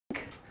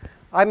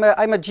I'm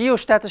a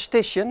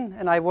geostatistician,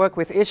 and I work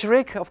with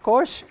ISRIC, of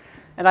course,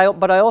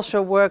 but I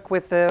also work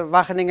with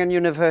Wageningen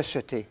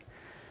University.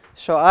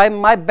 So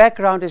my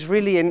background is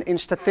really in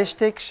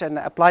statistics and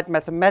applied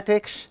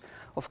mathematics.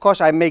 Of course,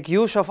 I make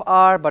use of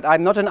R, but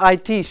I'm not an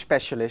IT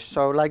specialist.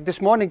 So like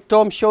this morning,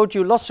 Tom showed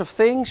you lots of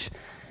things.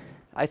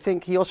 I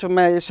think he also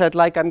said,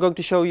 like, I'm going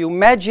to show you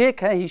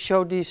magic. He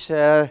showed this,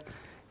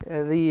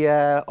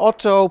 the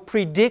auto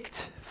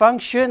predict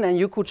function, and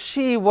you could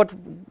see what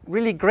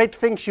really great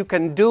things you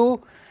can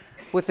do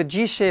with the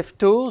GSIF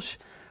tools.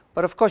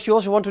 But of course, you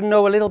also want to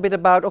know a little bit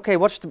about, okay,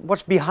 what's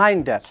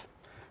behind that?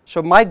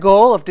 So my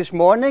goal of this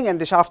morning and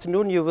this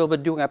afternoon, you will be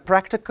doing a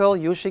practical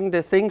using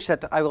the things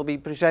that I will be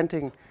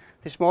presenting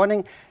this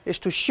morning, is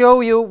to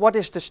show you what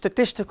is the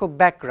statistical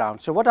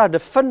background. So what are the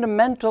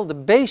fundamental, the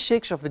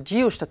basics of the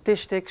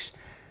geostatistics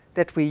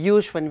that we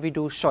use when we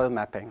do soil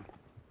mapping.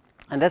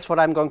 And that's what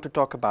I'm going to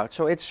talk about.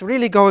 So it's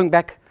really going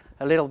back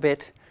a little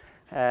bit.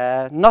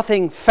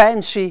 Nothing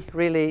fancy,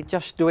 really,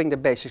 just doing the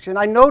basics. And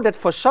I know that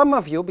for some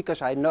of you,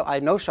 because I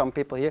know some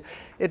people here,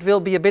 it will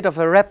be a bit of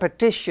a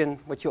repetition,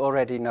 what you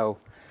already know.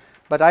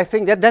 But I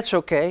think that that's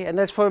okay. And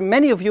that's for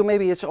many of you,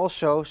 maybe it's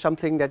also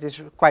something that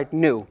is quite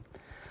new.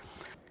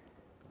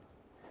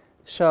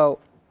 So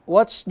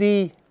what's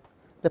the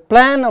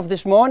plan of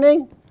this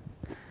morning?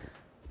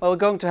 Well, we're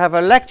going to have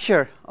a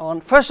lecture on,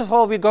 first of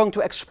all, we're going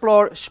to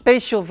explore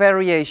spatial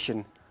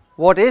variation.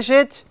 What is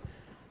it?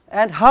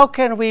 And how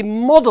can we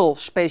model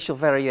spatial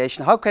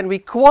variation? How can we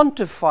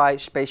quantify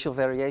spatial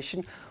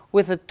variation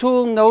with a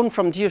tool known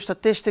from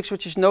geostatistics,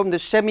 which is known the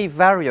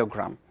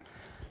semi-variogram?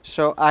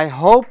 So I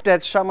hope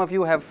that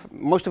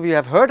most of you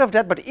have heard of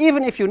that, but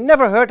even if you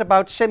never heard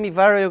about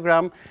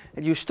semi-variogram,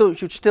 you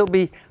should still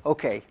be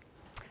okay.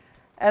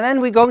 And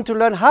then we're going to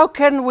learn how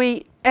can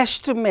we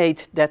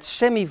estimate that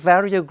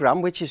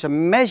semi-variogram, which is a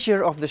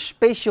measure of the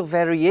spatial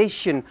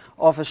variation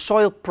of a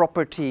soil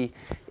property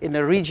in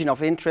a region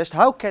of interest.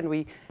 How can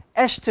we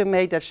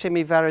estimate that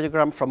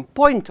semi-variogram from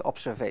point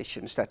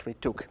observations that we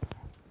took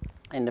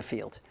in the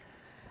field?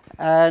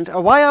 And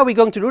why are we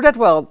going to do that?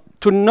 Well,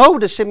 to know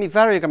the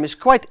semi-variogram is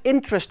quite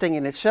interesting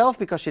in itself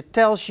because it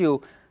tells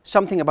you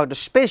something about the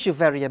spatial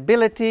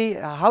variability.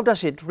 How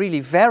does it really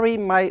vary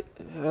my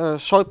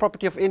soil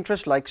property of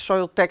interest, like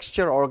soil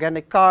texture,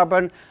 organic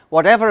carbon,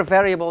 whatever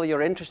variable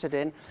you're interested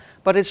in.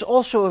 But it's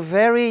also a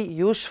very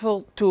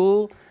useful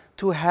tool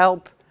to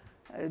help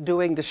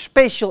doing the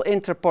spatial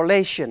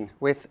interpolation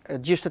with a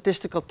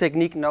geostatistical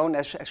technique known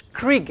as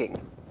kriging.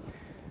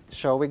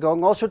 So we're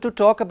going also to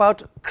talk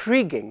about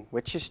kriging,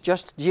 which is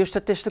just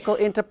geostatistical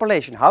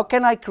interpolation. How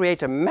can I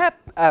create a map?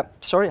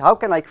 How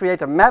can I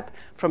create a map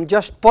from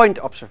just point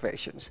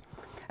observations?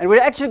 And we're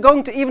actually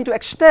going to even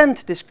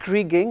extend this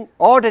kriging.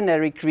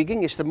 Ordinary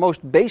kriging is the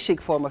most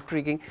basic form of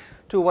kriging,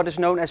 to what is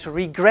known as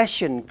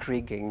regression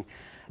kriging.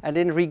 And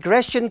in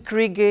regression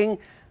kriging,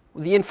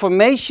 the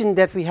information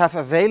that we have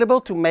available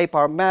to make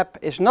our map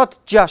is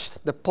not just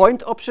the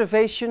point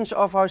observations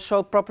of our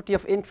soil property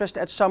of interest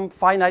at some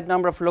finite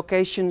number of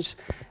locations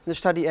in the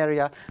study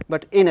area,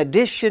 but in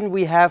addition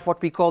we have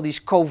what we call these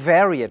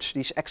covariates,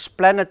 these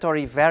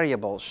explanatory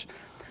variables,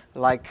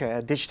 like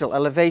digital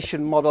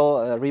elevation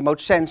model, remote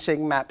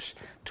sensing maps,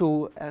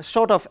 to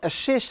sort of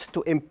assist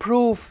to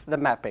improve the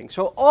mapping.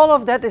 So all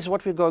of that is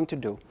what we're going to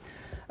do.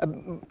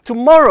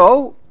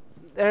 Tomorrow,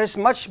 there is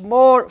much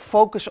more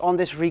focus on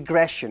this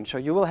regression. So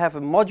you will have a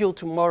module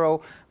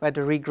tomorrow where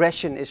the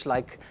regression is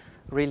like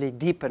really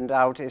deepened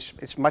out, it's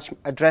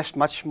addressed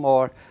much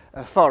more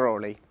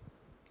thoroughly.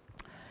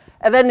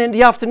 And then in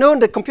the afternoon,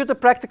 the computer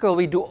practical,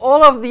 we do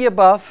all of the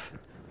above,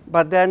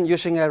 but then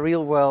using a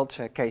real-world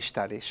case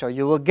study. So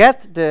you will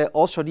get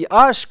also the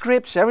R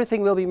scripts,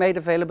 everything will be made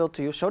available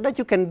to you so that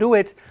you can do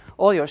it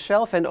all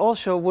yourself and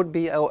also would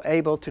be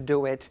able to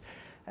do it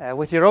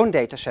with your own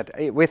data set,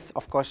 with,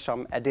 of course,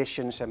 some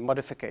additions and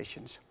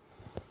modifications.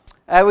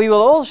 We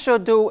will also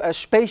do a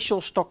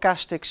spatial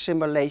stochastic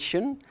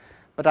simulation,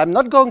 but I'm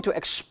not going to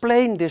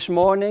explain this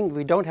morning.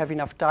 We don't have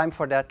enough time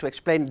for that to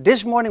explain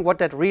this morning what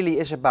that really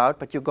is about,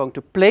 but you're going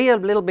to play a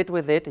little bit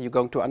with it, and you're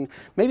going to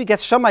maybe get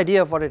some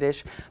idea of what it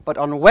is. But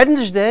on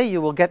Wednesday, you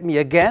will get me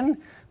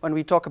again when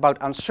we talk about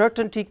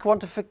uncertainty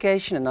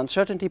quantification and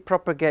uncertainty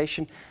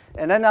propagation.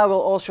 And then I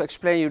will also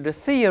explain you the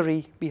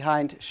theory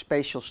behind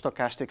spatial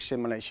stochastic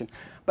simulation.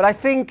 But I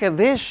think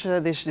this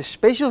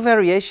spatial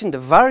variation, the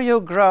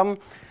variogram,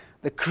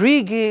 the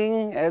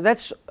kriging,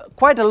 that's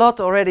quite a lot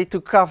already to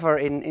cover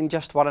in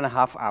just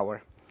 1.5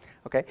 hours.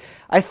 Okay,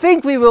 I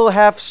think we will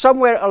have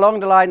somewhere along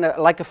the line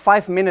like a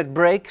 5-minute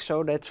break,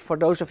 so that's for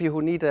those of you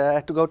who need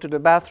to go to the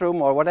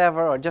bathroom or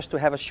whatever, or just to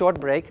have a short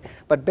break.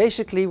 But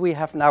basically we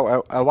have now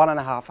a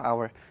 1.5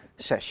 hour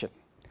session.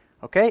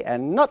 Okay,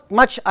 and not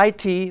much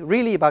IT,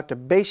 really about the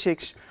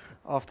basics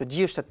of the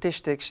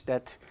geostatistics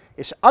that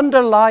is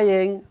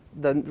underlying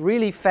the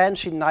really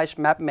fancy, nice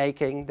map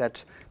making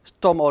that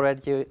Tom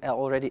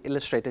already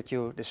illustrated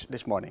you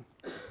this morning.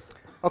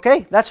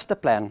 Okay, that's the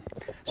plan.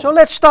 So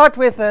let's start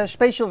with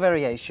spatial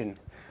variation.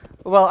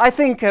 Well, I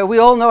think we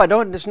all know,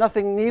 there's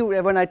nothing new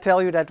when I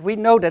tell you that we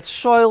know that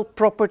soil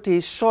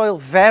properties, soil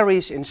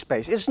varies in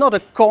space. It's not a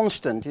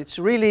constant. It's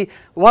really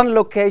one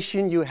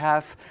location you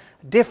have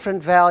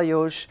different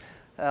values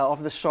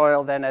of the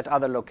soil than at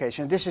other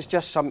locations. This is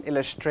just some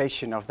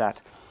illustration of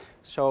that.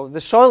 So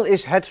the soil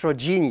is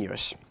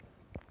heterogeneous.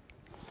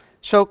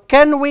 So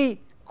can we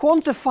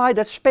quantify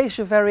that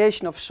spatial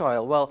variation of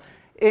soil? Well,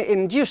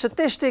 in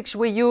geostatistics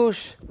we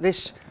use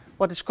this,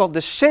 what is called the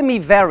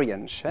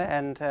semivariance,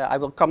 and I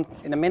will come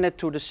in a minute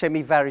to the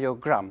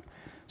semivariogram.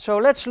 So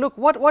let's look,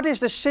 what is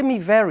the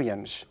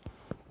semivariance?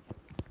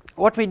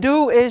 What we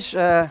do is,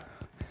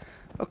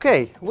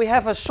 okay, we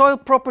have a soil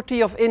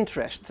property of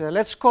interest.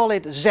 Let's call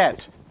it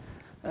Z.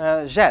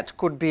 Z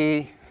could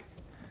be,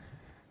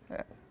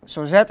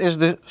 so Z is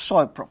the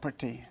soil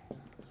property.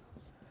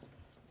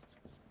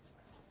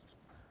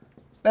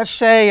 Let's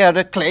say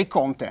the clay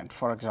content,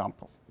 for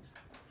example.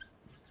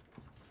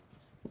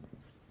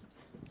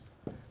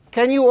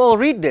 Can you all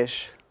read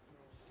this?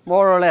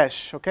 More or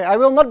less, okay? I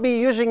will not be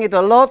using it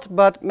a lot,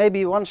 but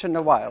maybe once in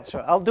a while. So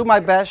I'll do my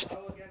best.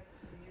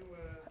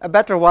 A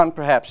better one,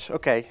 perhaps.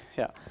 Okay,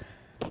 yeah.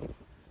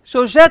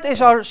 So Z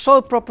is our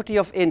soil property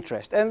of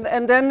interest.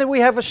 And then we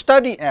have a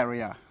study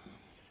area.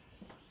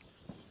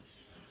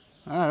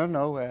 I don't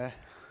know.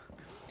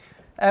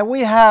 And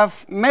we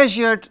have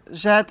measured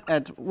Z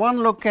at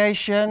one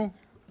location.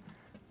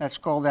 Let's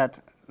call that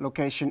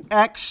location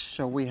X.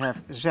 So we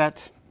have Z.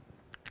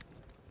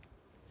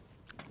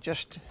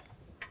 Just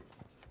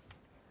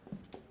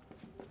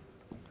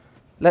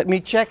let me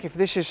check if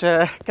this is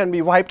can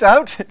be wiped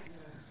out.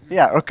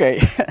 Yeah,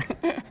 okay.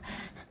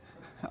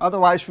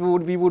 Otherwise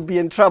we would be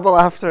in trouble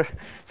after a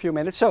few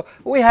minutes. So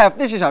we have,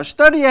 this is our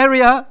study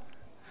area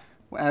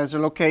as a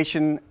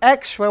location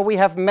X where we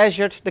have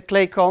measured the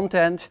clay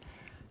content,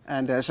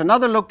 and there's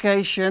another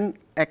location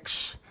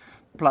X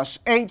plus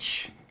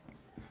H,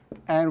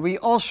 and we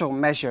also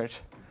measured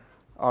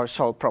our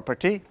soil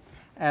property.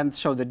 And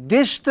so the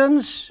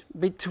distance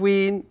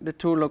between the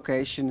two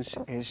locations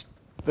is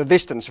the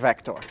distance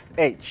vector,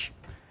 h.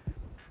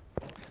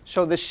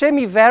 So the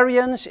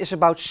semivariance is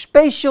about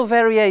spatial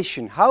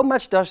variation. How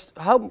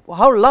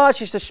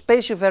large is the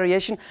spatial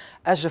variation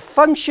as a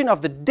function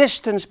of the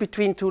distance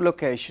between two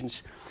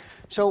locations?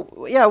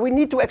 So yeah, we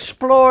need to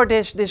explore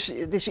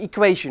this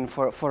equation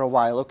for a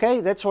while,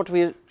 okay? That's what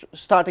we're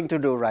starting to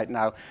do right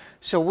now.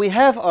 So we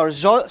have our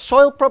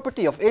soil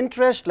property of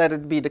interest, let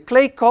it be the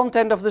clay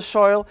content of the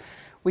soil.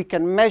 We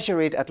can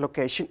measure it at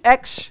location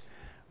X.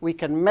 We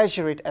can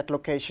measure it at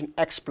location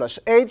X plus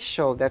H.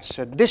 So that's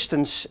a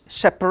distance,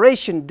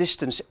 separation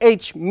distance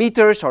H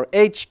meters or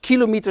H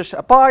kilometers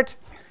apart.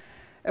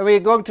 And we're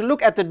going to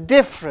look at the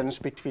difference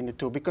between the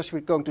two because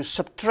we're going to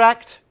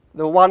subtract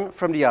the one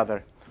from the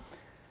other.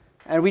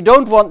 And we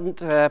don't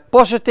want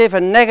positive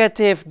and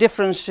negative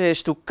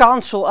differences to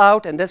cancel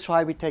out, and that's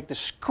why we take the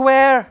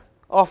square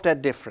of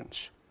that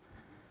difference.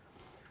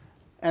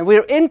 And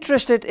we're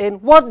interested in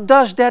what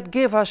does that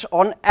give us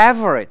on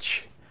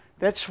average.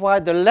 That's why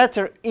the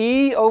letter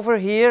E over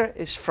here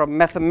is from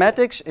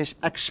mathematics, is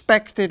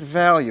expected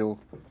value.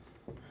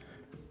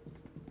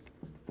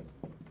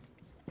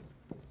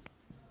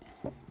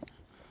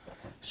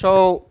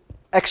 So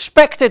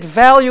expected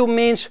value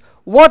means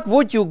what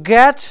would you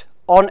get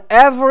on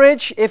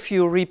average if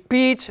you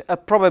repeat a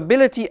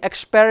probability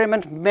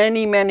experiment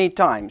many, many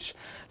times.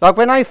 Like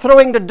when I'm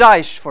throwing the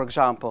dice, for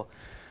example.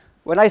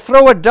 When I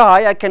throw a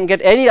die, I can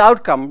get any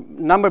outcome,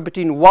 number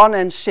between 1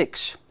 and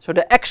 6. So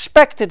the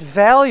expected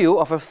value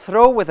of a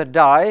throw with a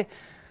die,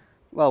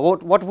 well,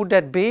 what would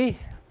that be?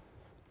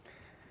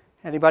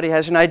 Anybody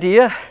has an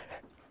idea?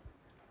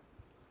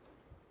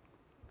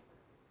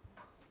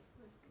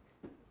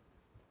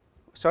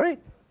 Sorry?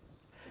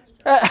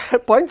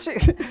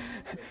 0.6.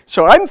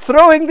 So I'm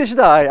throwing this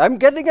die. I'm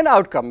getting an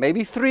outcome,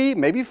 maybe 3,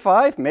 maybe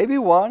 5, maybe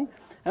 1.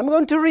 I'm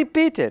going to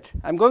repeat it.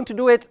 I'm going to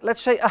do it,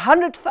 let's say,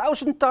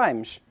 100,000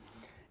 times.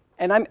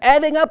 And I'm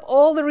adding up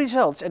all the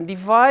results and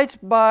divide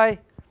by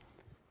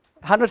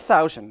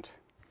 100,000.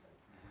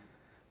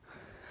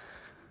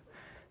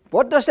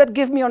 What does that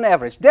give me on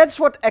average? That's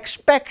what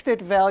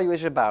expected value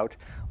is about.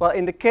 Well,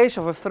 in the case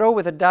of a throw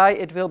with a die,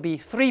 it will be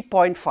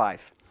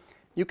 3.5.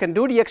 You can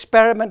do the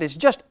experiment. It's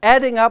just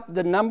adding up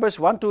the numbers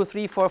 1, 2,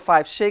 3, 4,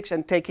 5, 6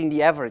 and taking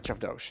the average of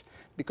those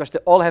because they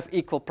all have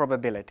equal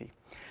probability.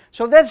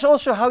 So that's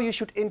also how you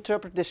should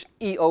interpret this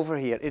E over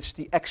here. It's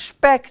the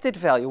expected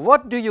value.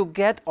 What do you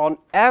get on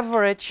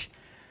average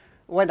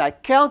when I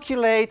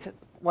calculate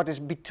what is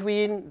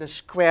between the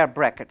square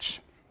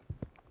brackets?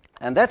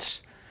 And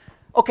that's,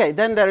 okay,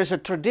 then there is a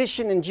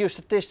tradition in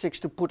geostatistics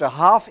to put a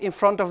half in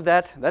front of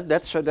that.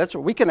 That's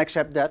we can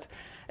accept that.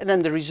 And then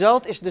the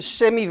result is the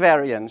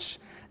semivariance.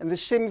 And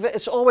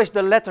it's always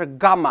the letter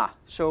gamma.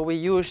 So we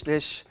use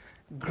this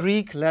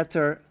Greek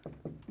letter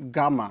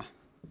gamma.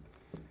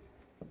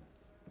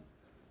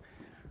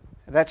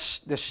 That's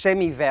the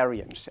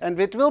semivariance. And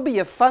it will be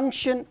a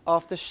function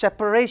of the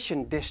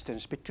separation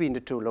distance between the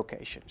two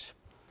locations.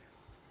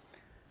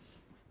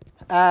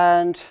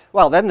 And,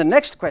 well, then the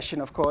next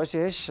question, of course,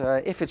 is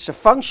if it's a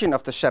function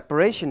of the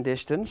separation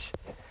distance,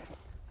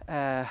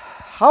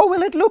 how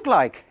will it look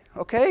like?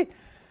 Okay?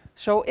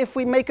 So if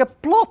we make a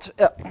plot,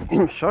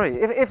 sorry,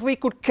 if we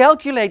could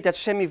calculate that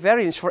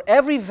semivariance for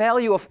every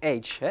value of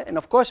h, and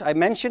of course I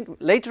mentioned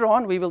later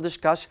on we will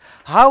discuss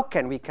how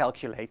can we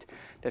calculate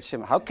that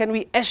how can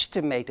we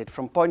estimate it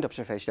from point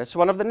observation. That's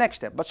one of the next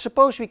steps. But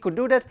suppose we could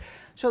do that.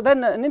 So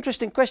then an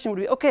interesting question would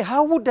be, okay,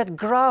 how would that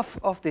graph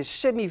of this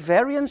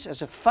semivariance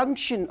as a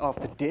function of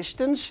the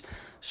distance,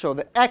 so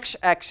the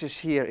x-axis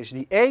here is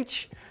the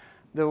h,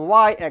 the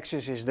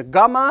y-axis is the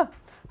gamma,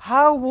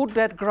 how would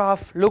that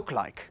graph look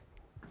like?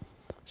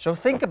 So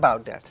think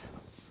about that.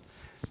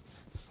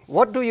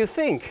 What do you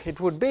think it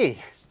would be?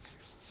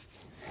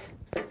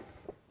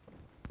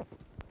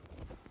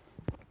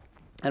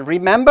 And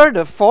remember,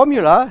 the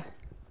formula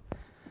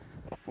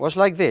was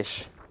like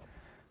this.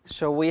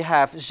 So we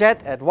have z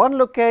at one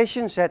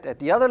location, z at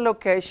the other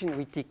location.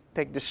 We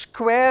take the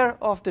square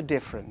of the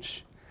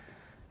difference.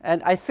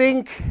 And I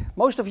think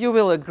most of you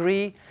will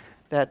agree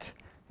that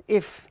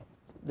if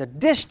the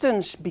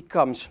distance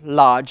becomes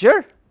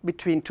larger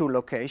between two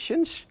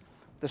locations,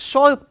 the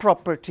soil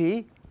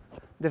property,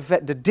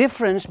 the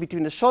difference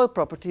between the soil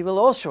property will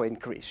also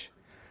increase,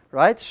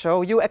 right?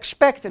 So you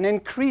expect an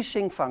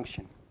increasing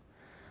function.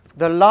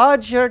 The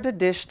larger the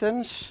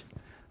distance,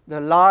 the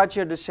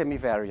larger the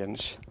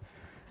semivariance.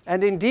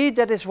 And indeed,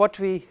 that is what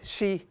we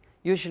see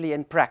usually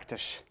in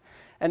practice.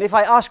 And if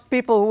I ask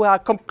people who are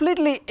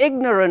completely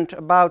ignorant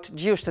about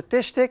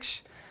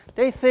geostatistics,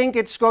 they think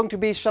it's going to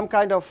be some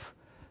kind of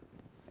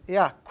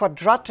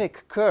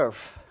quadratic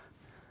curve.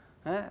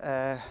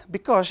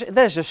 Because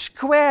there's a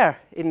square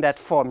in that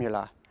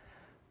formula.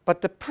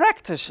 But the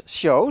practice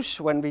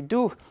shows, when we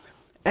do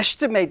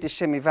estimate the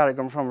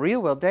semivariogram from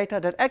real-world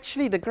data, that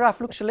actually the graph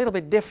looks a little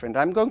bit different.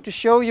 I'm going to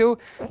show you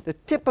the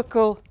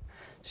typical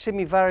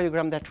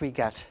semivariogram that we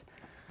get.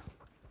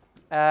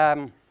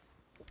 And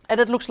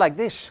it looks like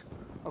this.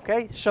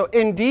 Okay? So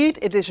indeed,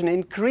 it is an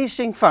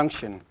increasing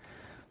function.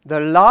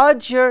 The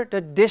larger the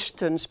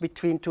distance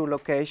between two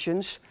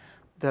locations,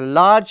 the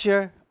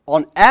larger,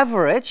 on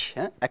average,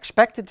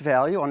 expected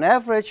value, on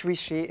average we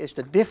see is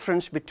the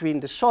difference between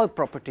the soil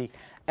property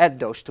at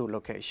those two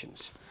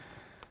locations.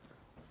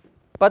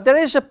 But there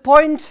is a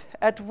point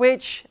at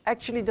which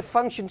actually the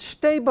function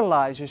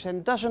stabilizes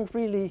and doesn't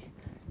really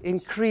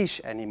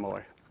increase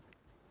anymore.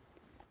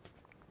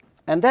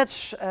 And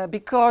that's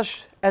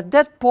because at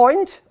that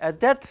point,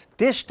 at that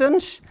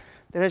distance,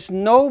 there is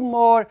no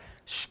more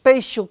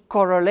spatial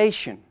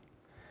correlation.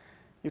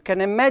 You can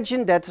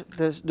imagine that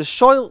the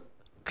soil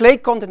clay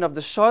content of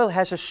the soil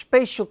has a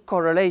spatial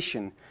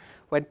correlation.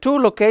 When two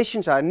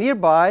locations are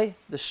nearby,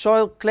 the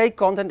soil clay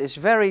content is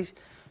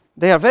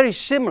they are very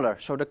similar.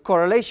 So the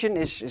correlation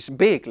is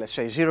big, let's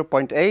say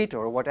 0.8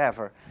 or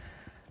whatever.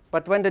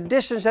 But when the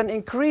distance then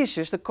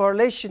increases, the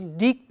correlation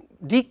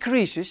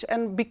decreases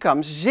and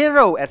becomes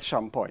 0 at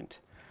some point.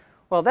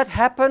 Well, that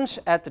happens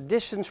at the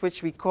distance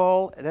which we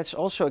call, that's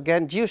also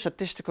again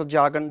geostatistical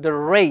jargon, the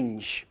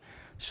range.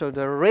 So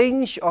the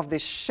range of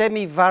this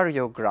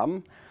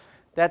semivariogram,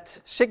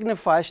 that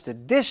signifies the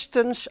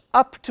distance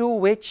up to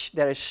which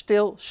there is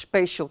still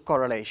spatial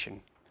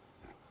correlation.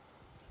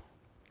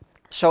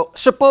 So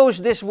suppose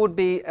this would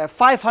be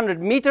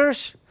 500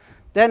 meters,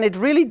 then it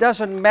really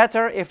doesn't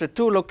matter if the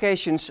two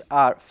locations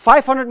are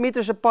 500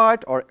 meters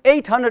apart or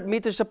 800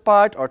 meters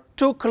apart or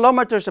 2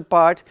 kilometers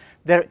apart.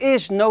 There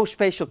is no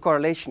spatial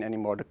correlation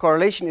anymore. The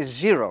correlation is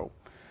 0.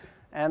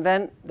 And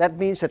then that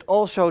means that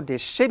also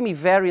this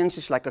semivariance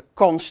is like a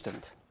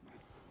constant.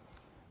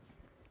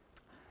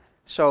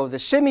 So the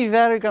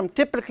semivariogram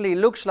typically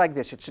looks like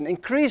this. It's an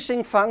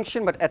increasing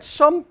function, but at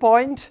some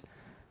point,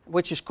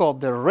 which is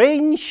called the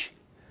range,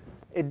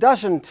 it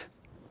doesn't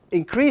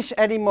increase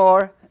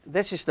anymore.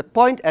 This is the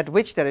point at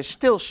which there is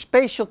still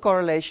spatial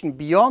correlation.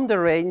 Beyond the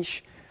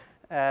range,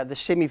 the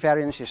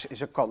semivariance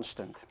is a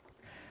constant.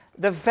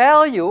 The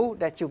value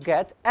that you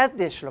get at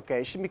this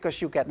location,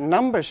 because you get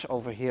numbers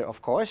over here,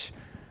 of course,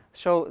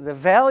 so the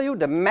value,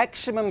 the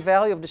maximum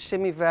value of the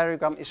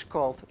semivariogram is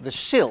called the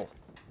SIL.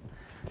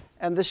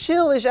 And the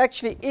SIL is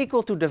actually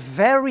equal to the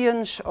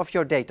variance of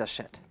your data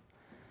set.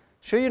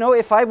 So, you know,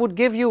 if I would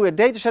give you a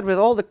data set with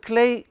all the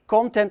clay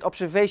content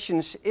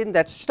observations in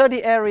that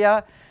study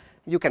area,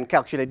 you can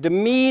calculate the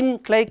mean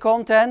clay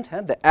content,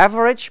 the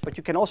average, but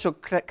you can also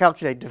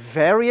calculate the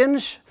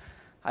variance.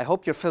 I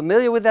hope you're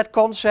familiar with that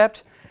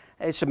concept.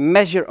 It's a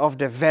measure of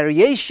the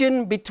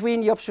variation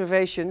between the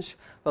observations.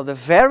 Well, the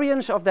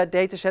variance of that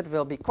data set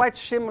will be quite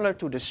similar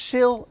to the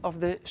SIL of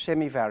the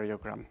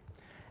semivariogram.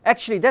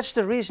 Actually, that's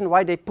the reason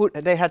why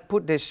they had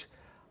put this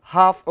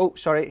half, oh,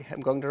 sorry,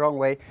 I'm going the wrong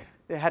way.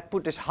 They had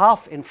put this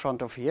half in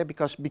front of here,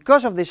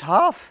 because of this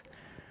half,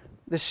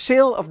 the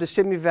SIL of the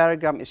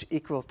semivariogram is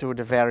equal to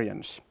the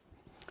variance.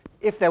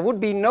 If there would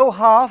be no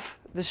half,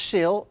 the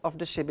SIL of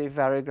the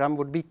semivariogram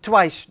would be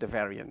twice the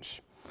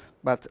variance.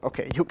 But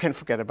okay, you can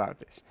forget about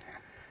this.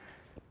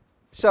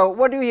 So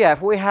what do we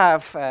have? We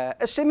have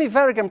a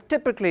semivariogram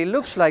typically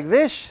looks like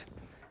this.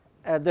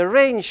 The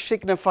range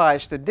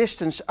signifies the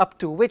distance up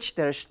to which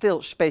there is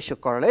still spatial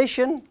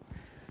correlation.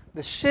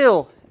 The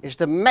CIL is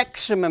the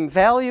maximum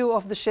value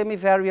of the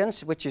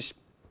semivariance, which is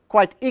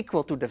quite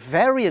equal to the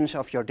variance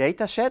of your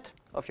data set,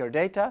 of your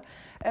data.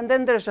 And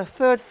then there's a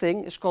third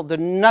thing, it's called the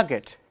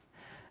nugget.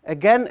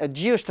 Again, a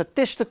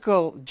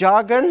geostatistical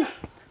jargon.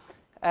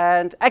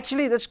 And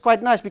actually that's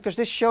quite nice because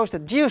this shows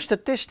that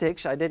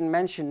geostatistics, I didn't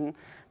mention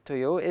to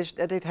you, is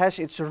that it has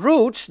its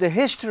roots, the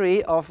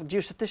history of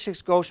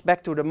geostatistics goes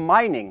back to the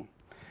mining.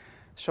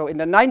 So in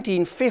the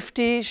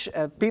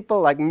 1950s,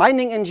 people like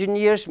mining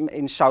engineers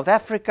in South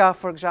Africa,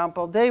 for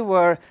example, they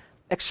were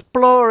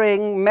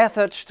exploring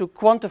methods to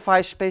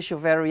quantify spatial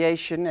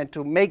variation and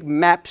to make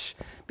maps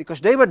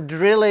because they were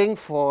drilling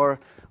for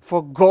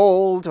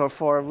gold or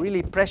for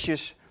really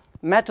precious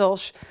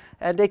metals.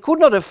 And they could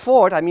not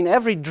afford, I mean,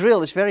 every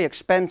drill is very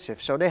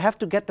expensive, so they have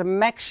to get the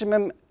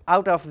maximum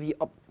out of the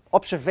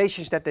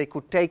observations that they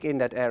could take in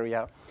that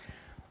area.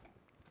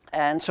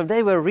 And so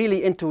they were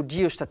really into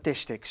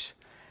geostatistics.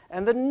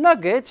 And the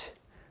nugget,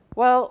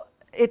 well,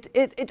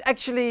 it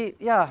actually,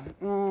 yeah,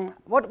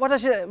 what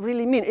does it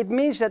really mean? It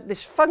means that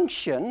this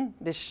function,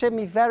 this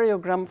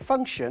semivariogram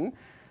function,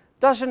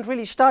 doesn't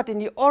really start in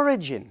the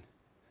origin.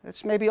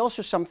 That's maybe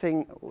also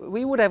something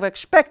we would have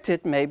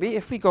expected, maybe,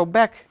 if we go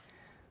back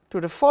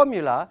to the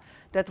formula,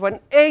 that when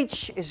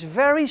h is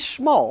very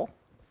small,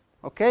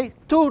 okay,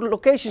 two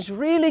locations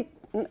really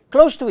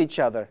close to each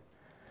other,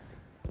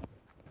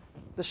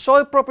 the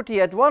soil property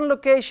at one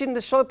location,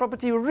 the soil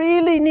property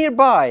really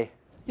nearby,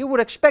 you would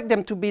expect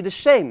them to be the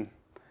same.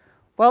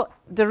 Well,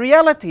 the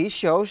reality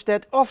shows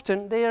that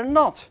often they are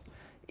not.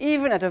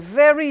 Even at a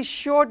very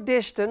short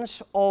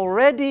distance,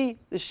 already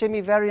the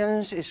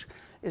semivariance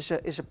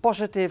is a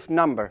positive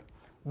number,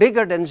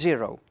 bigger than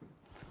 0.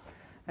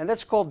 And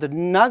that's called the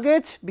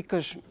nugget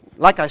because,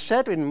 like I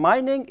said, in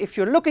mining, if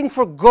you're looking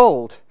for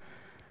gold,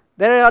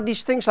 there are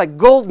these things like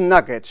gold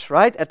nuggets,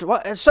 right?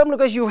 At some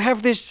locations you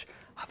have this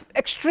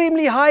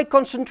extremely high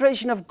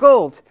concentration of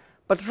gold,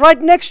 but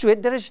right next to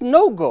it there is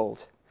no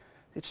gold.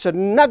 It's a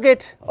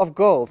nugget of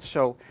gold.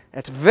 So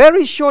at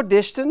very short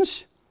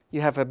distance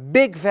you have a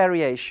big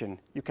variation.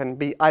 You can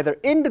be either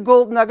in the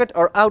gold nugget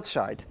or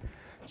outside.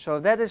 So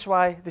that is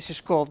why this is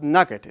called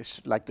nugget.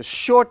 It's like the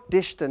short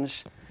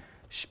distance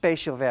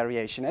spatial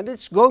variation. And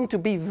it's going to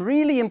be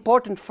really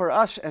important for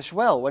us as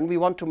well when we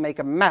want to make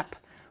a map,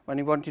 when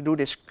we want to do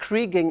this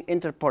Kriging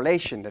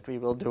interpolation that we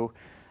will do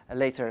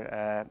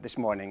later this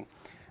morning.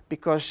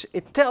 Because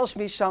it tells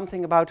me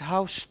something about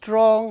how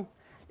strong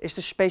is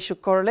the spatial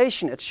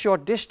correlation at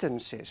short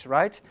distances,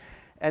 right?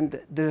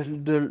 And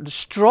the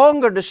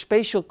stronger the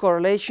spatial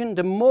correlation,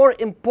 the more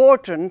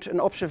important an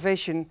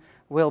observation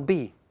will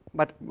be.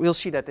 But we'll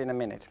see that in a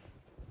minute.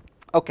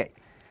 Okay,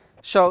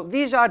 so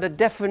these are the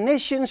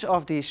definitions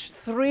of these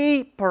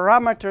three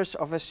parameters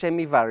of a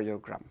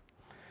semivariogram.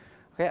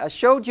 Okay, I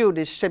showed you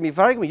this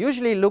semivariogram. It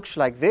usually looks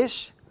like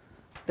this.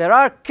 There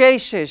are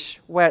cases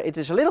where it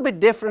is a little bit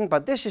different,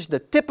 but this is the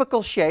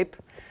typical shape.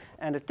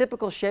 And the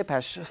typical shape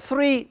has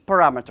three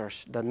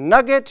parameters: the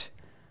nugget,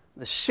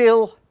 the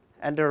CIL,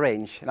 and the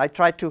range. And I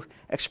tried to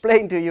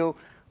explain to you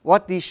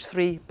what these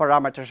three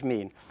parameters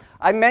mean.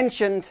 I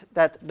mentioned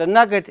that the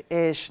nugget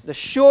is the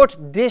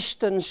short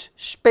distance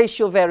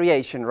spatial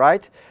variation,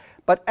 right?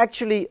 But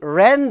actually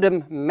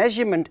random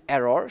measurement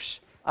errors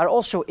are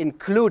also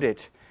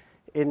included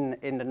in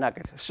the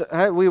nugget.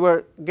 So, we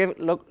were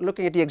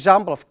looking at the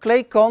example of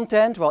clay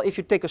content. Well, if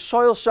you take a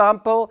soil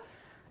sample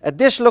at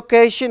this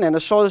location and a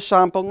soil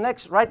sample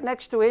right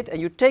next to it, and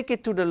you take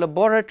it to the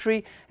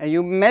laboratory and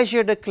you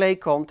measure the clay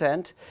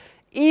content,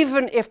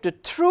 even if the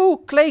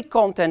true clay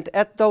content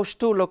at those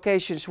two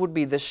locations would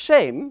be the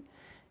same,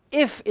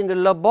 if in the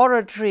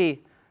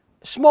laboratory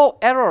small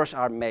errors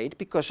are made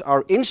because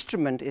our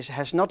instrument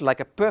has not like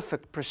a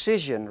perfect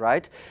precision,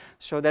 right?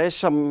 So there is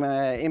some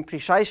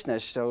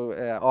impreciseness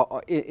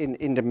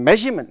in the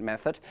measurement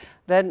method,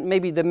 then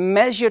maybe the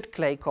measured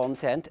clay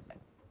content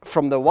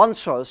from the one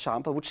soil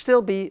sample would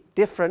still be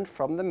different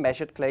from the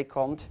measured clay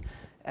content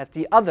at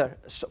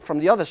from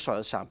the other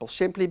soil sample,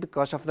 simply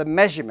because of the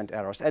measurement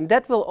errors. And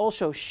that will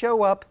also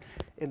show up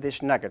in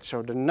this nugget.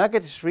 So the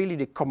nugget is really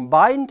the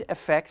combined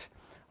effect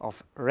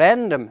of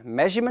random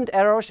measurement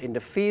errors in the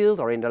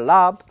field or in the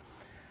lab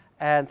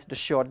and the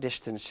short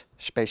distance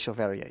spatial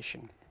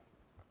variation.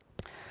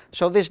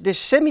 So this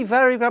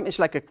semivariogram is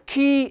like a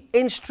key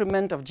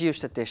instrument of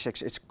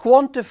geostatistics. It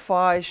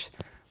quantifies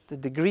the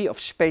degree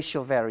of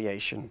spatial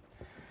variation.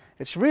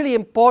 It's really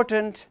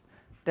important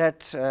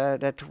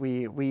that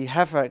we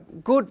have a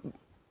good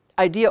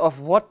idea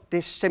of what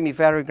this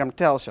semivariogram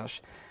tells us.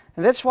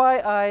 And that's why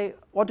I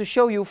want to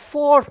show you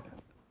 4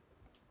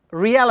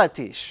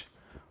 realities.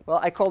 Well,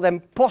 I call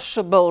them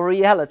possible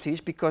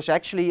realities because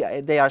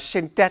actually they are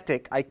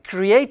synthetic. I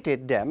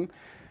created them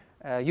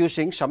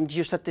using some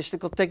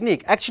geostatistical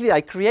technique. Actually,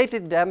 I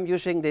created them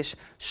using this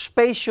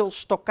spatial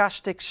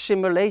stochastic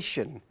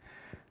simulation.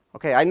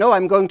 Okay, I know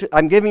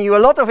I'm giving you a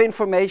lot of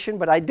information,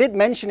 but I did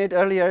mention it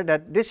earlier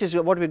that this is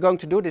what we're going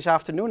to do this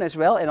afternoon as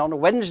well, and on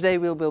Wednesday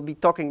we'll be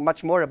talking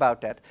much more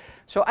about that.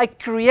 So I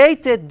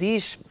created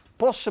these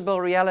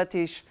possible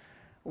realities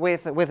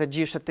with a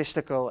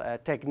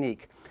geostatistical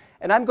technique.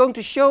 And I'm going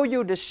to show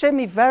you the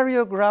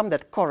semi-variogram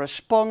that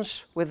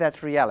corresponds with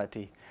that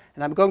reality.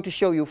 And I'm going to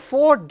show you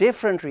 4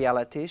 different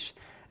realities,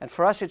 and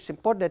for us it's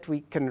important that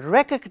we can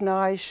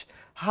recognize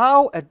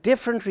how a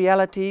different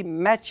reality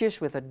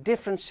matches with a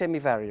different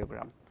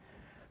semi-variogram.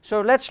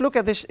 So let's look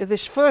at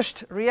this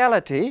first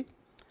reality.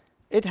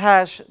 It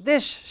has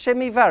this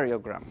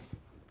semi-variogram.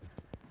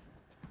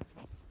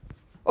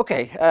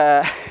 Okay,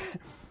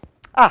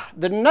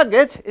 the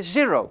nugget is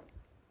 0,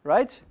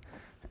 right?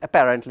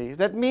 Apparently.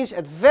 That means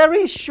at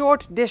very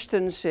short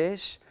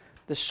distances,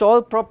 the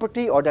soil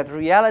property or that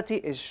reality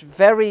is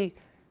very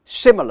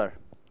similar.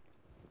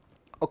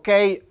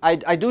 Okay,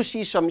 I do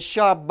see some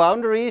sharp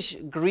boundaries,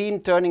 green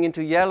turning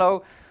into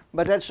yellow,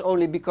 but that's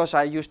only because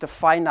I used a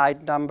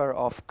finite number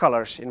of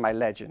colors in my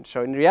legend.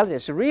 So in reality,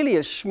 it's really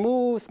a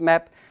smooth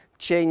map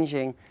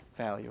changing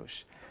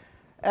values.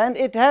 And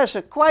it has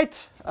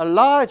quite a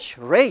large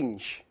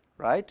range,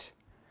 right?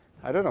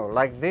 I don't know,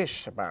 like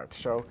this about.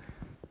 So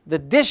the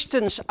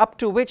distance up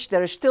to which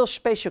there is still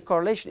spatial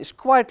correlation is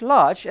quite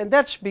large, and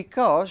that's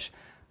because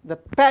the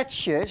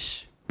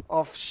patches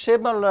of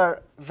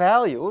similar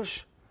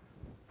values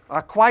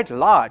are quite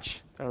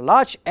large. There are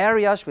large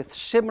areas with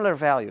similar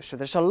values, so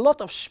there's a lot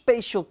of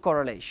spatial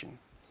correlation.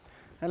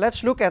 And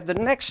let's look at the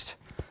next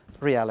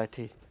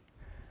reality.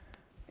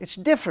 It's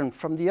different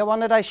from the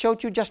one that I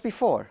showed you just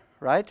before,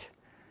 right?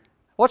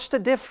 What's the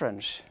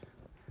difference?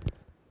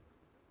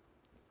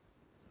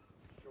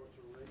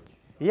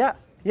 Yeah,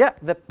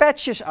 the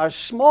patches are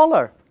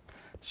smaller.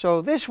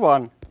 So this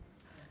one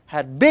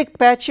had big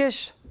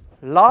patches,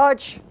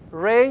 large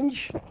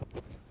range.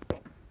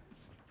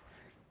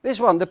 This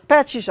one, the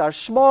patches are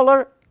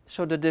smaller,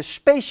 so that the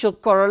spatial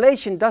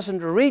correlation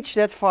doesn't reach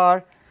that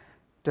far.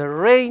 The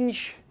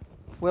range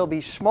will be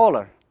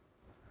smaller.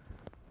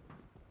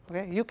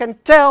 Okay? You can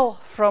tell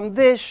from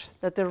this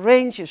that the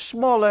range is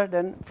smaller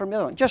than from the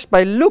other one, just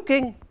by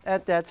looking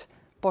at that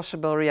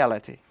possible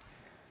reality.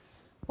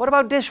 What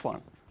about this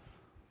one?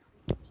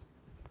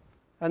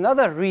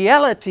 Another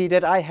reality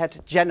that I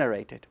had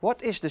generated.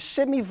 What is the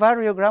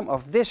semi-variogram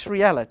of this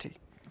reality?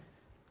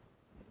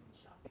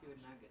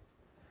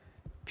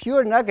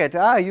 Pure nugget,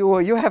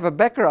 you have a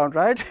background,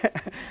 right?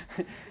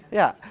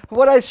 Yeah,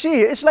 what I see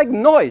here is like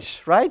noise,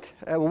 right?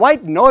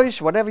 White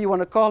noise, whatever you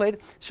want to call it.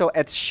 So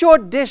at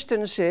short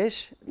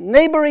distances,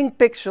 neighboring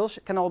pixels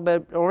can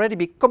already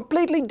be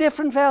completely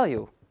different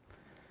value.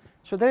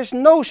 So there's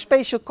no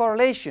spatial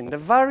correlation. The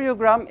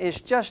variogram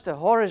is just a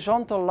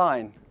horizontal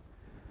line.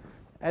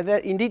 And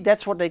indeed,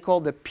 that's what they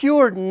call the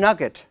pure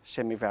nugget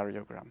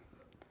semi-variogram.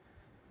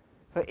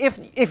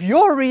 If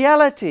your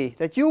reality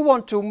that you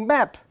want to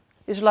map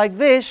is like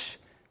this,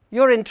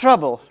 you're in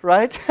trouble,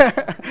 right?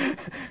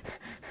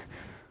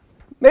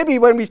 Maybe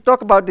when we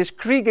talk about this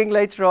kriging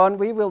later on,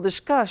 we will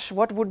discuss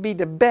what would be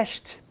the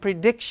best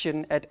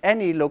prediction at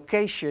any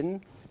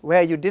location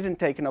where you didn't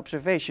take an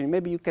observation.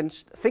 Maybe you can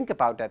think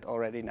about that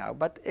already now,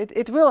 but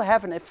it will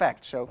have an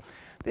effect. So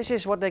this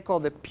is what they call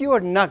the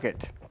pure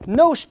nugget.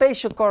 No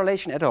spatial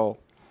correlation at all.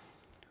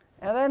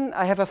 And then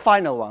I have a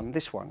final one,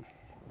 this one.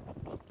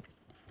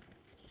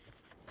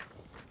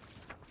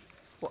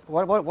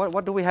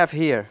 What do we have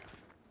here?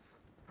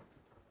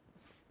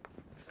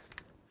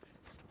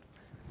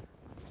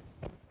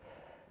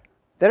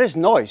 There is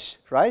noise,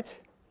 right?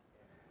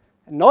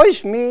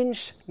 Noise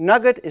means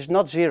nugget is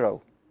not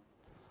 0.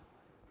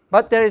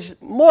 But there is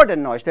more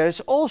than noise. There is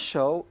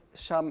also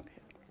some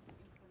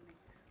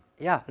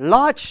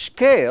large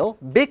scale,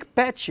 big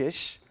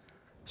patches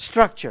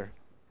structure.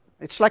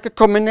 It's like a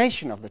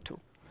combination of the two.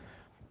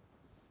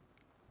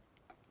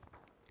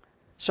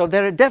 So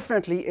there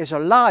definitely is a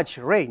large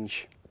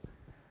range.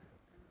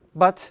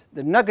 But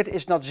the nugget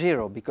is not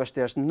 0 because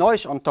there's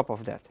noise on top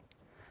of that.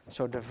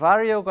 So the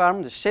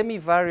variogram, the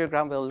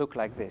semi-variogram will look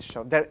like this.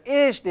 So there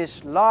is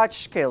this large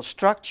scale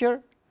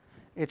structure.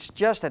 It's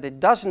just that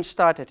it doesn't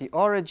start at the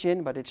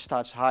origin, but it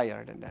starts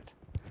higher than that.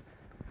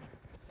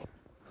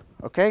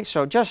 Okay,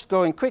 so just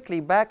going quickly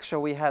back. So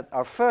we had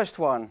our first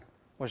one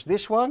was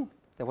this one.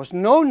 There was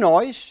no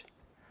noise.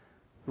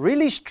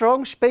 Really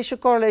strong spatial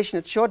correlation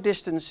at short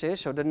distances.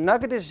 So the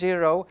nugget is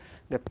 0.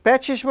 The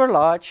patches were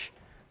large.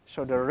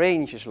 So the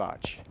range is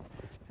large.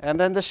 And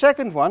then the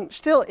second one,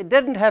 still it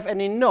didn't have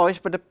any noise,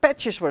 but the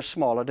patches were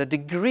smaller. The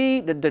degree,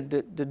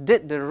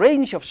 the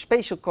range of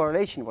spatial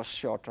correlation was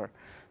shorter.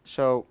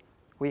 So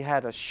we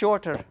had a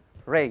shorter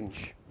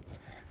range.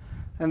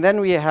 And then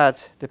we had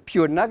the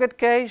pure nugget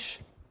case.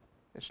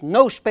 There's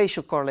no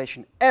spatial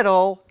correlation at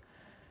all.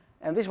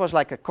 And this was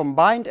like a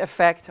combined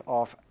effect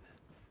of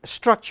a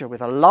structure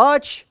with a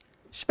large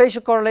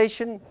spatial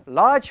correlation,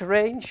 large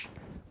range,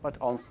 but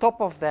on top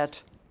of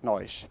that,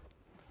 noise.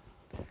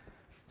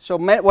 So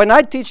when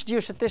I teach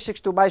geostatistics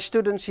to my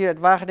students here at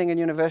Wageningen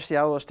University,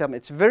 I always tell them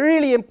it's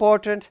really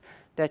important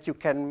that you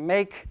can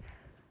make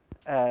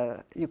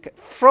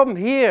from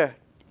here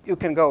you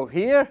can go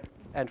here,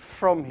 and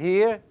from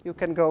here you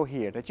can go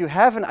here. That you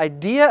have an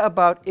idea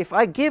about, if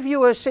I give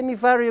you a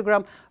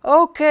semi-variogram,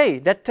 okay,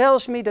 that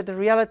tells me that the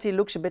reality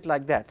looks a bit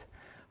like that.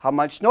 How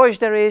much noise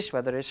there is,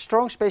 whether there is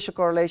strong spatial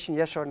correlation,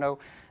 yes or no,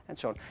 and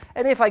so on.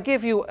 And if I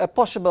give you a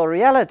possible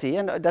reality,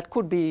 and that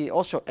could be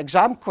also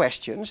exam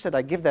questions, that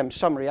I give them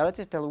some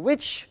reality, tell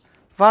which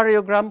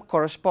variogram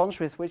corresponds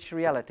with which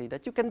reality,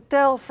 that you can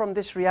tell from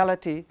this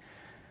reality,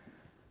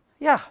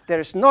 yeah,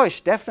 there is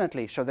noise,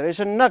 definitely, so there is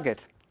a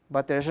nugget.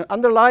 But there's an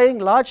underlying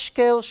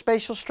large-scale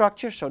spatial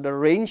structure, so the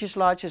range is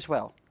large as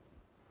well.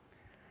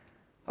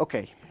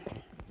 Okay,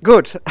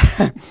 good.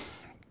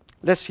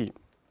 Let's see.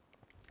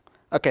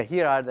 Okay,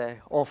 here are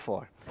all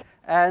four.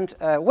 And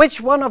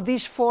which one of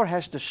these four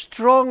has the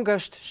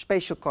strongest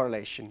spatial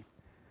correlation?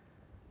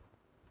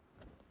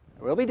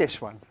 It will be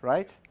this one,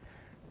 right?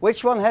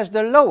 Which one has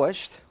the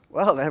lowest?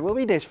 Well, that will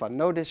be this one,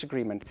 no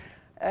disagreement.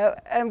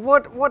 And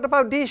what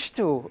about these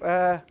two?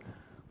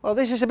 Well,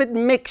 this is a bit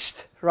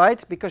mixed,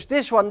 right? Because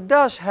this one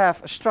does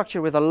have a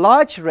structure with a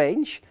large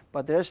range,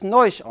 but there's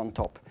noise on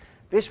top.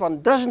 This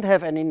one doesn't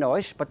have any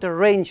noise, but the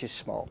range is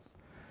small.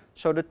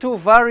 So the two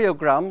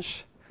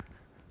variograms,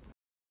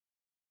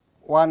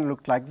 one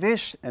looked like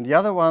this, and the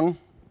other one,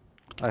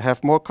 I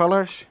have more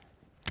colors,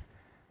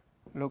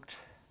 looked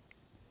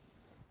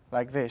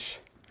like this.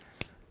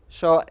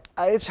 So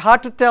it's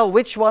hard to tell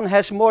which one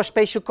has more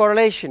spatial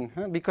correlation,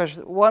 because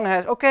one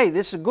has, okay,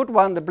 this is a good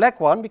one, the black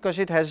one, because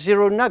it has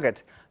zero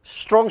nugget,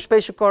 strong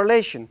spatial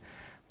correlation,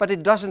 but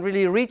it doesn't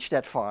really reach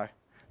that far.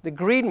 The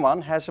green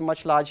one has a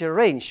much larger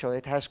range, so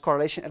it has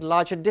correlation at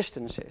larger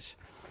distances.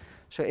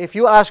 So if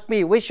you ask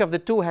me which of the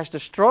two has the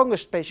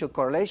strongest spatial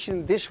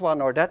correlation, this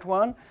one or that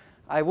one,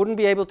 I wouldn't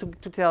be able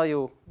to tell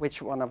you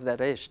which one of that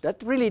is.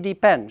 That really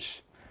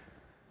depends.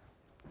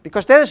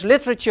 Because there is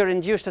literature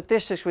in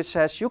geostatistics which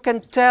says you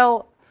can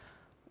tell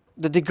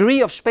the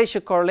degree of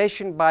spatial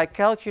correlation by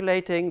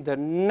calculating the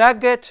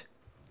nugget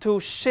to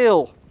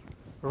sill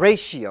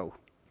ratio.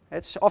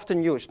 It's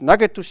often used,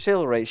 nugget to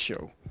sill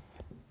ratio.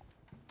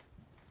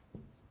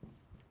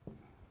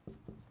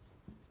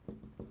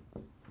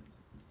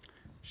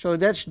 So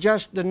that's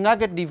just the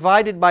nugget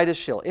divided by the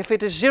sill. If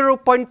it is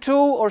 0.2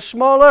 or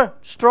smaller,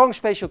 strong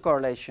spatial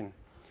correlation.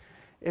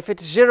 If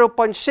it's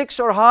 0.6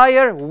 or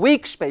higher,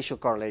 weak spatial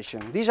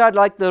correlation. These are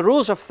like the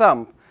rules of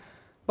thumb.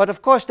 But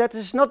of course, that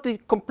is not the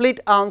complete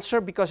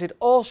answer, because it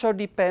also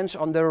depends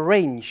on the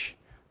range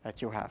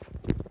that you have.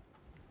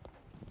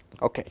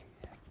 Okay.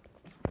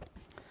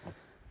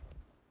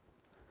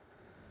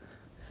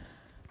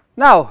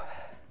 Now,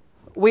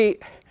 we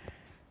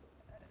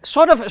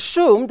sort of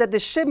assume that the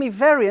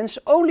semivariance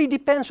only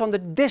depends on the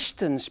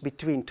distance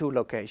between two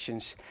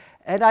locations.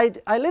 And I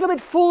a little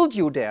bit fooled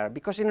you there,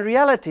 because in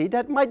reality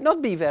that might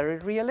not be very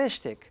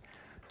realistic.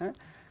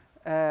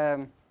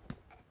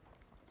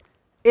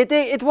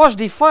 It was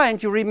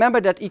defined, you remember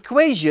that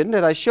equation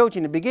that I showed you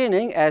in the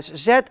beginning, as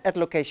z at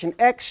location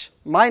x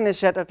minus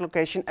z at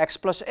location x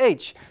plus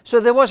h. So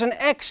there was an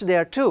x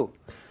there too.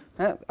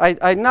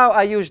 Now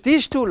I use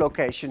these two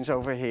locations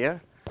over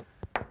here,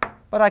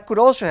 but I could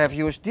also have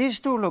used these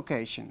two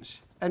locations,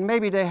 and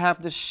maybe they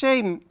have the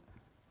same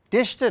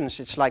distance.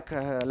 It's like,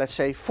 let's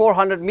say,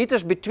 400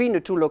 meters between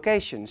the two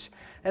locations.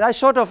 And I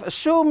sort of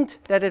assumed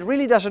that it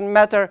really doesn't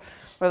matter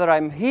whether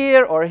I'm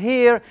here or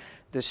here.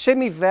 The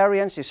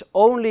semivariance is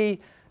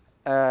only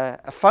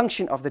a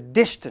function of the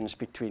distance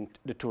between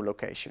the two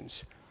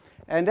locations.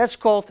 And that's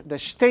called the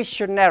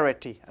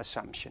stationarity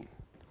assumption.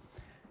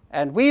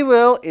 And we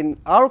will, in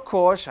our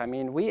course, I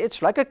mean,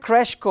 it's like a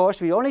crash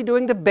course, we're only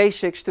doing the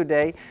basics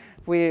today.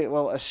 We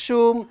will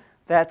assume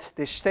that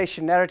this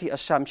stationarity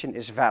assumption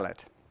is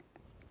valid.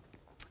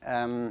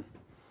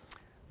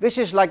 This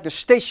is like the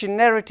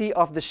stationarity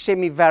of the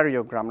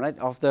semi-variogram, right?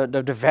 Of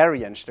the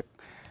variance.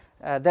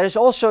 There is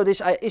also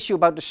this issue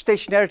about the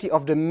stationarity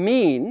of the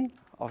mean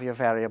of your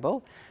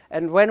variable.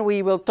 And when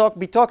we will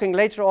be talking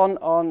later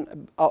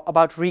on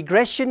about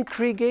regression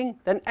kriging,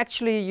 then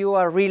actually you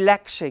are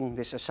relaxing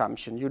this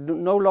assumption. You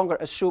no longer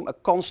assume a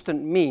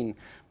constant mean.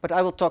 But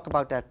I will talk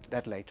about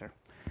that later.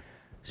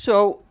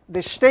 So the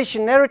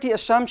stationarity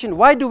assumption,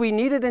 why do we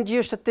need it in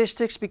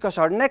geostatistics? Because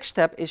our next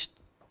step is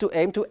to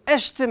aim to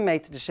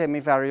estimate the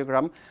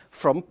semi-variogram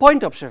from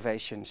point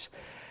observations.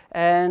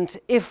 And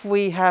if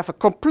we have a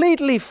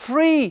completely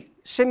free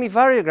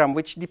semi-variogram,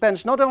 which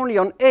depends not only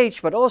on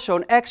h but also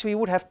on x, we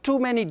would have too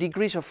many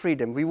degrees of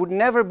freedom. We would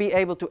never be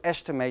able to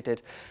estimate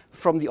it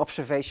from the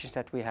observations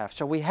that we have.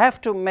 So we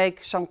have to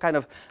make some kind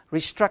of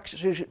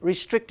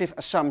restrictive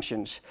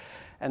assumptions.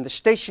 And the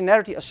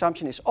stationarity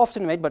assumption is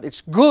often made, but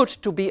it's good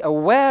to be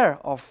aware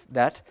of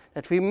that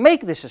we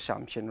make this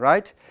assumption,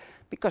 right?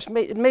 Because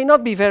it may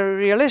not be very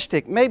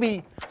realistic.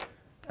 Maybe,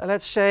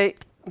 let's say,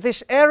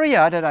 this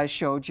area that I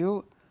showed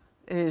you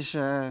is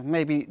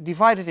maybe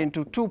divided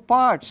into two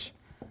parts.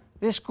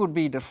 This could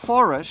be the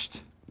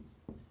forest,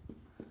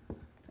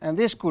 and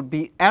this could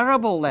be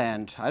arable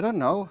land, I don't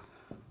know.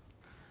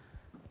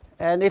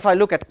 And if I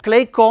look at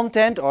clay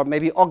content, or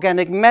maybe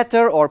organic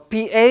matter, or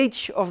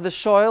pH of the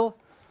soil,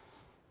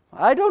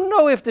 I don't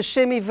know if the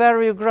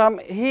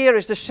semi-variogram here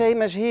is the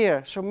same as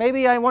here. So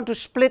maybe I want to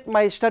split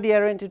my study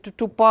area into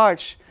two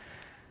parts.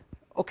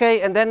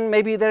 Okay, and then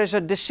maybe there is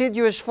a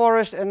deciduous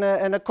forest and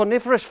a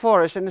coniferous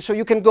forest, and so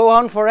you can go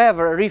on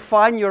forever,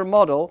 refine your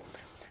model.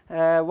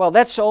 Well,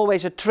 that's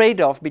always a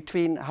trade-off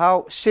between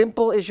how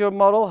simple is your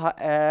model,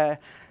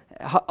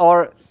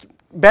 or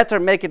better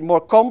make it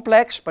more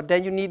complex, but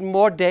then you need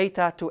more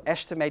data to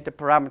estimate the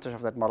parameters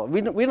of that model.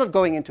 We're not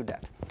going into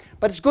that,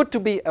 but it's good to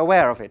be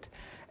aware of it.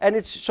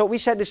 And so we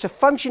said it's a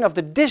function of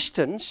the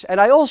distance,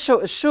 and I also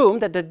assume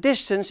that the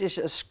distance is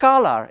a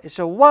scalar. It's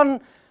a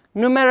one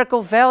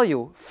numerical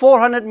value,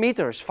 400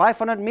 meters,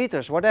 500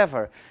 meters,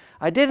 whatever.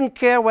 I didn't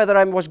care whether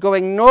I was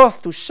going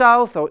north to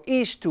south or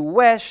east to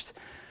west,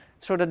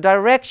 so the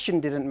direction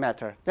didn't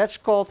matter. That's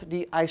called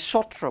the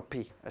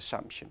isotropy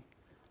assumption.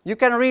 You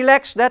can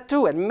relax that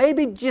too, and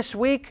maybe this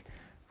week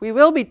we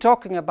will be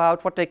talking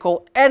about what they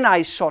call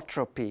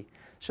anisotropy.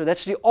 So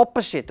that's the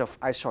opposite of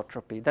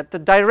isotropy, that the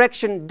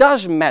direction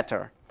does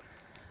matter.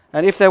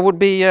 And if there would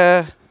be,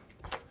 if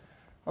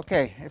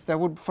there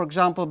would, for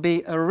example,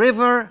 be a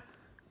river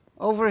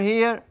over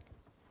here.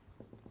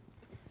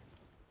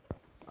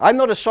 I'm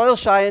not a soil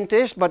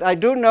scientist, but I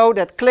do know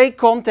that clay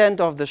content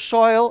of the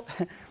soil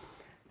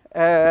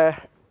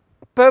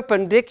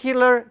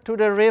perpendicular to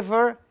the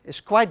river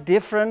is quite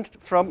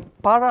different from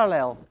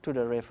parallel to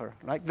the river.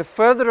 Right? The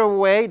further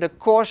away, the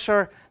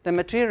coarser the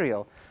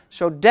material.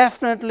 So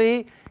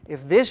definitely,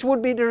 if this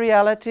would be the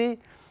reality,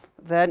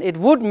 then it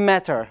would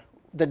matter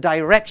the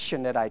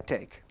direction that I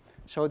take.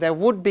 So there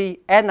would be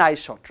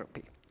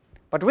anisotropy.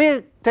 But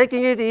we're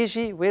taking it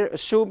easy. We're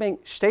assuming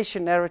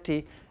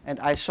stationarity and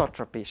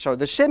isotropy. So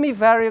the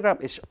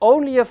semi-variogram is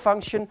only a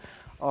function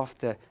of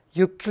the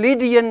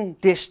Euclidean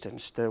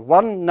distance, the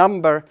one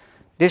number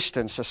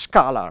distance, a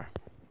scalar.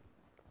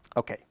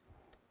 Okay.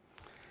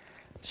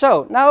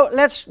 So now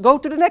let's go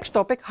to the next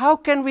topic. How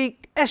can we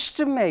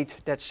estimate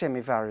that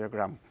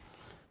semi-variogram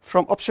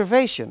from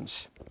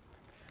observations?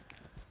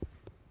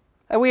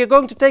 And we are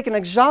going to take an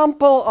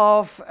example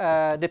of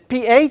the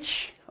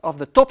pH of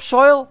the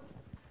topsoil.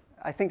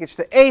 I think it's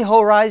the A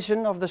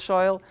horizon of the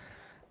soil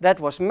that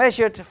was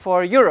measured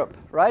for Europe,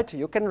 right?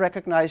 You can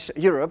recognize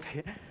Europe.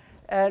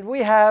 And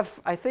we have,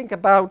 I think,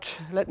 about,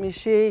 let me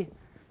see,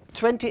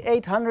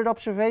 2,800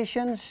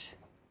 observations.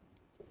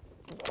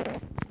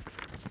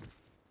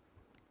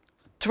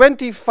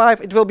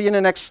 25, it will be in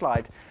the next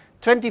slide,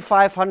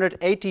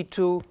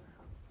 2,582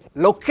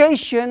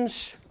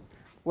 locations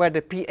where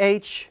the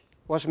pH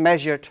was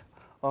measured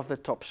of the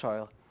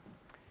topsoil.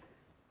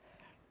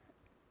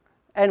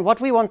 And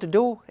what we want to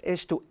do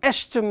is to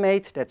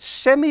estimate that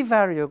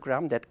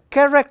semi-variogram that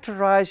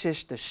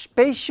characterizes the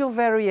spatial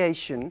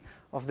variation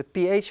of the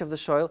pH of the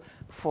soil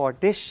for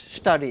this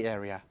study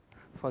area,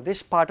 for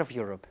this part of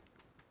Europe.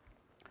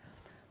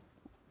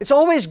 It's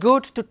always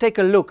good to take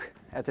a look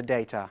at the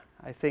data.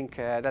 I think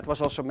that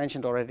was also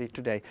mentioned already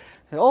today.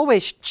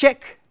 Always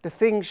check the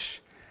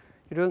things,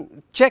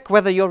 check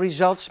whether your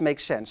results make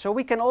sense. So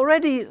we can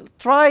already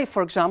try,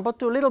 for example,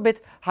 to a little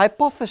bit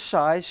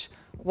hypothesize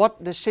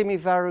what the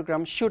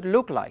semi-variogram should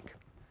look like.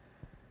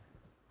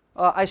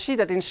 I see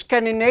that in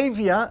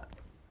Scandinavia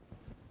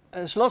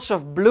there's lots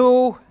of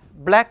blue,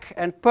 black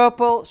and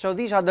purple, so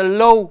these are the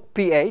low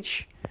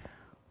pH.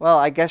 Well,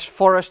 I guess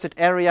forested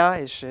area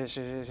is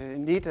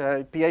indeed,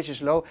 pH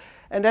is low.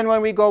 And then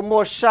when we go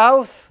more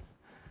south,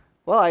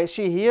 well, I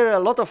see here a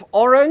lot of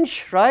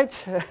orange, right?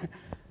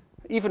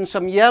 Even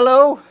some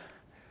yellow.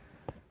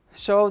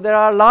 So there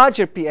are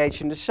larger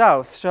pH in the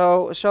south.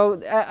 So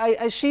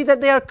I see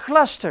that they are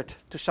clustered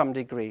to some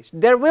degree.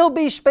 There will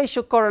be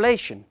spatial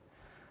correlation,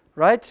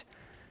 right?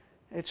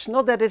 It's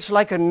not that it's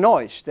like a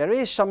noise. There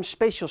is some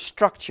spatial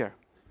structure.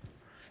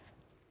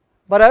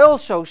 But I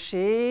also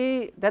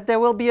see that there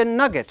will be a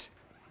nugget.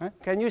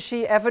 Can you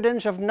see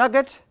evidence of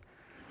nugget?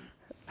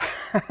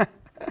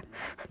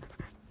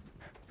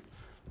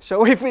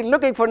 So if we're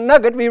looking for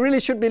nugget, we really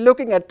should be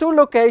looking at two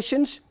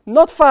locations,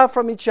 not far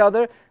from each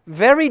other,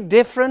 very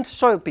different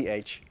soil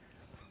pH.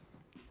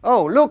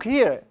 Oh, look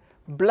here,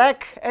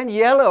 black and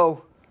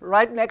yellow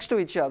right next to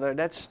each other.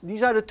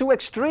 These are the two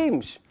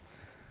extremes.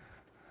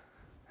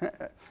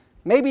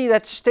 Maybe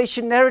that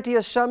stationarity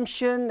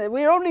assumption,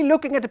 we're only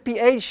looking at the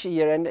pH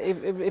here, and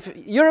if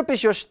Europe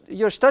is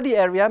your study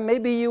area,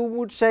 maybe you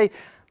would say,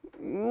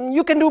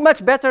 you can do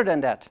much better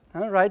than that,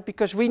 right?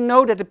 Because we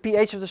know that the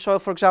pH of the soil,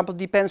 for example,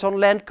 depends on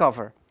land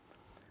cover.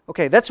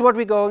 Okay, that's what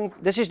we're going,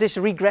 this is this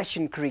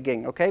regression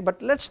kriging, okay?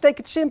 But let's take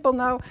it simple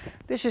now.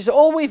 This is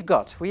all we've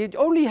got. We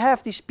only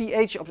have these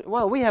pH,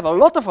 well, we have a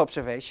lot of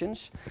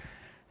observations,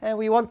 and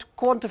we want to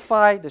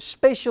quantify the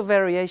spatial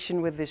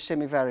variation with this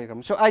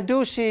semi-variogram. So I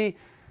do see,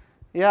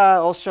 yeah,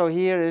 also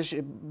here is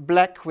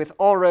black with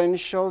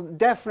orange, so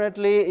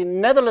definitely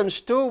in Netherlands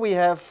too we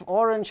have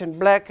orange and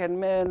black,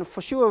 and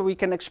for sure we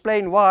can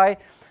explain why,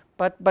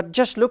 but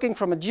just looking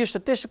from a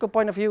geostatistical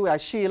point of view, I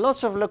see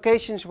lots of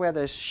locations where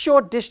there's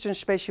short distance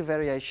spatial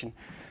variation.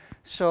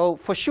 So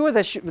for sure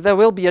there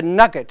will be a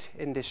nugget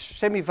in this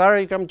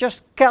semi-variogram,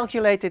 just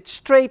calculated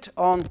straight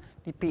on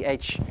the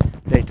pH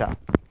data.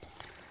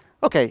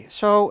 Okay,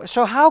 so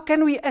how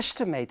can we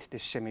estimate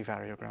this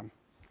semivariogram?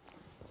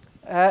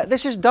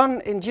 This is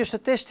done in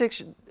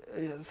geostatistics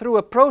through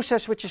a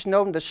process which is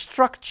known as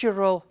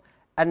structural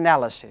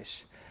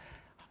analysis,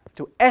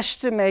 to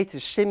estimate the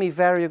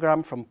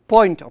semivariogram from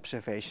point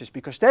observations,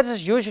 because that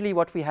is usually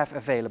what we have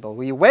available.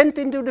 We went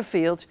into the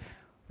field,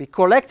 we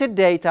collected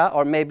data,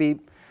 or maybe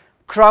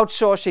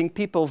crowdsourcing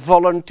people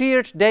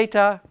volunteered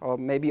data, or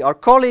maybe our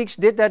colleagues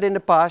did that in the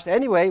past.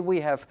 Anyway,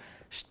 we have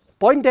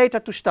point data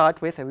to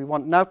start with, and we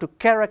want now to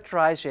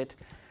characterize it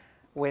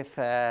with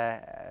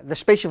the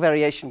spatial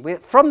variation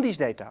from these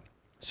data.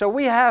 So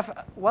we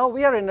have, well,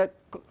 we are in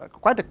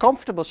quite a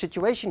comfortable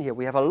situation here.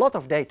 We have a lot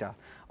of data,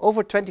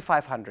 over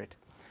 2,500.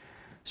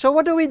 So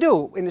what do we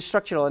do in the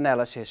structural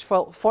analysis?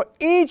 Well, for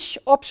each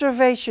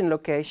observation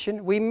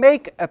location, we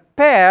make a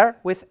pair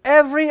with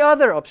every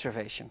other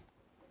observation,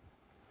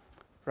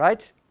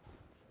 right?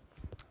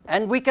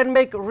 And we can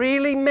make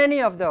really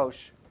many of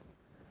those.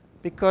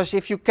 Because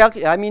if you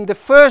calculate, I mean, the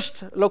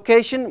first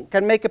location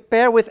can make a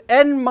pair with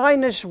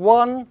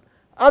n-1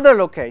 other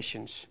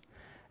locations.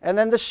 And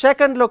then the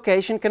second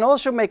location can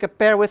also make a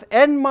pair with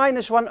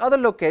n-1 other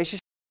locations.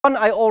 One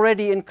I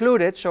already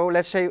included, so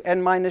let's say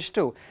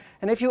n-2.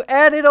 And if you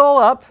add it all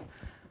up,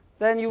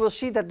 then you will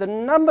see that the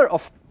number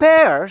of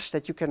pairs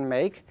that you can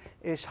make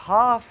is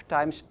half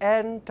times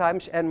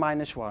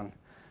n-1.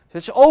 So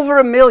it's over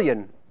 1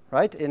 million,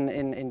 right,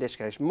 in this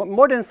case.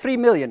 More than 3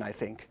 million, I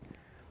think.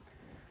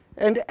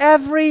 And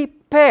every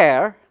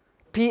pair,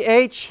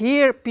 pH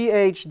here,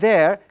 pH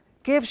there,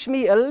 gives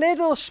me a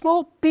little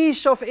small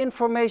piece of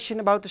information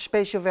about the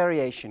spatial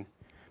variation.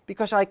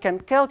 Because I can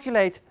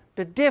calculate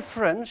the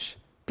difference,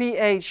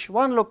 pH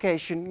one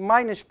location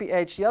minus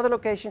pH the other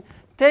location,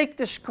 take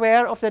the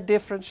square of that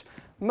difference,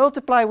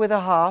 multiply with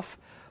a half.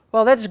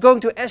 Well, that's going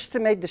to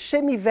estimate the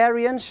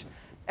semivariance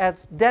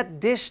at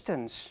that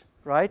distance,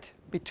 right,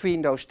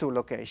 between those two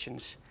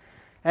locations.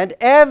 And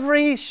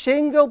every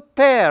single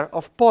pair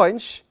of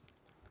points,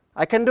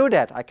 I can do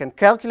that. I can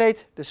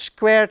calculate the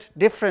squared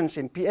difference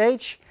in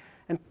pH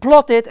and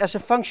plot it as a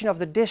function of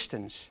the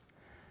distance.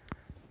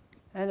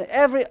 And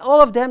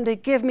all of them, they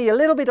give me a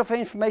little bit of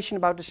information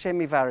about the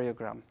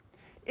semivariogram.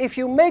 If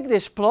you make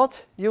this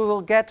plot, you will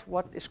get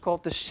what is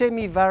called the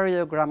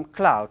semivariogram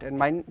cloud.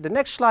 And the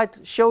next slide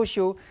shows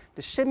you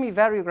the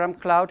semivariogram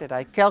cloud that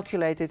I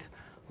calculated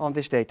on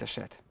this data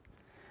set.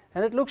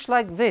 And it looks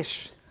like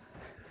this.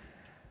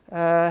 They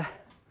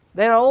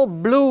are all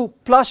blue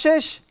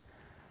pluses.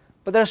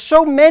 But there are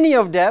so many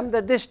of them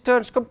that this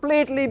turns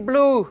completely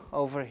blue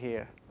over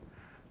here,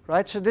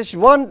 right? So this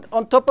one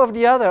on top of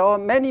the other, or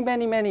many,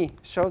 many, many.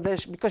 So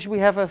there's, because we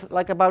have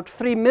like about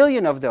 3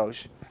 million of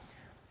those.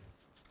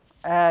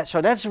 So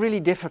that's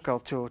really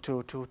difficult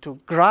to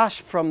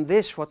grasp from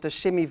this what the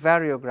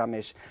semivariogram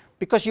is.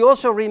 Because you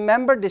also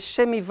remember the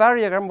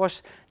semivariogram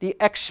was the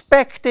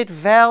expected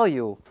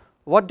value.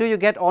 What do you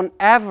get on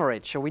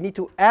average? So we need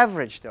to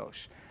average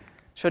those.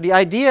 So the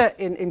idea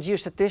in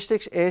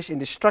geostatistics is, in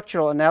the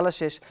structural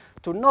analysis,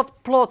 to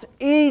not plot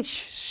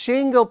each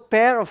single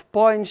pair of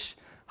points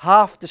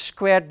half the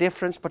square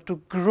difference, but to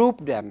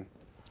group them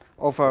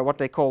over what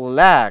they call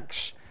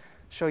lags.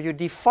 So you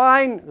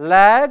define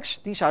lags,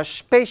 these are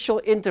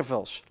spatial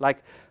intervals,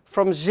 like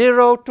from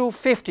 0 to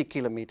 50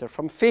 kilometers,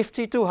 from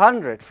 50 to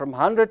 100, from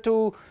 100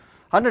 to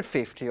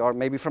 150, or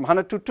maybe from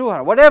 100 to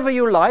 200, whatever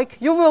you like.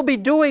 You will be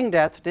doing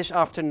that this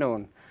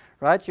afternoon,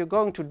 right? You're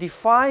going to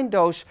define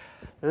those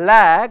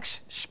lags,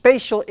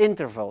 spatial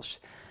intervals.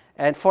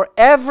 And for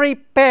every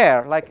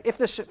pair, like if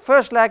the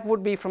first lag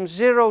would be from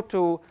 0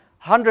 to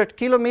 100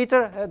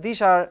 kilometer,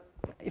 these are,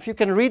 if you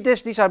can read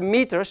this, these are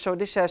meters, so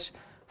this has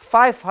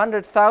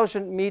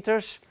 500,000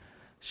 meters,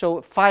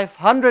 so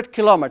 500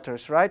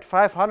 kilometers, right?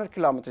 500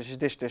 kilometers is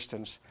this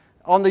distance.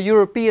 On the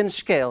European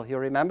scale, you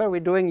remember, we're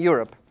doing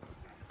Europe.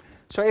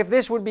 So if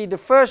this would be the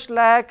first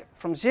lag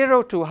from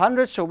 0 to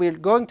 100, so we're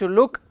going to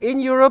look in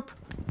Europe,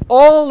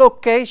 all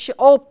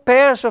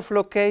pairs of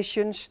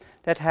locations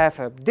that have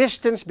a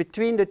distance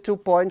between the 2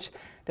 points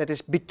that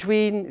is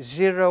between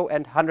 0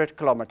 and 100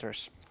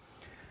 kilometers.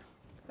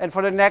 And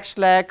for the next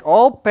leg,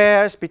 all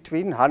pairs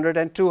between 100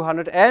 and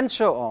 200 and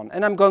so on.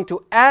 And I'm going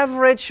to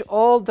average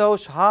all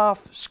those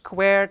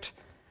half-squared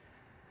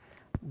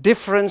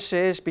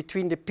differences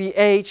between the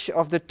pH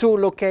of the two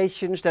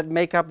locations that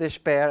make up this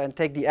pair and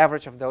take the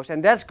average of those.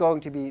 And that's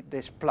going to be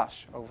this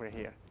plus over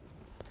here.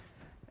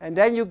 And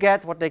then you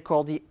get what they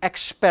call the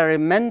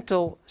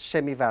experimental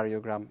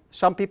semivariogram.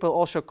 Some people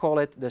also call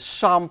it the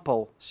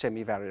sample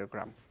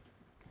semivariogram.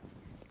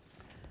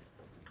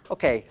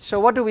 Okay, so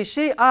what do we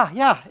see?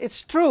 Yeah,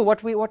 it's true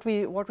what we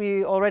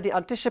already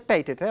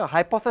anticipated,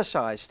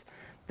 hypothesized.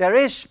 There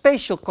is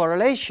spatial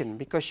correlation,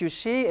 because you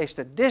see as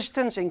the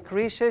distance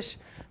increases,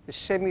 the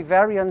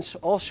semivariance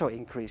also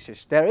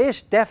increases. There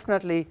is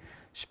definitely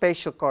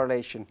spatial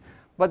correlation,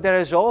 but there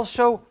is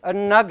also a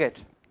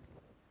nugget.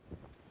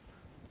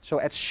 So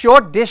at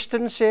short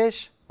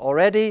distances,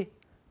 already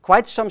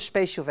quite some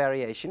spatial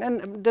variation.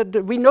 And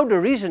we know the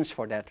reasons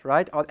for that,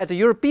 right? At the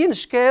European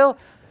scale,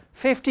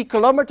 50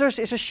 kilometers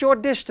is a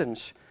short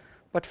distance.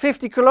 But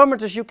 50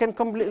 kilometers, you can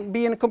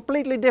be in a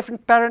completely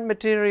different parent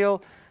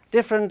material,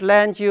 different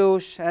land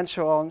use, and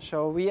so on.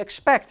 So we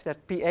expect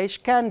that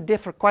pH can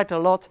differ quite a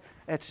lot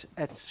at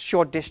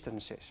short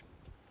distances.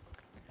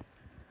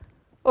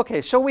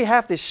 Okay, so we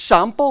have this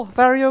sample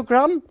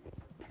variogram.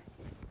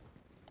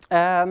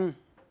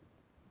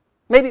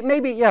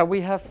 Maybe, yeah,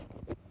 we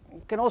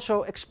can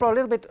also explore a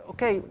little bit.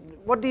 Okay,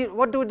 what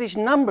do these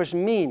numbers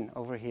mean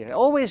over here?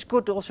 Always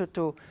good also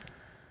to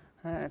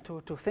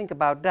think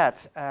about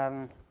that.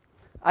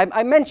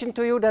 I mentioned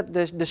to you that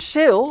the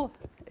SIL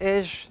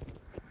is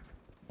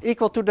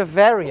equal to the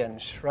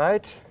variance,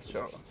 right?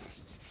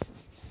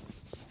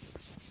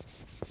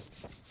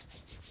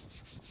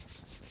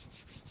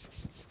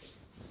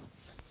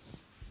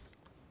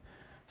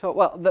 So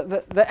well,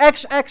 the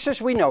x-axis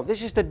we know,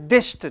 this is the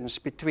distance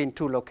between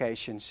two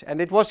locations.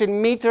 And it was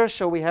in meters,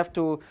 so we have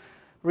to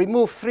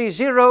remove 3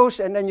 zeros,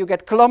 and then you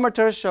get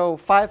kilometers, so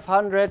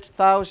 500,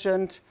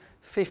 1,000,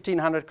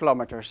 1,500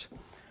 kilometers.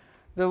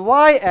 The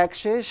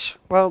y-axis,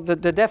 well, the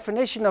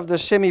definition of the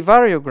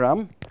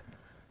semi-variogram,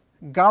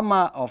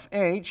 gamma of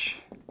h,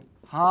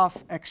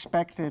 half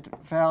expected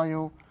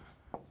value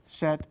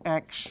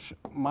zx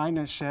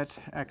minus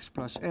zx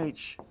plus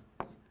h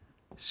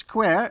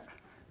square.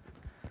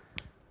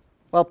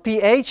 Well,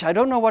 pH, I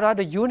don't know what are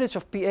the units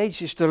of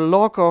pH. Is the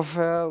log of,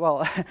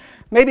 well,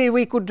 maybe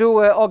we could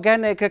do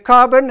organic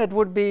carbon. It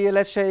would be,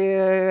 let's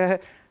say,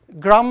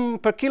 gram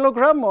per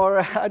kilogram, or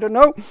I don't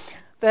know.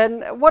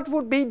 Then what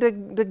would be the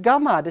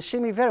gamma, the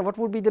semi-variable? What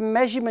would be the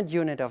measurement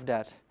unit of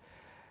that?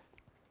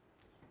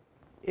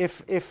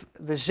 If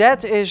the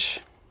Z is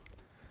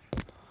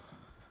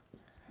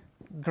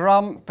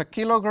gram per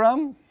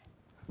kilogram,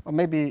 or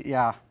maybe,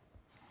 yeah,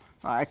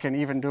 I can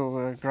even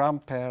do gram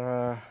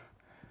per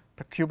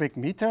cubic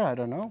meter, I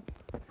don't know.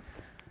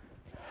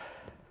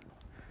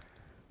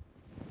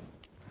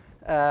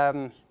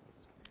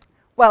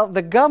 Well,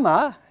 the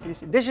gamma,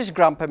 this is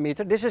gram per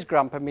meter, this is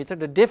gram per meter,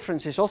 the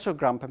difference is also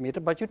gram per meter,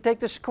 but you take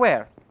the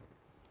square.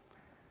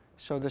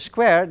 So the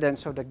square, then,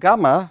 so the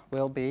gamma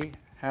will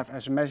have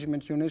as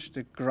measurement units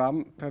the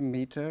gram per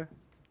meter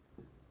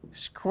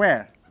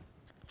square.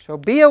 So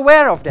be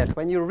aware of that.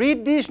 When you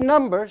read these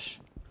numbers,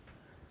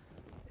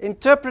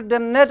 interpret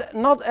them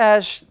not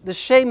as the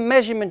same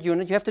measurement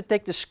unit. You have to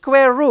take the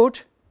square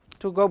root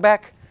to go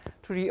back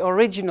to the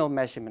original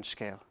measurement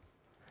scale.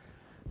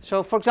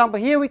 So, for example,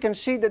 here we can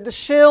see that the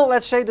SIL,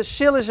 let's say the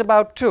SIL is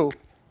about 2.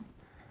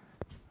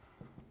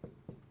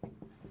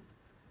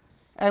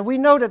 And we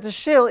know that the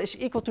SIL is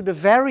equal to the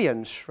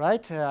variance,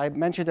 right? I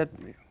mentioned that.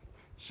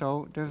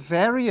 So the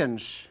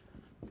variance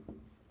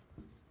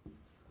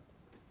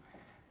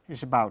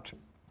is about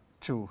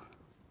 2.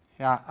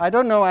 Yeah, I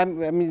don't know. I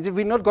mean,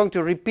 we're not going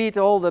to repeat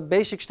all the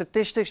basic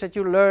statistics that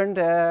you learned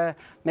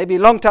maybe a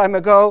long time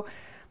ago,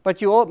 but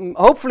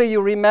hopefully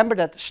you remember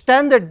that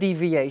standard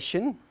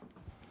deviation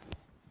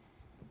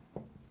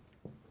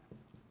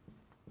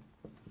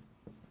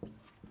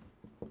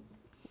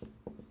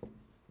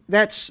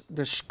that's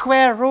the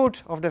square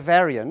root of the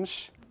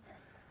variance.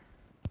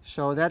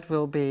 So that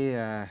will be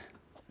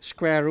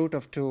square root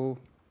of 2.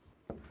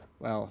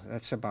 Well,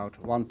 that's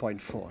about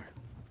 1.4.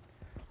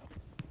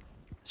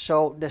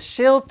 So the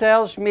SIL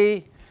tells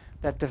me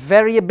that the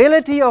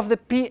variability of the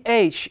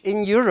pH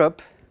in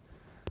Europe,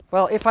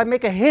 well, if I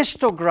make a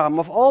histogram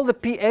of all the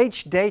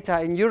pH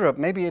data in Europe,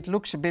 maybe it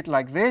looks a bit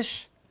like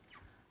this.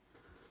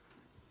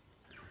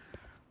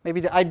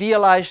 Maybe the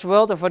idealized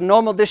world of a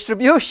normal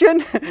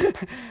distribution.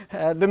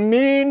 The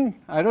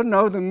mean, I don't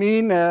know, the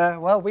mean,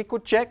 well, we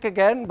could check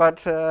again,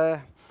 but oh,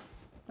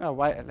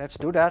 let's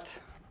do that.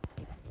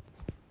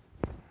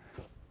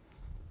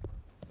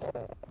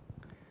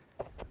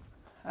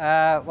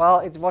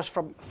 Well, it was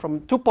from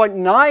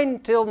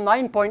 2.9 till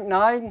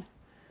 9.9,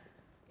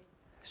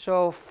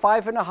 so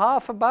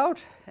 5.5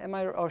 about,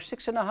 or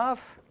 6.5.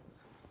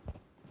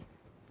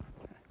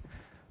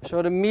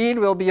 So the mean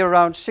will be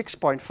around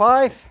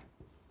 6.5.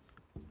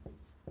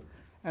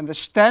 And the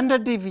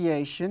standard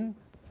deviation,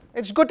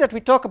 it's good that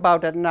we talk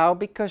about that now,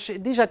 because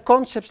these are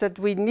concepts that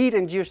we need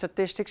in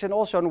geostatistics, and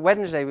also on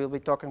Wednesday we'll be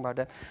talking about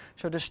that.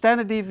 So the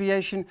standard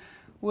deviation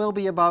will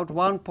be about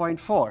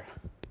 1.4.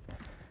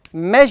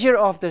 Measure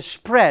of the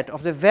spread,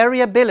 of the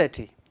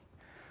variability.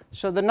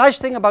 So the nice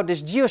thing about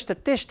this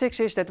geostatistics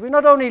is that we're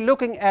not only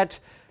looking at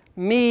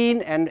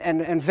mean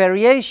and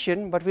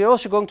variation, but we're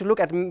also going to look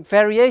at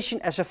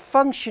variation as a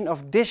function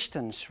of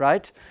distance,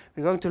 right?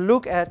 We're going to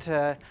look at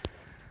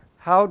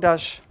how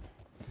does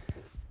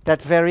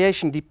that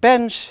variation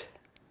depend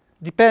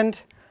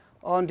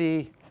on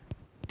the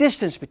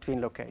distance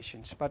between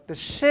locations. But the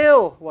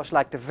SIL was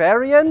like the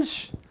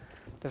variance,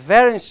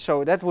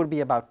 so that would be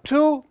about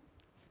 2.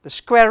 The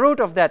square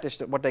root of that is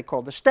what they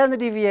call the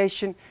standard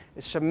deviation.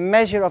 It's a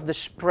measure of the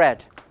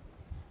spread.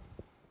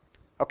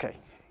 Okay.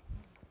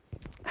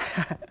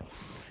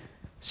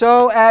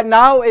 So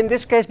now in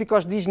this case,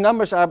 because these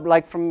numbers are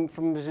like from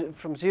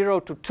 0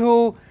 to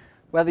 2,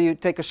 whether you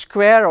take a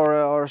square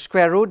or a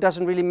square root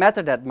doesn't really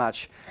matter that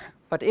much.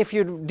 But if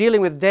you're dealing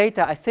with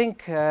data, I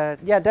think,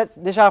 yeah, that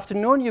this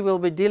afternoon you will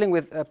be dealing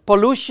with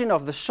pollution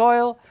of the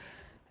soil.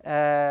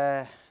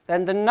 Then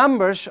the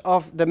numbers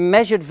of the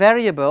measured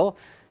variable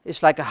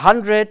is like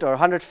 100 or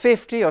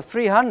 150 or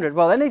 300.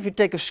 Well, then if you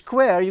take a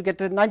square, you get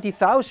to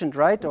 90,000,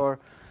 right? Or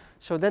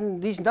so then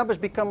these numbers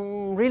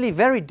become really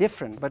very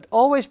different. But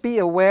always be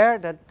aware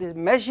that the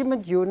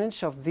measurement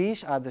units of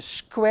these are the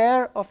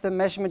square of the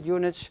measurement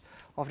units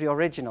of the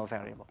original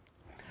variable.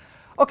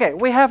 Okay,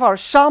 we have our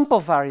sample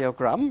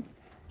variogram.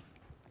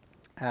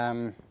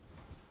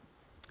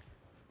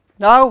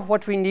 Now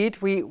what we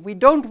need, we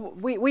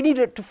need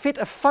it to fit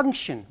a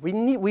function.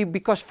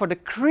 Because for the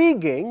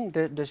kriging,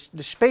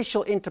 the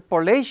spatial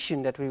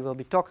interpolation that we will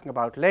be talking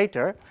about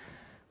later,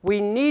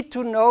 we need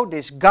to know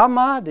this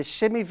gamma, this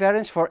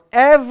semivariance for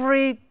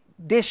every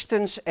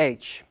distance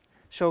h.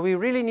 So we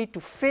really need to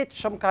fit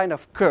some kind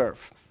of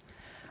curve.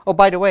 Oh,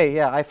 by the way,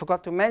 yeah, I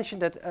forgot to mention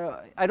that,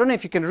 I don't know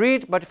if you can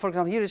read, but for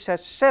example here it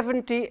says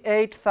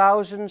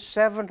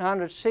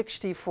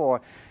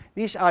 78,764.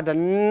 These are the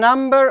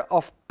number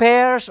of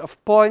pairs of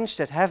points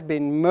that have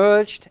been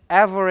merged,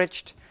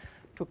 averaged,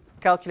 to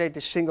calculate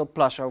this single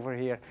plus over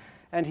here.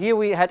 And here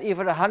we had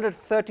even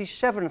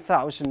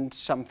 137,000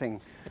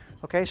 something.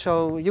 Okay,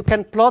 so you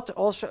can plot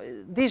also,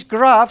 these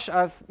graphs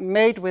are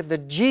made with the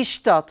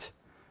GStat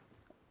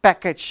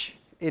package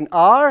in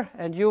R,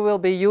 and you will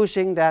be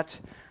using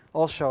that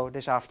also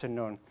this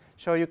afternoon.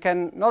 So you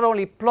can not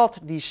only plot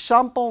these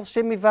sample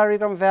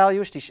semivariogram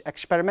values, these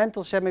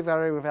experimental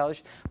semivariogram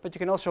values, but you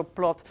can also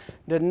plot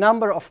the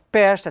number of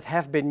pairs that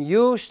have been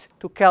used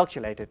to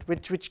calculate it,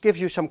 which gives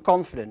you some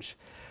confidence.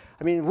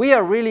 I mean,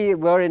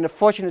 we're in a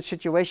fortunate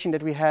situation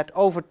that we had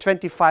over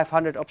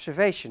 2,500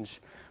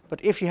 observations.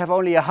 But if you have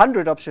only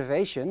 100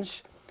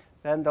 observations,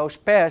 then those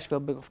pairs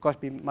will, of course,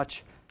 be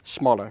much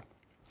smaller.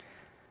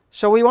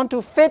 So we want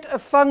to fit a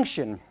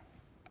function.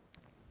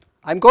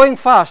 I'm going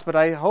fast, but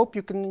I hope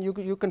you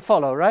can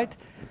follow, right?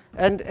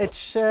 And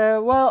it's,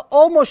 well,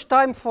 almost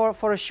time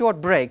for a short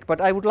break.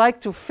 But I would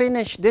like to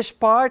finish this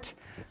part,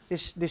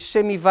 this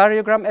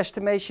semi-variogram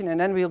estimation,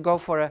 and then we'll go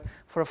for a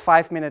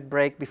 5-minute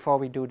break before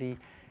we do the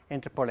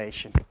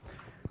interpolation.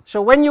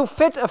 So when you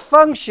fit a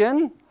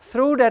function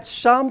through that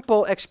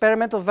sample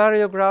experimental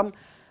variogram,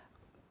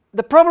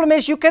 the problem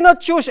is you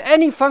cannot choose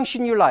any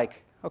function you like.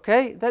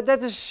 Okay,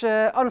 that is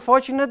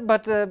unfortunate,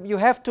 but you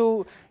have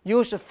to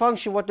use a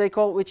function what they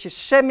call, which is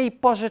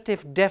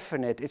semi-positive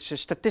definite. It's a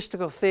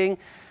statistical thing,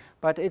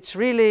 but it's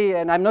really,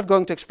 and I'm not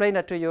going to explain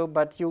that to you,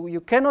 but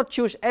you cannot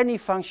choose any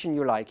function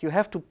you like. You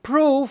have to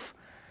prove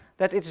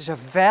that it is a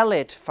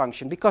valid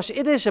function, because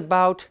it is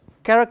about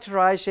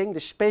characterizing the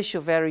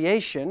spatial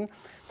variation,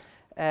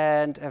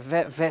 and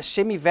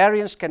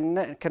semivariance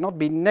cannot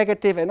be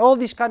negative, and all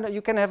these kind of,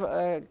 you can have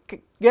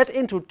get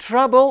into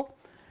trouble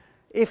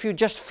if you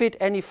just fit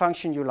any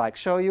function you like.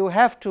 So you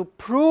have to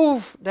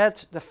prove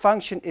that the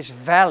function is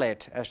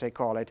valid, as they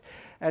call it.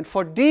 And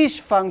for these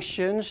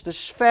functions, the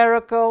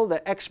spherical,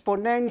 the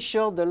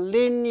exponential, the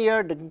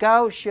linear, the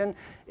Gaussian,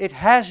 it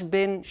has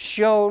been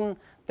shown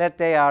that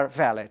they are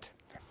valid.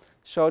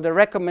 So the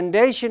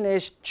recommendation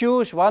is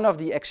choose one of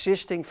the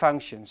existing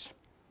functions.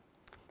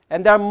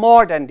 And there are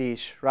more than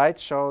these, right?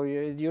 So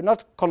you're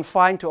not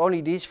confined to only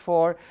these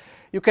 4.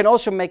 You can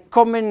also make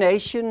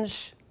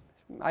combinations.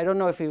 I don't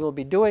know if we will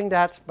be doing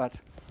that, but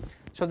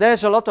so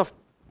there's a lot of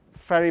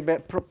very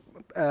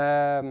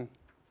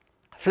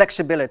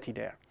flexibility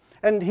there.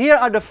 And here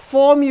are the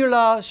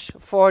formulas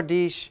for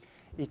these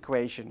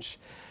equations.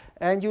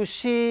 And you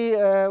see,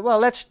 well,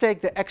 let's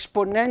take the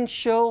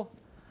exponential.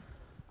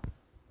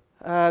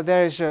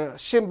 There is a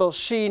symbol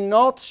C0,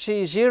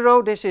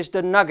 C0. This is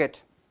the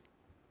nugget.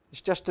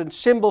 It's just a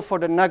symbol for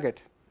the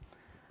nugget.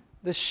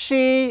 The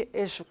C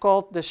is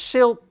called the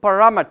SIL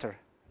parameter.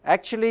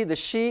 Actually, the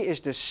C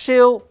is the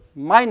SIL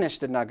minus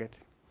the nugget.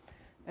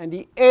 And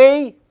the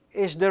A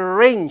is the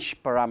range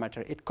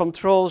parameter. It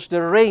controls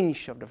the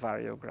range of the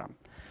variogram.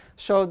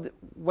 So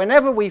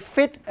whenever we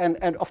fit, and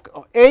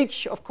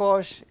H, of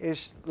course,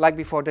 is like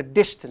before, the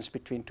distance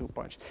between 2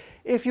 points.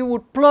 If you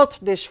would plot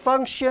this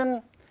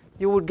function,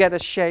 you would get a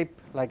shape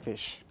like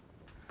this.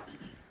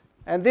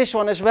 And this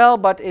one as well,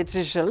 but it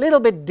is a little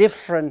bit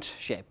different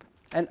shape.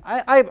 And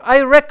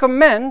I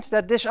recommend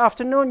that this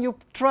afternoon you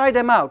try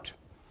them out.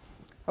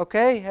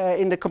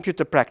 Okay, in the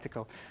computer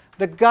practical.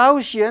 The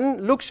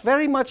Gaussian looks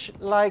very much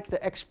like the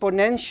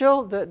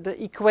exponential,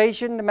 the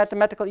equation, the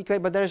mathematical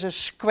equation, but there's a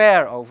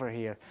square over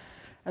here.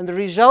 And the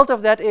result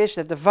of that is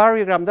that the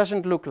variogram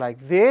doesn't look like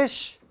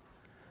this,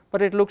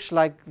 but it looks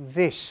like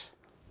this.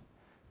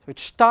 So it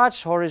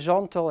starts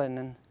horizontal and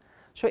then.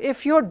 So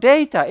if your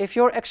data, if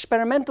your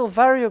experimental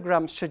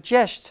variogram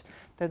suggests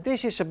that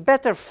this is a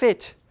better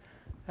fit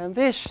than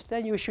this,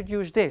 then you should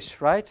use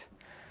this, right?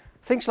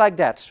 Things like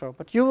that. So,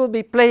 but you will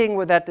be playing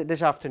with that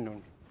this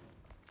afternoon.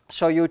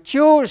 So you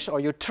choose or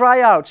you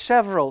try out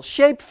several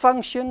shape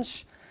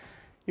functions.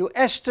 You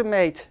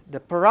estimate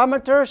the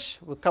parameters.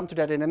 We'll come to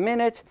that in a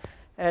minute.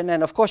 And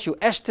then, of course, you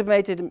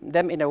estimated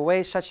them in a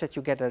way such that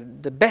you get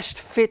the best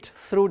fit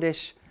through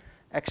this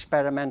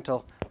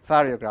experimental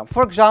variogram.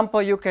 For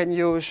example, you can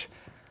use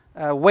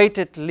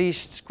weighted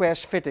least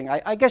squares fitting.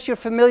 I guess you're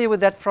familiar with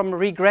that from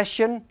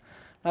regression.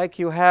 Like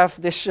you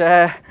have this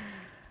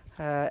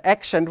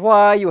x and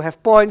y, you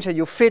have points, and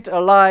you fit a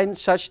line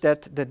such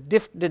that the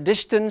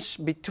distance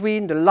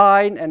between the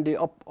line and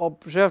the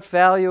observed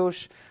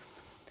values,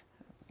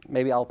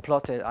 maybe I'll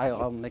plot it,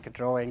 I'll make a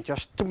drawing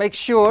just to make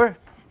sure.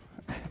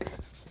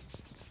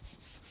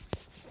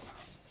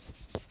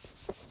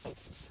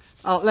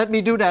 Let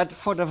me do that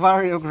for the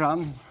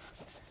variogram.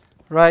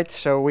 Right,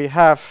 so we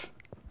have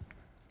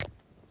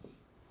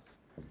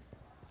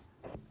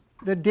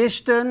the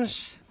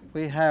distance,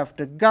 we have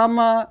the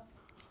gamma,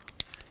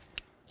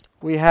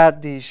 we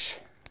had these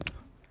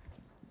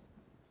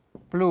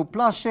blue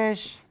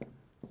pluses.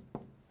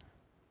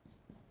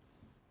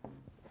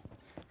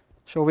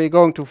 So we're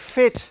going to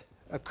fit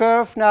a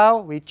curve now.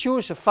 We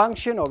choose a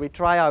function, or we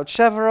try out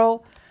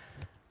several,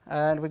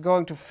 and we're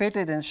going to fit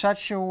it in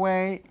such a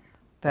way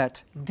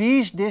that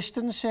these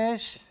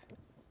distances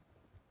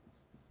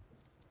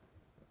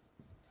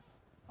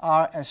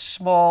are as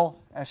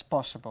small as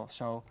possible.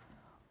 So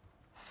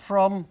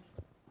from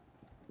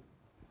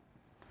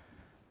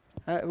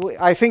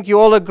I think you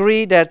all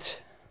agree that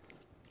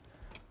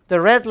the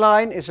red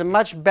line is a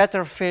much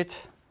better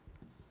fit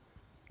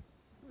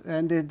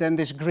than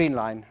this green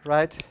line,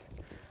 right?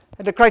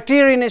 And the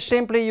criterion is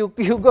simply you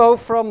go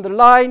from the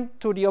line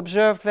to the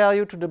observed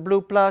value to the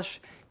blue plus,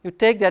 you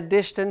take that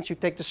distance, you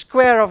take the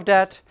square of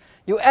that,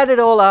 you add it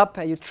all up,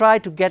 and you try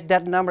to get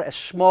that number as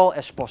small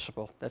as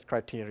possible, that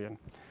criterion,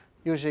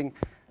 using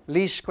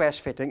least squares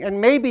fitting. And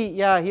maybe,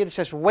 yeah, here it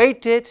says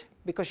weighted,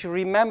 because you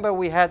remember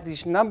we had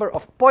this number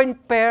of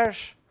point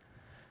pairs.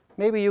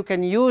 Maybe you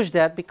can use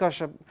that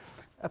because a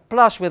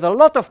plus with a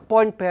lot of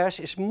point pairs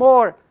is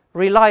more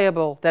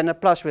reliable than a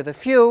plus with a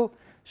few.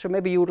 So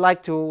maybe you would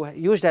like to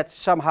use that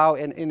somehow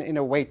in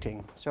a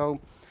weighting. So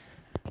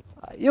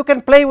you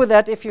can play with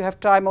that if you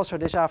have time also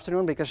this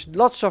afternoon, because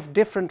lots of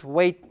different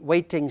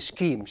weighting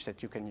schemes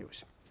that you can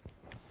use.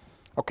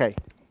 Okay.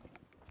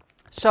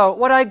 So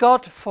what I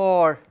got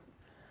for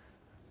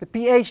the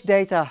pH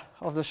data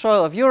of the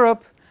soil of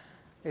Europe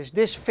is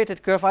this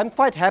fitted curve. I'm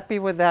quite happy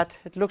with that.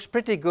 It looks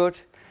pretty good.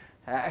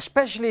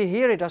 Especially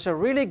here, it does a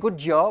really good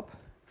job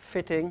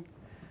fitting.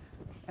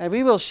 And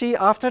we will see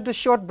after the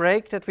short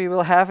break that we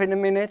will have in a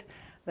minute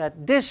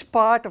that this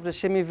part of the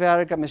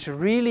semi-variogram is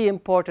really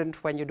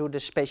important when you do the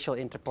spatial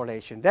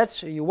interpolation.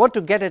 You want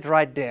to get it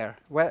right there.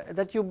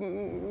 That you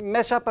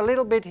mess up a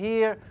little bit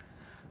here,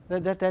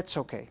 that's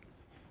okay.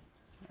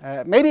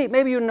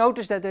 Maybe you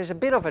notice that there's a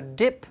bit of a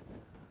dip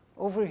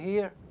over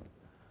here.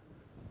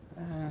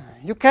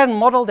 You can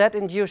model that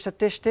in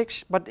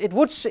geostatistics, but it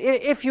would,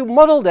 if you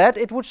model that,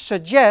 it would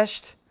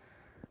suggest,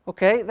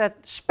 okay,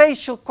 that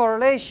spatial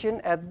correlation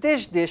at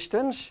this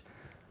distance,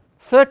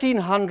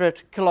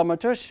 1300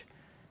 kilometers,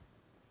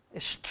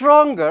 is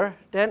stronger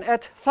than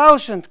at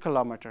 1000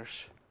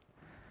 kilometers.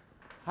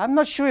 I'm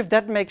not sure if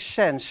that makes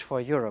sense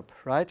for Europe,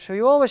 right? So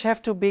you always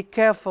have to be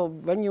careful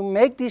when you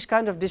make these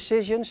kind of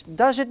decisions.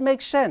 Does it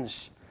make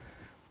sense?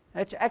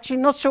 It's actually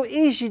not so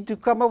easy to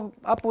come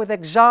up with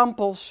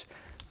examples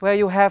where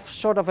you have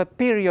sort of a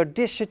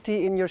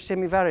periodicity in your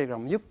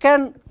semi-variogram. You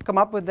can come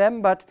up with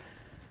them, but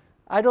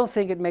I don't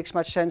think it makes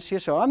much sense here.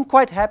 So I'm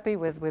quite happy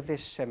with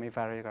this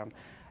semi-variogram.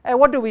 And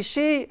what do we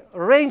see?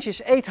 Range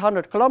is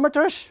 800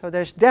 kilometers, so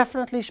there's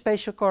definitely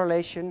spatial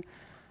correlation.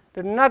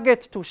 The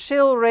nugget to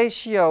sill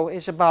ratio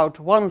is about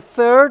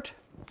 1/3.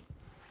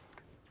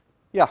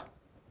 Yeah,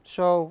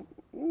 so,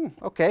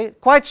 okay,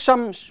 quite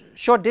some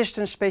short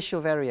distance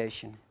spatial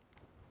variation.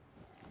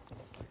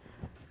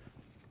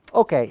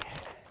 Okay.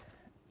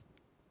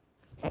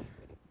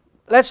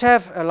 Let's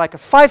have like a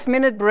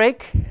 5-minute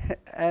break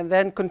and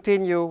then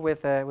continue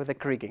with the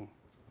kriging.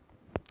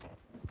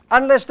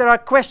 Unless there are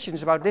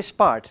questions about this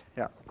part.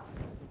 Yeah. I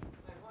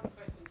have one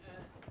question.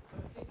 So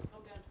if things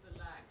come down to the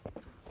lag,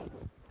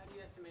 how do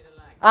you estimate a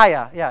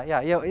lag?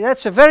 Yeah.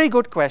 That's a very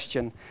good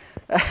question.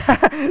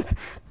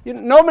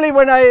 Normally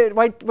when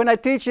I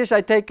teach this,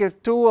 I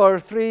take 2 or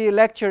 3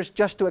 lectures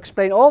just to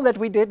explain all that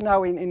we did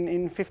now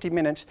in 50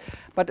 minutes.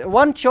 But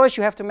one choice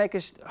you have to make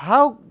is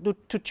how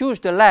to choose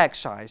the lag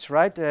size,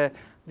 right?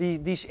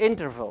 These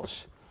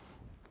intervals.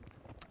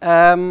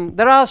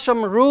 There are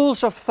some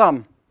rules of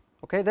thumb.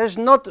 Okay, there's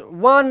not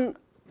one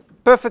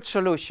perfect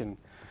solution.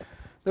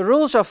 The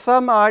rules of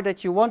thumb are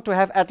that you want to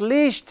have at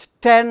least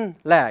 10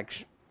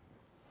 lags.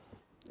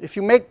 If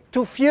you make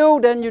too few,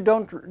 then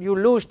you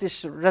lose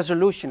this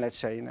resolution, let's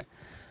say.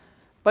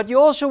 But you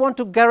also want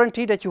to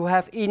guarantee that you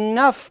have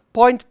enough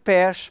point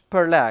pairs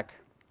per lag.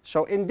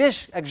 So in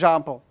this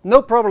example,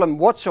 no problem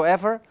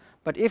whatsoever.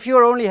 But if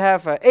you only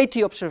have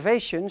 80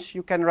 observations,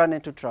 you can run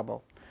into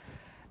trouble.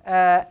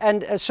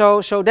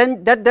 So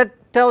then that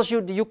tells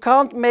you that you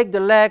can't make the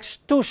lags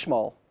too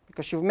small.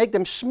 Because if you make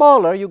them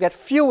smaller, you get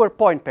fewer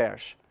point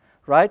pairs,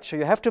 right? So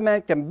you have to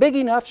make them big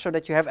enough so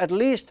that you have at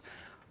least,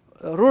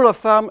 rule of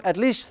thumb, at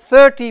least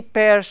 30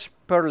 pairs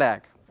per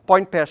lag,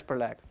 point pairs per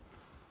lag.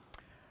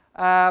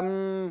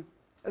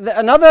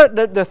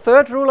 The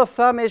third rule of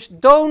thumb is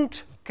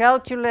don't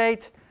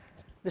calculate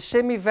the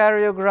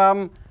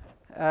semi-variogram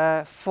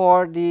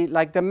for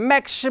the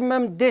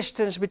maximum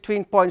distance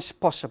between points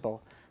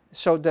possible.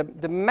 So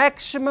the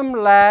maximum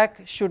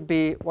lag should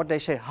be what they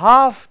say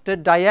half the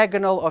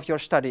diagonal of your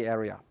study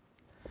area.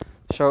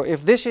 So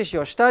if this is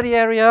your study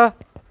area,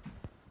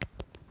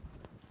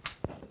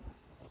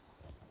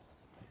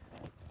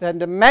 then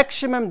the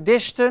maximum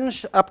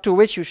distance up to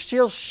which you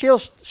still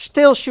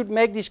should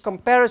make these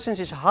comparisons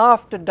is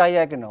half the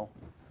diagonal.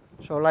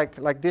 So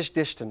like this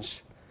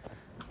distance.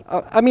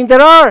 I mean,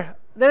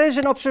 there is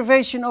an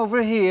observation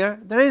over here,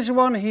 there is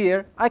one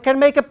here. I can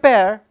make a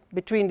pair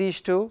between these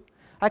two.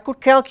 I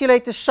could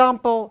calculate the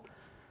sample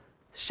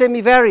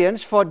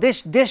semivariance for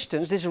this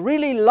distance, this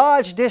really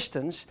large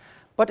distance,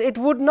 but it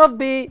would not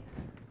be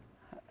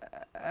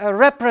a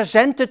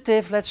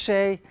representative, let's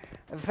say,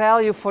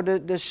 value for the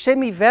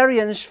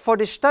semivariance for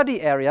the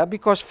study area,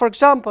 because, for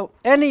example,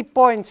 any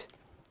point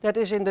that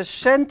is in the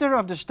center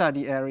of the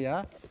study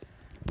area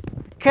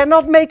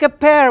cannot make a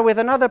pair with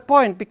another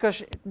point,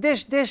 because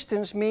this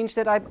distance means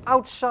that I'm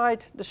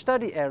outside the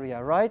study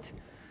area, right?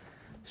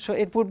 So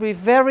it would be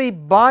very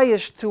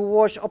biased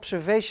towards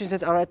observations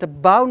that are at the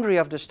boundary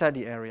of the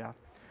study area.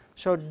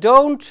 So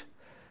don't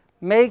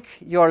make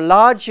your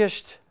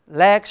largest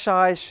lag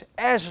size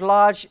as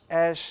large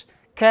as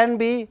can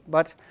be,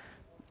 but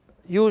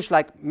use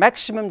like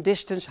maximum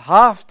distance,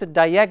 half the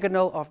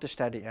diagonal of the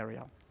study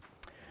area.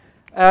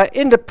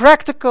 In the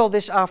practical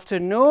this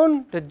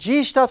afternoon, the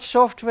GStat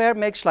software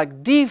makes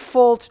like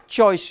default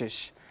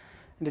choices.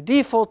 And the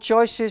default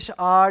choices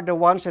are the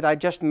ones that I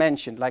just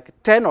mentioned, like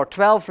 10 or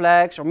 12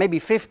 lags, or maybe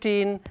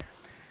 15,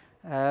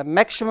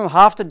 maximum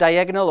half the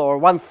diagonal, or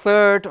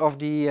 1/3 of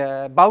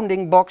the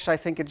bounding box I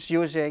think it's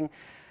using.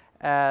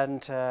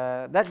 And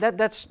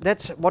that's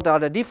what are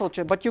the default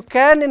choices. But you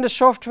can, in the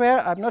software,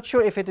 I'm not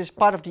sure if it is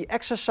part of the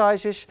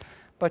exercises,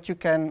 but you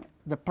can,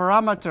 the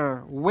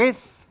parameter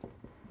width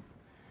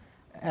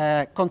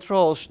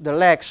controls the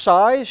lag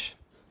size.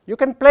 You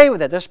can play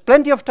with it. There's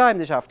plenty of time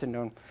this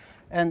afternoon.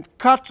 And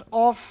cut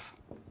off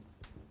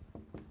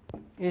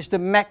is the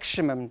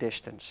maximum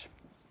distance.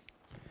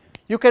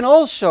 You can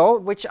also,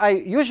 which I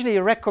usually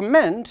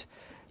recommend,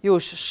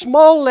 use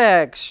small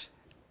lags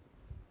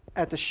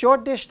at the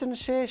short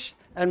distances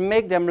and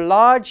make them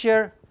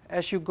larger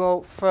as you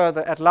go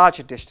further at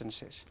larger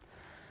distances.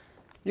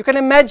 You can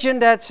imagine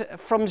that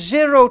from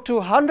 0 to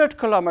 100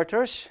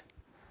 kilometers,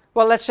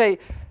 well, let's say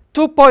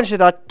 2 points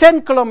that are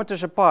 10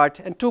 kilometers apart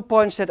and 2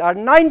 points that are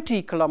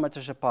 90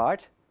 kilometers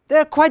apart,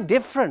 they're quite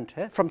different,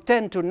 from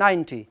 10 to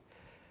 90.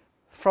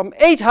 From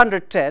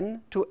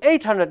 810 to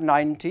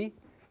 890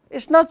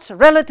 is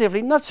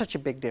relatively not such a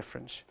big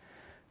difference.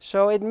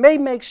 So it may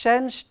make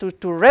sense to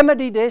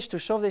remedy this, to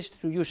solve this,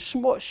 to use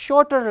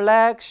shorter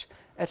lags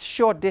at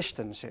short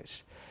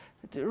distances.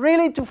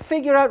 Really to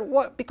figure out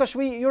what, because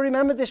you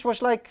remember this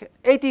was like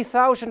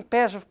 80,000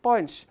 pairs of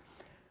points.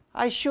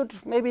 I should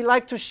maybe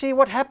like to see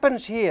what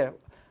happens here.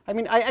 I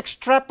mean, I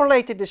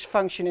extrapolated this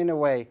function in a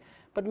way,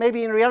 but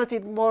maybe in reality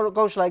it more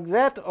goes like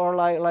that or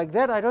like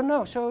that, I don't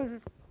know. So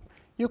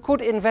you could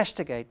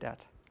investigate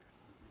that.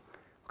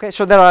 Okay,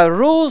 so there are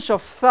rules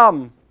of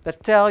thumb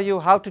that tell you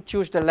how to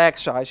choose the lag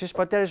sizes,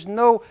 but there is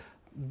no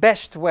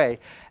best way.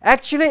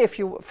 Actually, if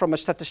you, from a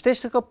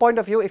statistical point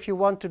of view, if you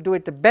want to do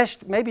it the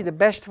best, maybe the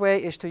best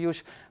way is to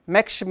use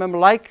maximum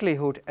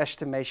likelihood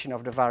estimation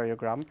of the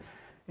variogram.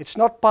 It's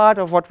not part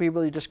of what we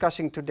will be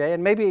discussing today,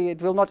 and maybe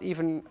it will not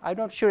even, I'm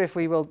not sure if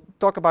we will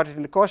talk about it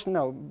in the course.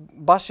 No,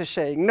 Bas is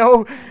saying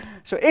no.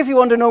 So if you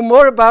want to know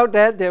more about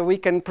that, then we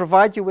can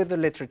provide you with the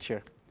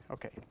literature.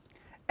 Okay.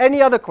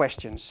 Any other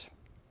questions?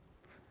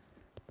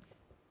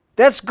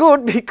 That's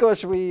good,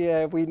 because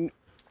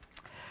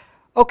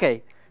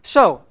okay,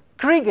 so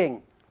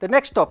kriging, the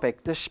next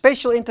topic, the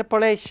spatial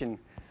interpolation.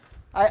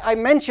 I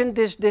mentioned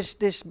this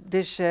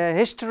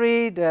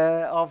history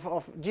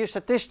of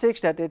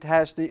geostatistics, that it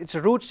has its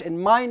roots in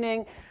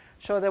mining.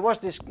 So there was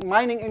this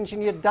mining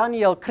engineer,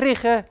 Daniel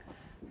Krige.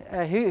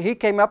 He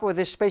came up with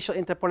this spatial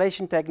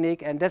interpolation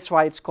technique, and that's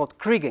why it's called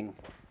kriging.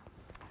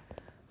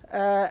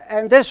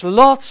 And there's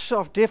lots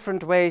of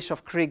different ways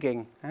of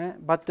kriging,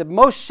 but the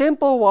most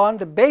simple one,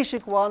 the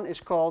basic one, is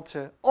called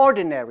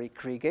ordinary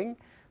kriging.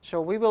 So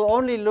we will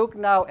only look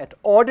now at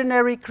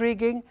ordinary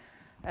kriging,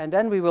 and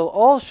then we will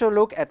also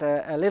look at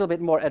a little bit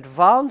more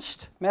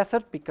advanced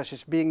method, because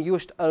it's being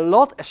used a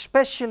lot,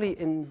 especially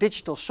in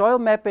digital soil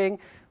mapping.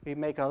 We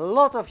make a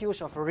lot of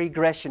use of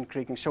regression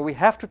kriging, so we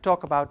have to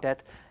talk about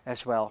that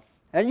as well.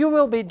 And you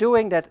will be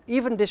doing that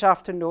even this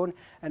afternoon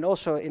and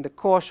also in the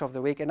course of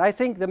the week. And I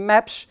think the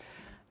maps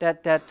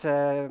that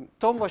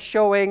Tom was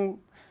showing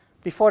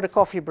before the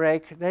coffee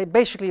break, they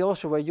basically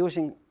also were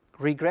using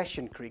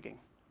regression kriging.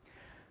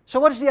 So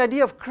what is the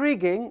idea of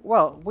kriging?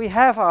 Well, we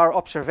have our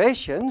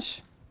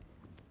observations.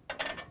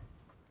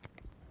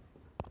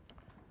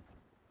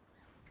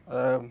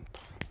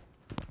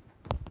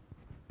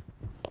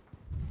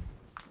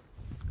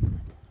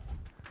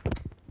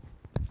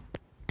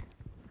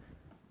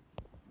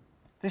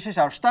 This is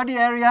our study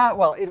area.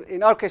 Well,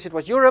 in our case it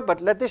was Europe,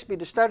 but let this be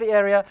the study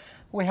area.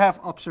 We have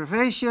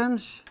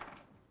observations.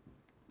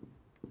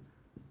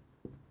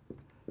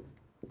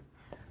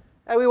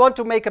 and we want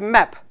to make a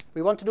map.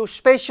 We want to do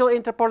spatial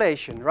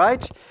interpolation,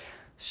 right?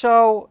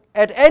 So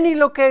at any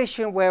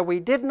location where we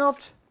did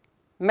not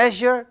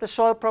measure the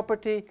soil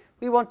property,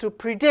 we want to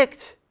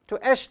predict, to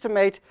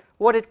estimate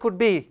what it could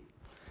be.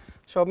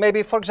 So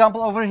maybe, for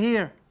example, over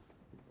here,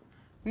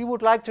 we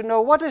would like to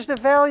know what is the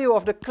value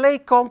of the clay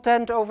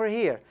content over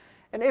here.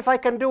 And if I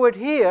can do it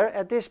here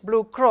at this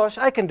blue cross,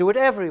 I can do it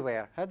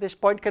everywhere. This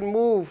point can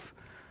move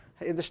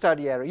in the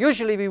study area.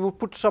 Usually we will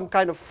put some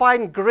kind of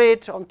fine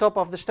grid on top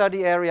of the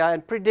study area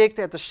and predict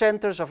at the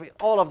centers of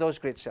all of those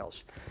grid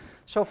cells.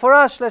 So for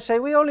us, let's say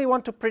we only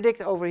want to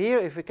predict over here.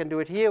 If we can do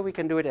it here, we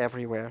can do it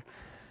everywhere.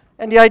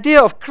 And the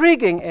idea of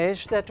kriging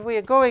is that we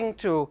are going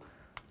to,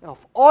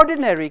 of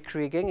ordinary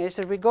kriging, is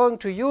that we're going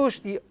to use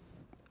the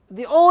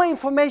all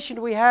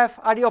information we have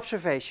are the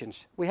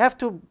observations. We have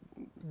to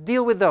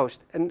deal with those,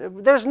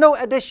 and there's no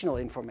additional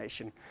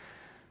information.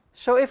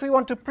 So if we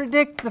want to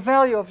predict the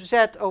value of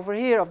Z over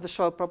here of the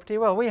soil property,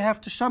 well, we have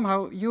to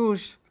somehow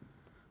use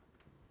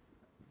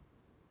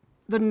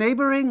the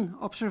neighboring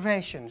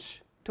observations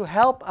to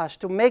help us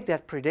to make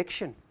that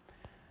prediction.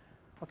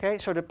 Okay,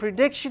 so the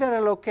prediction at a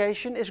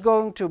location is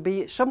going to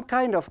be some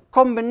kind of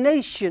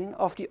combination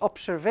of the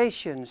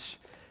observations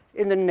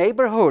in the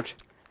neighborhood.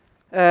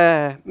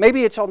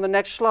 Maybe it's on the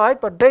next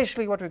slide, but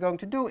basically what we're going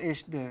to do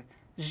is the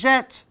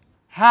Z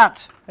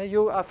hat.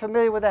 You are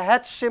familiar with the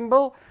hat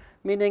symbol,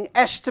 meaning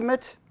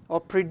estimate or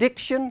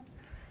prediction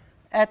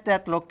at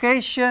that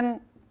location.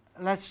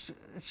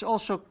 It's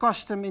also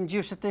custom in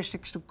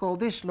geostatistics to call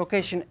this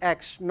location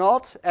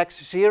x0,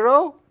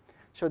 x0.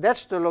 So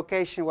that's the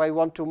location where we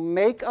want to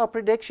make our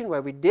prediction,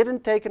 where we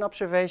didn't take an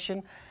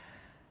observation.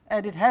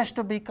 And it has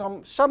to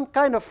become some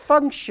kind of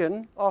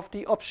function of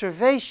the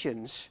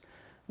observations.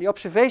 The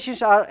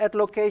observations are at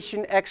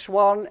location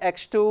x1,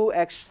 x2,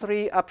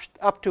 x3,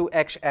 up to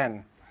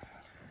xn.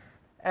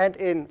 And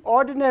in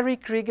ordinary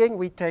kriging,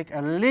 we take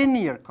a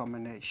linear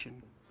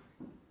combination.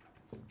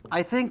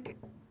 I think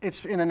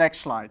it's in the next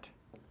slide.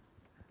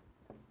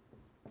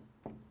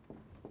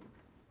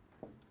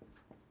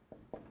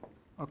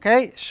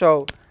 Okay,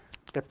 so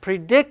the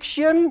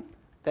prediction,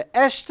 the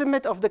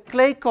estimate of the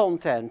clay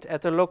content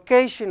at the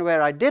location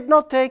where I did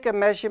not take a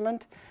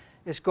measurement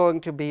is going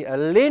to be a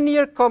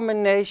linear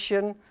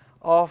combination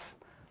of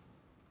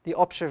the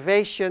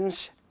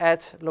observations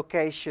at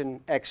location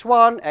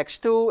x1,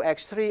 x2,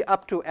 x3,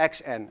 up to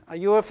xn.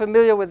 You are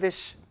familiar with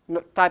this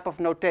type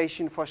of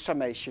notation for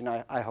summation,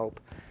 I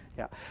hope.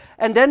 Yeah.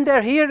 And then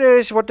here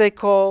is what they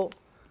call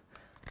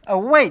a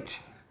weight.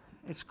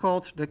 It's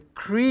called the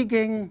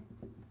kriging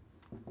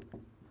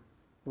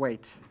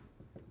weight.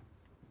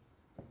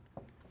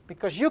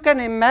 Because you can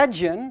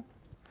imagine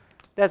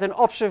that an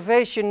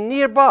observation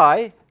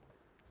nearby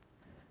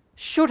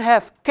should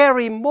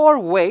carry more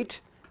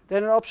weight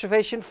than an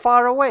observation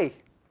far away,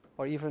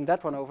 or even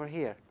that one over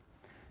here.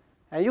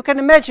 And you can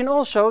imagine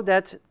also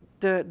that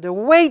the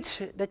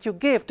weight that you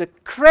give, the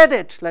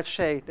credit, let's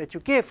say, that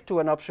you give to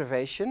an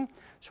observation,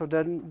 so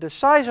the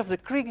size of the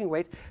kriging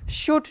weight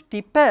should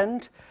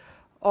depend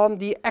on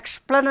the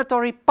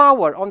explanatory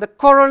power, on the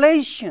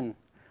correlation,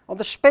 on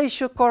the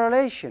spatial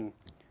correlation.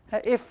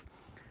 If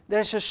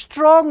there's a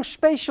strong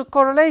spatial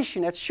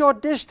correlation at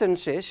short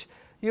distances,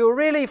 you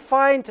really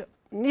find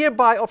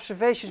nearby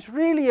observations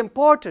really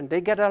important.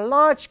 They get a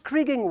large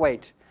kriging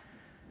weight,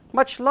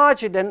 much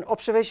larger than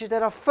observations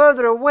that are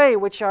further away,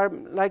 which are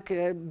like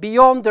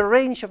beyond the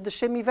range of the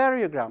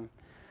semivariogram.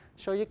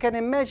 So you can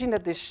imagine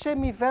that this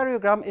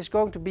semivariogram is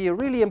going to be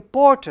really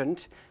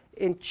important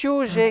in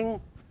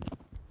choosing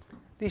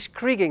these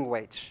kriging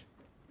weights.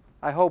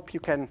 I hope you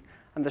can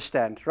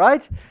understand,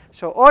 right?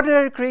 So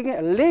ordinary kriging,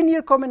 a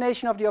linear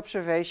combination of the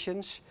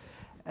observations,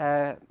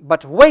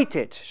 but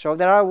weighted. So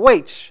there are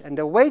weights, and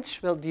the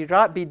weights will be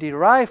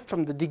derived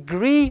from the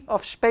degree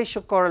of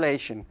spatial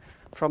correlation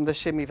from the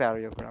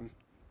semivariogram.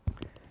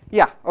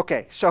 Yeah,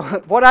 okay, so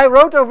what I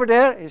wrote over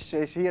there is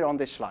here on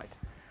this slide.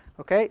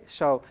 Okay,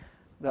 so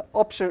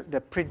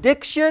the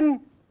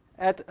prediction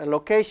at a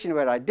location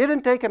where I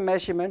didn't take a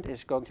measurement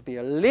is going to be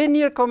a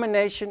linear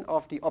combination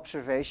of the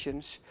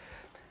observations,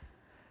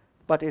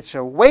 but it's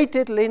a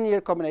weighted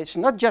linear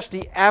combination, not just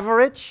the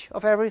average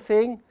of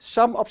everything.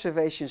 Some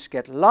observations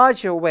get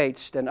larger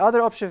weights than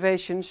other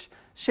observations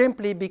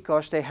simply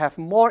because they have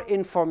more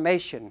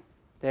information.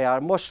 They are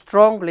more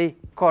strongly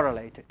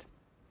correlated.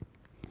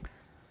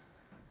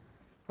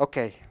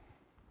 Okay,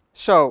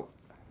 so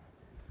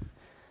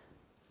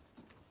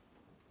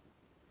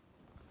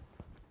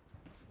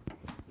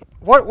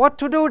what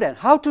to do then?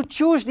 How to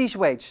choose these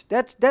weights?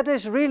 That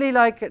is really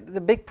like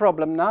the big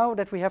problem now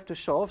that we have to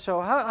solve.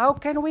 So how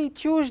can we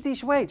choose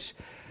these weights?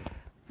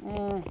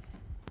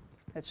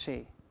 Let's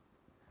see.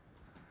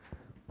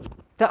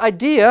 The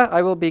idea,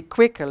 I will be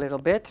quick a little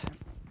bit,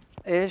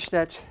 is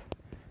that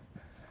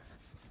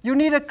you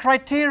need a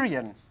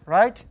criterion,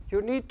 right?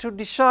 You need to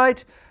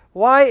decide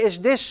why is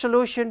this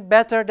solution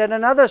better than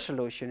another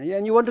solution,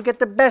 and you want to get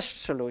the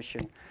best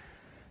solution.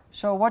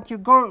 So what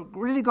you're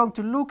really going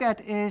to look at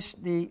is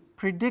the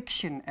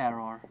prediction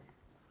error.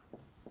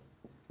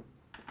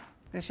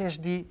 This is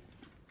the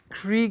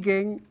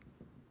kriging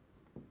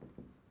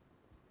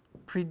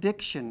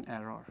prediction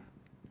error.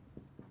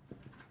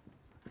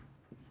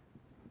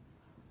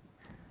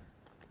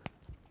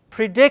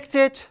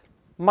 Predicted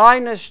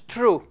minus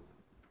true.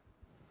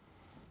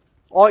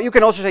 Or you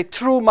can also say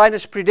true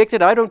minus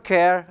predicted, I don't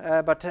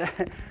care, but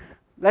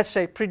let's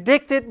say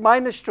predicted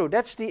minus true.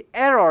 That's the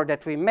error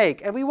that we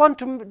make. And we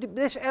want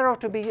this error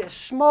to be as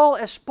small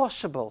as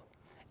possible.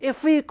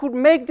 If we could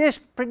make this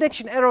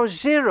prediction error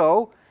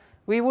 0,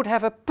 we would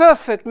have a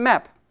perfect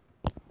map.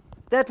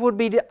 That would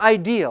be the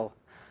ideal.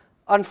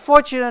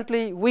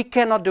 Unfortunately, we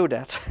cannot do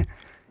that,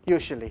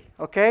 usually,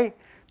 okay?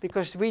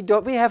 Because we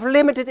have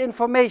limited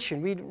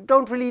information. We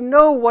don't really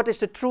know what is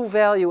the true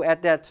value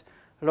at that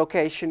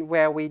location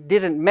where we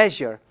didn't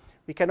measure.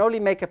 We can only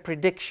make a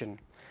prediction.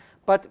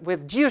 But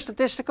with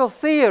geostatistical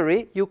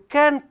theory, you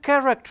can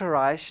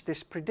characterize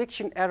this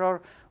prediction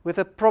error with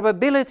a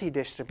probability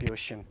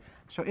distribution.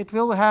 So it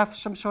will have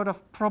some sort of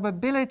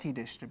probability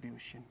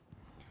distribution.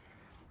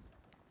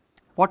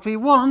 What we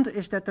want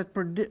is that the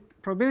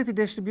probability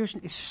distribution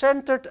is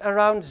centered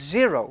around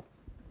 0,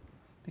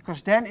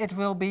 because then it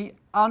will be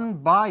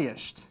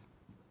unbiased,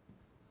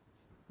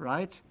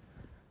 right?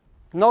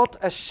 Not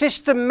a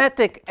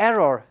systematic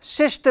error,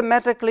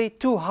 systematically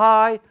too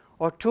high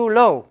or too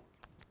low.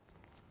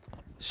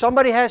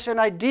 Somebody has an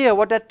idea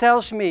what that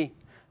tells me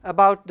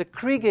about the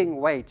Kriging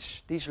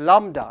weights, these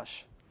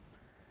lambdas.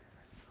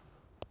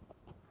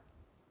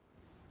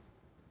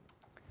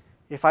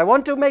 If I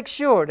want to make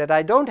sure that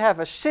I don't have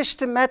a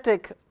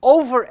systematic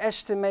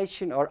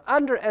overestimation or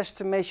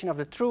underestimation of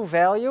the true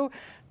value,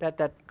 that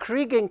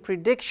Kriging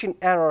prediction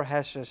error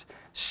has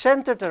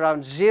centered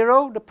around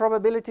 0, the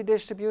probability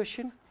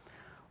distribution,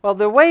 well,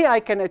 the way I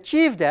can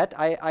achieve that,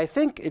 I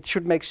think it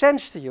should make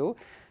sense to you,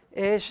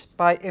 is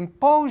by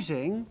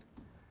imposing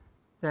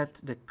that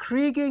the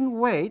Kriging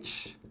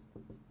weights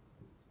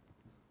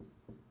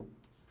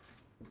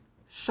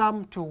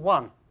sum to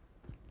 1.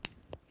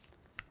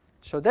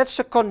 So that's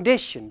a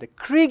condition. The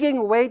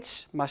Kriging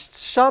weights must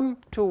sum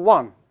to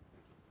 1.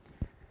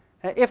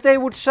 If they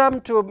would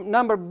sum to a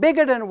number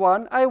bigger than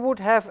 1, I would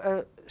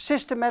have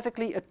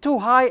systematically a too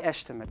high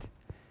estimate.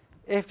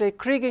 If the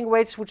Kriging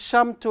weights would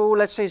sum to,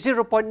 let's say,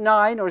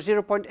 0.9 or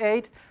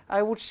 0.8,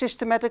 I would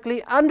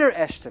systematically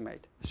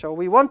underestimate. So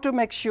we want to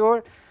make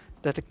sure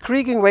that the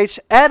Kriging weights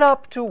add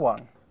up to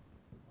 1.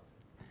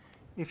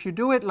 If you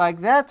do it like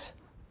that,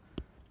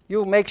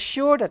 you make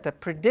sure that the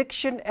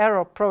prediction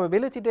error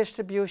probability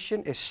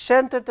distribution is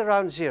centered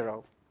around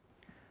 0.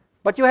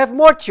 But you have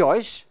more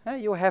choice.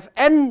 You have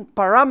n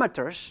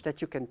parameters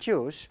that you can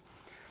choose.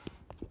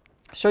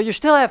 So you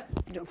still have,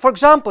 for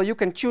example, you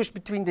can choose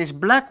between this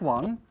black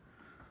one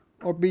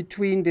or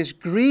between this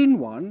green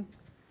one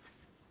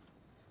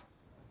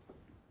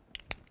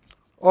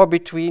or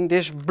between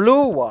this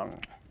blue one.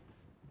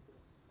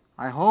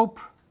 I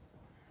hope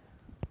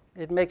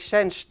it makes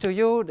sense to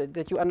you,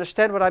 that you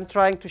understand what I'm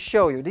trying to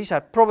show you. These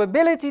are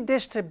probability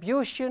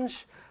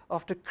distributions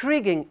of the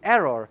Kriging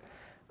error.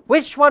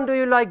 Which one do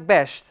you like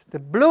best? The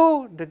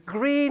blue, the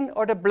green,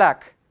 or the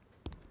black?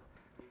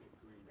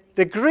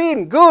 The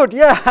green, good,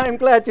 yeah, I'm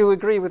glad you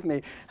agree with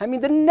me. I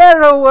mean, the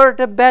narrower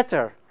the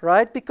better,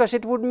 right? Because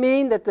it would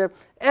mean that the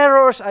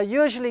errors are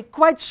usually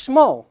quite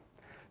small.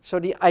 So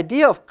the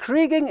idea of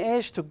Kriging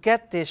is to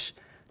get this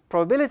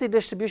probability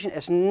distribution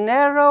as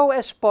narrow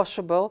as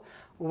possible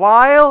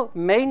while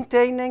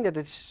maintaining that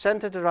it's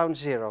centered around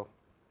 0.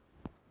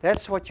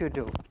 That's what you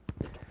do.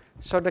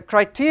 So the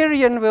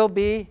criterion will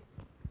be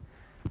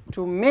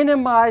to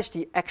minimize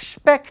the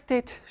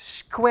expected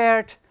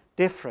squared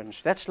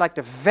difference. That's like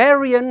the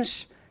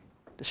variance,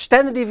 the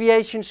standard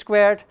deviation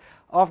squared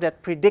of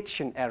that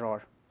prediction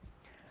error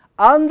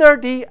under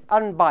the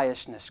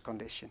unbiasedness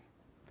condition.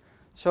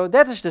 So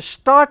that is the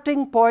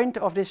starting point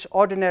of this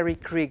ordinary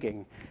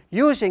Kriging.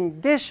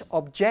 Using this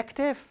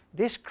objective,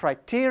 this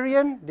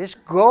criterion, this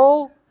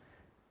goal,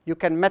 you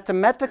can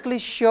mathematically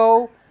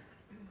show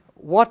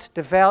what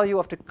the value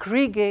of the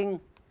Kriging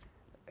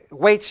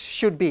weights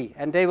should be,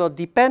 and they will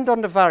depend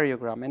on the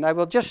variogram. And I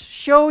will just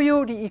show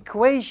you the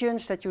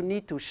equations that you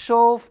need to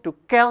solve to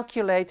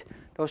calculate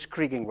those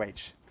Kriging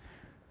weights.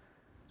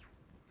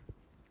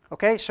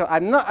 Okay, so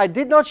I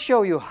did not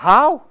show you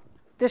how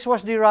this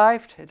was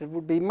derived. It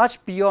would be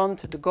much beyond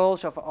the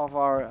goals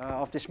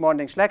of this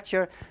morning's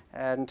lecture,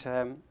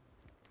 and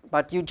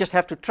but you just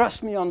have to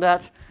trust me on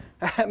that.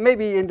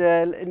 Maybe in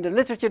the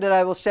literature that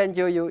I will send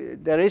you,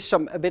 there is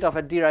a bit of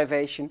a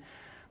derivation.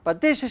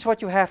 But this is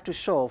what you have to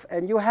solve.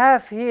 And you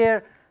have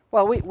here,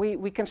 well,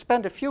 we can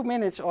spend a few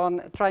minutes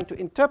on trying to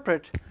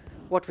interpret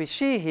what we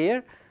see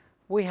here.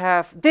 We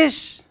have,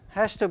 this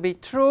has to be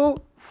true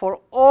for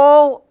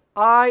all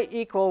I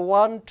equal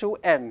 1 to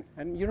n.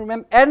 And you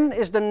remember, n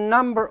is the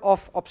number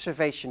of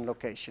observation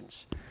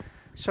locations.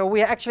 So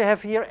we actually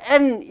have here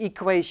n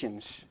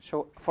equations.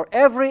 So for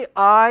every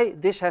I,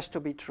 this has to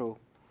be true.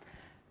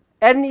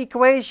 N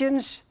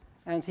equations.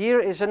 And here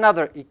is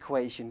another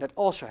equation that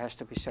also has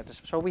to be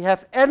satisfied. So we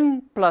have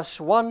n plus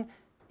 1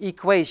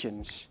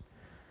 equations.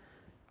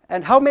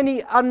 And how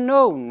many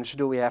unknowns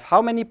do we have?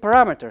 How many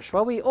parameters?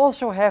 Well, we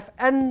also have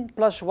n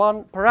plus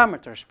 1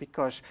 parameters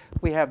because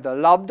we have the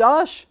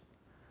lambdas,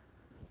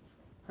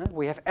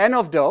 we have n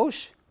of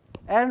those,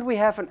 and we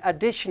have an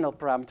additional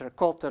parameter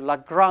called the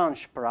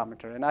Lagrange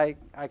parameter. And I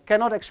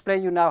cannot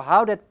explain you now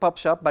how that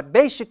pops up, but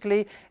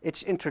basically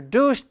it's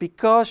introduced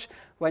because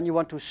when you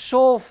want to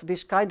solve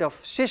this kind of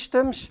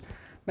systems,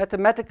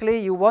 mathematically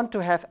you want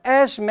to have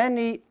as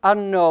many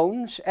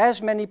unknowns,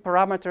 as many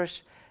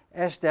parameters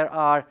as there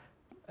are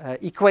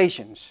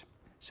equations.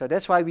 So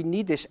that's why we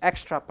need this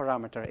extra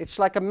parameter. It's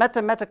like a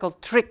mathematical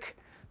trick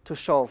to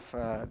solve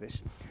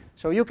this.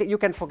 So you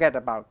can forget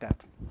about that.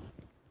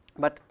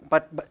 But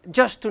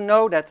just to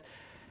know that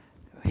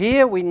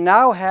here we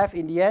now have,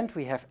 in the end,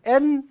 we have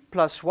n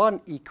plus 1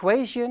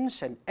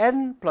 equations and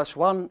n plus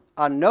 1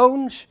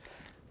 unknowns.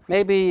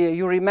 Maybe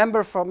you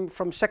remember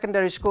from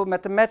secondary school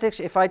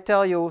mathematics, if I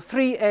tell you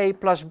 3a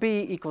plus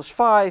b equals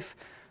 5,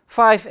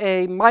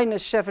 5a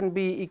minus 7b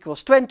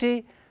equals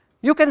 20,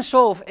 you can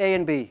solve a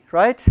and b,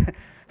 right?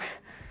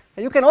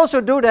 You can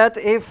also do that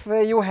if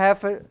you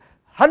have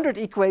 100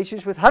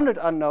 equations with 100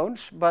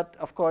 unknowns, but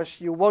of course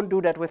you won't do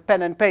that with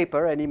pen and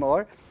paper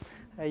anymore.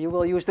 You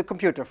will use the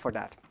computer for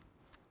that.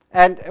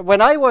 And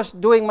when I was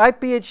doing my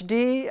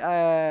PhD,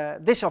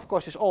 this of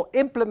course is all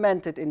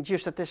implemented in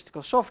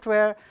geostatistical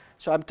software.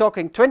 So I'm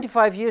talking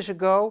 25 years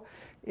ago.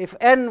 If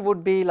n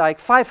would be like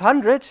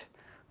 500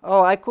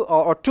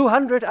 or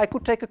 200, I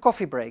could take a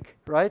coffee break,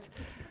 right?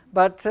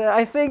 But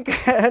I think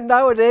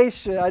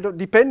nowadays,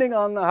 depending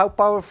on how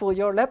powerful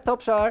your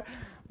laptops are,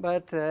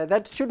 but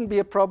that shouldn't be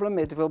a problem.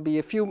 It will be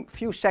a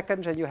few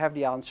seconds and you have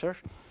the answer.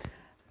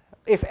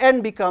 If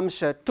n becomes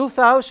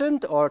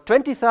 2,000 or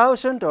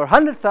 20,000 or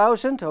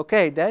 100,000,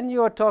 okay, then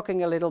you are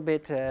talking a little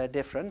bit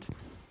different.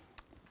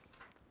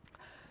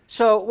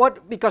 So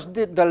because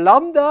the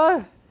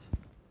lambda,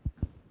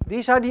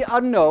 these are the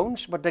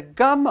unknowns, but the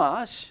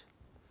gammas,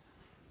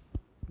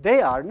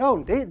 they are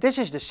known. This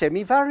is the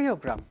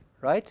semi-variogram,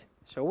 right?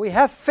 So we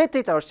have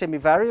fitted our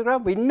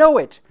semi-variogram, we know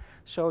it.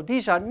 So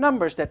these are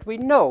numbers that we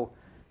know.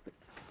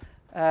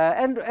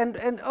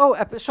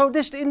 So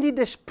this indeed,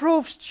 this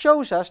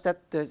shows us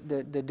that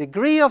the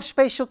degree of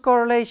spatial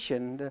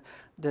correlation,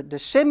 the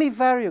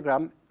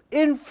semi-variogram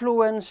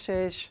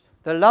influences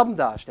the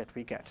lambdas that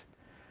we get.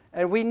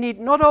 And we need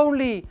not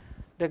only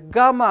the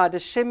gamma, the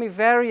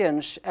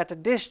semivariance at a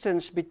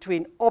distance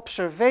between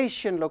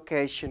observation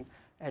location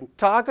and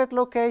target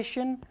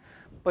location,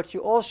 but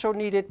you also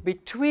need it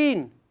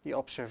between the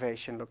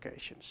observation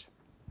locations.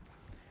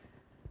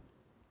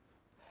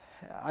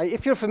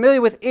 If you're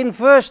familiar with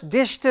inverse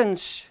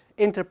distance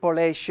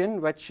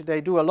interpolation, which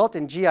they do a lot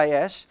in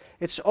GIS,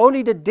 it's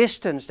only the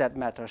distance that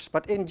matters.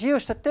 But in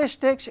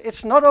geostatistics,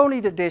 it's not only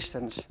the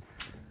distance.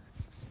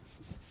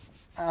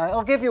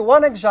 I'll give you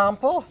one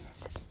example.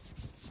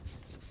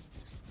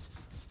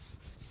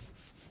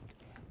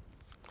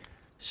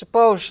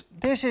 Suppose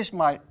this is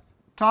my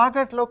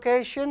target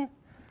location.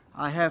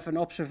 I have an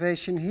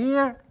observation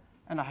here,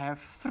 and I have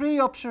 3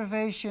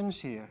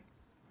 observations here.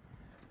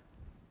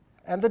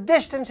 And the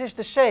distance is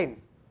the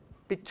same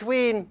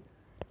between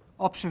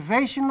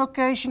observation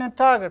location and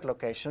target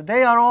location. So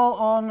they are all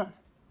on,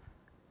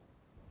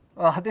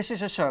 well, this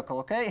is a circle,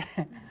 okay?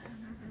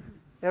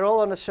 They're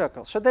all on a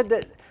circle.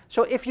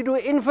 So if you do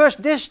inverse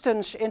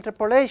distance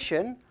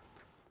interpolation,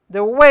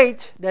 the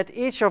weight that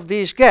each of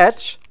these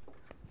gets,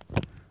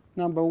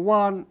 number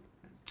 1,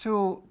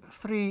 2,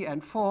 3,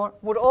 and 4,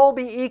 would all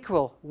be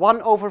equal,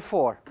 1 over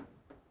 4,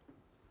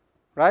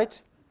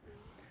 right?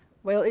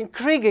 Well, in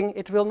kriging,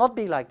 it will not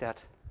be like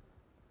that.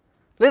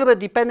 A little bit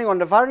depending on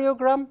the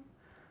variogram,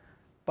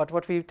 but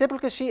what we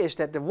typically see is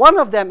that one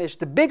of them is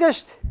the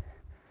biggest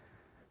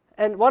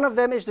and one of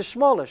them is the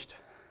smallest.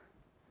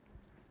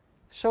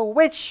 So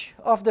which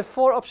of the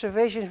 4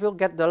 observations will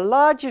get the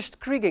largest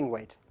kriging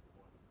weight?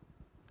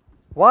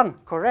 1,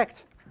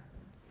 correct.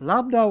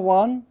 Lambda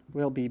 1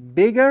 will be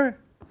bigger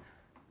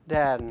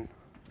than,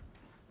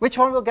 which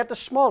one will get the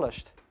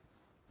smallest?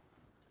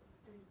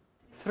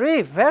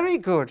 3, very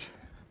good.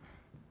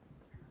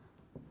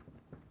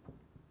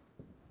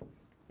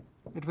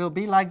 It will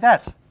be like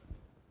that.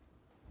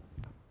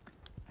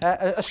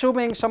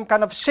 Assuming some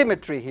kind of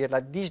symmetry here,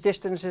 like these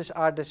distances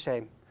are the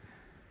same.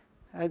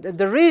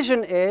 The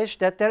reason is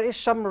that there is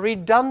some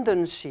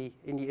redundancy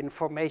in the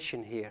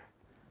information here.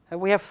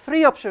 We have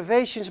 3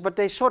 observations, but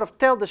they sort of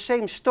tell the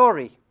same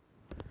story.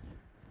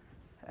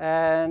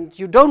 And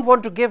you don't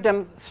want to give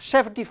them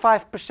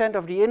 75%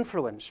 of the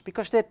influence,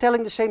 because they're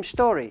telling the same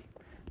story.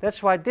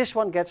 That's why this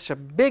one gets a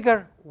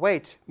bigger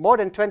weight, more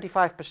than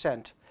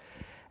 25%.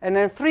 And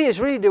then 3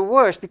 is really the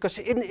worst, because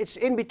it's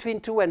in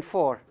between 2 and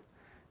 4.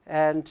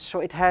 And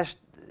so it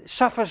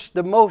suffers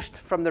the most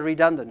from the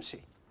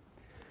redundancy.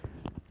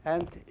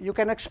 And you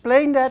can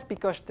explain that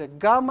because the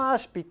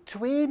gammas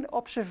between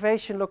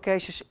observation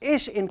locations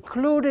is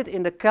included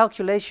in the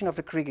calculation of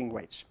the kriging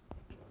weights.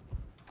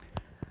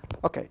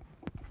 Okay.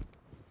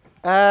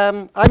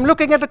 I'm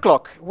looking at the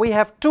clock. We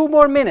have 2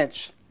 more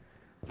minutes.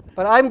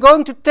 But I'm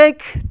going to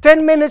take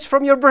 10 minutes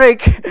from your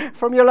break,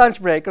 from your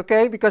lunch break,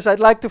 okay? Because I'd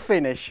like to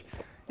finish.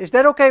 Is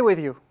that okay with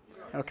you?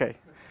 Okay.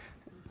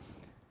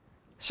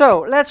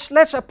 So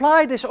let's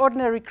apply this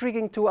ordinary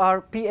kriging to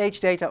our pH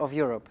data of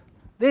Europe.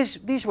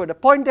 These were the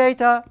point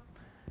data.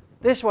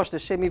 This was the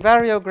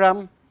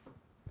semivariogram.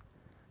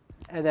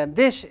 And then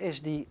this is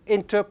the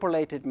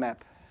interpolated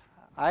map.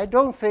 I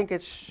don't think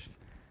it's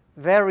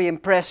very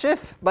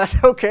impressive,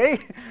 but okay.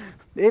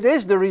 It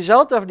is the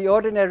result of the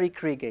ordinary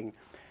kriging.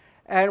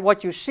 And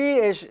what you see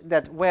is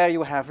that where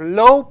you have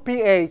low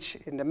pH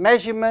in the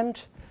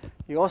measurement,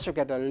 you also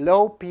get a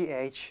low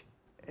pH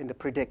in the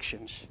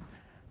predictions.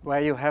 Where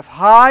you have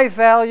high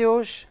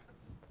values,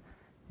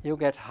 you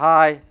get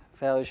high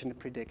values in the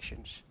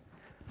predictions.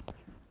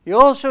 You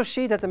also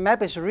see that the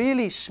map is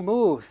really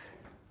smooth.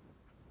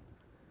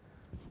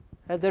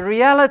 The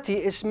reality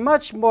is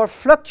much more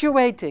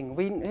fluctuating.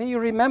 You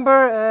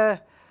remember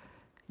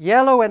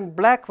yellow and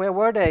black, where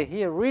were they?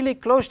 Here, really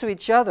close to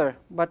each other.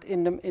 But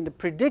in the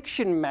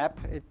prediction map,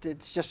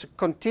 it's just a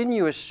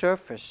continuous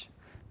surface.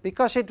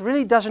 Because it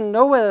really doesn't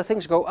know whether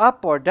things go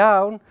up or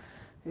down.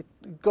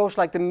 It goes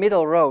like the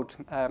middle road.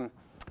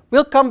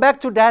 We'll come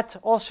back to that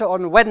also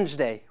on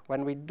Wednesday,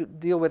 when we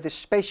deal with this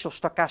spatial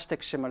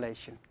stochastic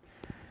simulation.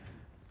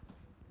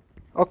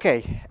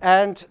 Okay,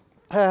 and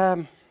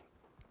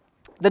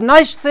the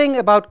nice thing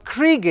about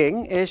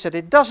kriging is that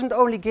it doesn't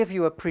only give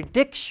you a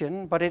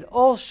prediction, but it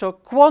also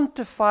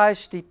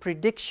quantifies the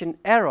prediction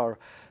error,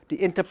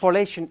 the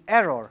interpolation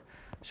error.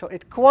 So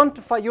it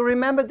quantifies, you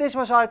remember this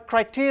was our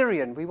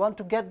criterion. We want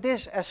to get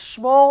this as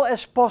small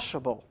as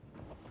possible.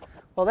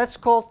 Well, that's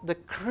called the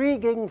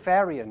kriging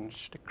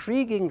variance, the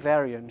kriging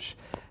variance.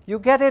 You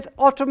get it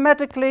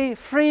automatically,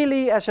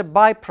 freely as a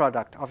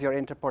byproduct of your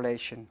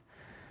interpolation.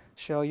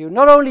 So you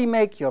not only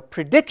make your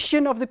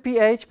prediction of the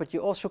pH, but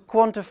you also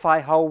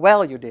quantify how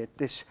well you did.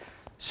 This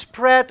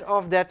spread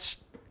of that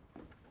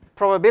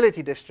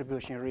probability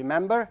distribution, you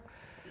remember?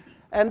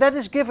 And that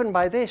is given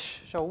by this.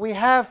 So we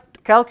have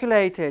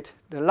calculated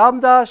the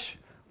lambdas,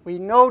 we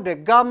know the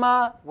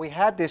gamma, we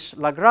had this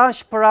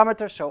Lagrange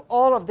parameter, so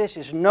all of this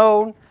is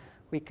known.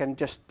 We can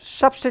just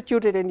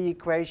substitute it in the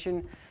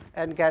equation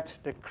and get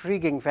the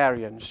kriging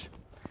variance.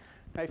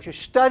 Now if you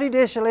study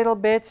this a little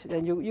bit,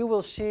 then you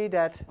will see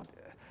that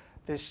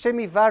the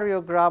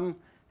semivariogram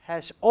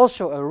has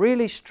also a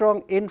really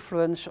strong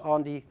influence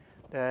on the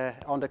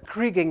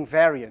kriging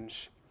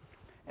variance.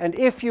 And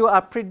if you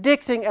are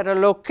predicting at a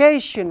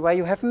location where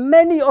you have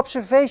many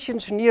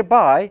observations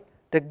nearby,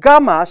 the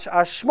gammas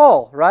are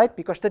small, right?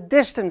 Because the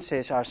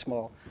distances are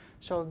small.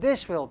 So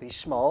this will be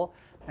small,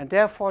 and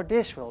therefore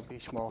this will be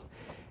small.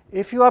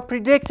 If you are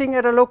predicting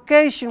at a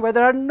location where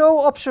there are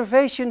no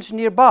observations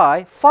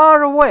nearby,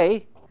 far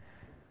away,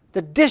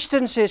 the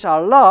distances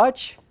are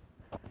large,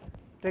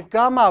 the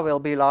gamma will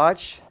be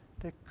large,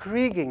 the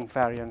kriging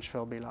variance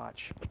will be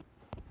large.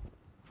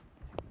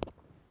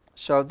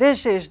 So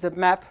this is the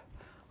map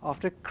of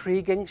the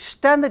kriging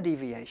standard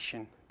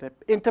deviation, the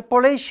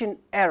interpolation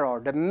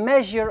error, the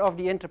measure of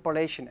the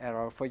interpolation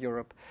error for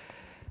Europe.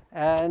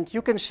 And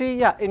you can see,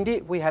 yeah,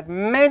 indeed, we had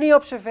many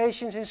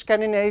observations in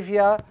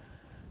Scandinavia.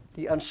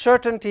 The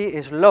uncertainty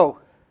is low.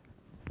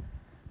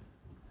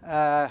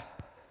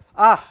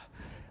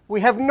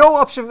 We have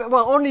no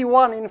well, only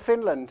one in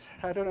Finland.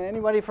 I don't know,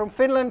 anybody from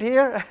Finland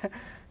here?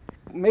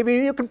 Maybe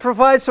you can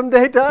provide some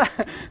data.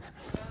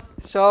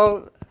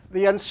 So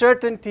the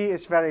uncertainty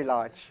is very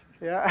large.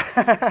 Yeah.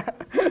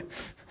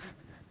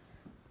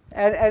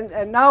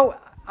 and now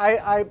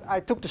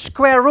I took the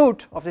square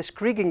root of this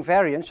kriging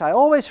variance. I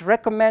always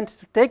recommend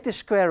to take the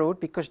square root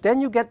because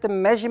then you get the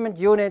measurement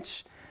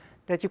units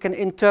that you can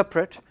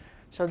interpret.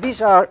 So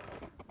these are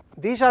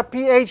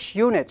pH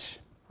units.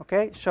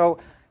 Okay, so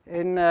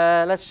in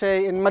let's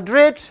say in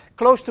Madrid,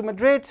 close to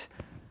Madrid,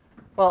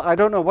 well, I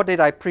don't know, what did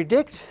I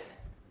predict?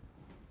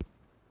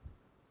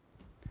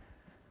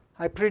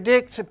 I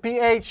predict a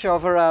pH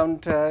of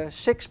around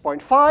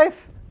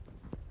 6.5,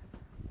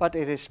 but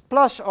it is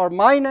plus or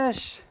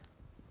minus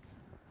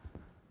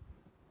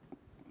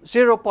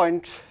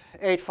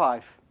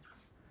 0.85.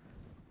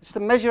 It's the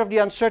measure of the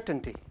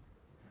uncertainty,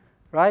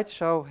 right?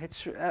 So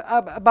it's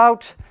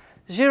about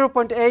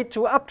 0.8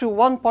 to up to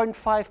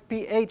 1.5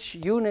 pH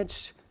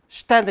units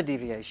standard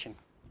deviation.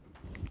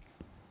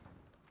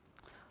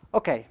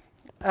 Okay,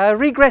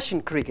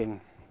 regression kriging.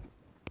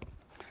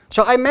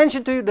 So I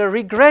mentioned to you the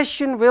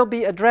regression will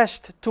be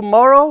addressed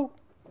tomorrow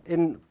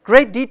in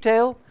great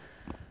detail.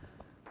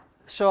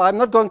 So I'm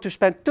not going to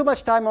spend too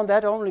much time on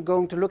that, only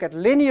going to look at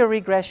linear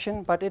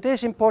regression, but it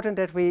is important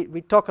that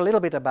we talk a little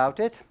bit about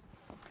it.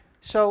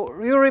 So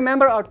you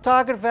remember our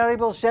target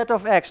variable z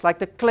of x, like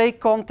the clay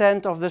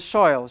content of the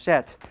soil,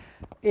 z.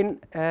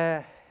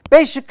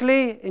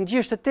 Basically, in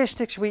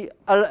geostatistics, we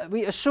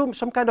assume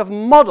some kind of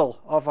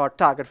model of our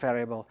target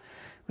variable.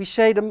 We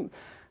say the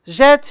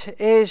z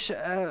is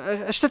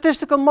a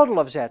statistical model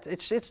of z.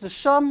 It's the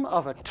sum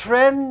of a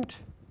trend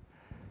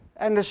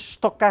and a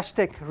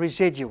stochastic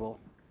residual.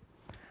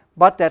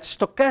 But that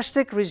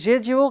stochastic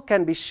residual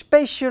can be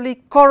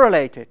spatially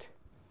correlated.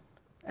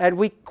 And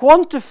we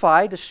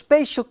quantify the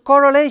spatial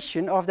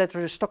correlation of that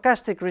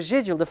stochastic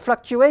residual, the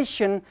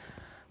fluctuation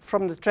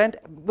from the trend,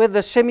 with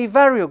the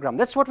semi-variogram.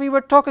 That's what we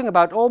were talking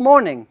about all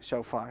morning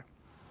so far.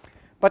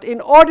 But in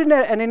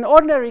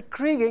ordinary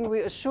kriging, we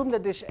assume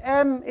that this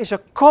m is a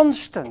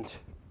constant.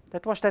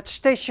 That was that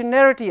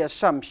stationarity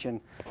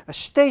assumption, a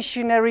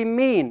stationary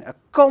mean, a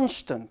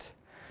constant.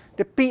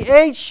 The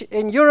pH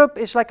in Europe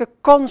is like a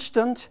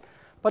constant,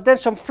 but then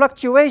some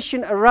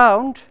fluctuation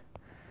around,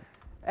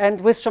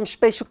 and with some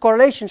spatial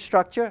correlation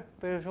structure.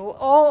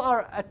 All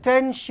our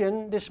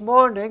attention this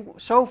morning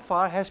so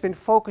far has been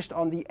focused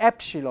on the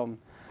epsilon,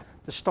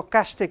 the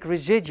stochastic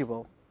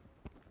residual.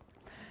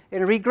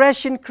 In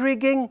regression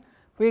kriging,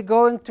 we're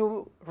going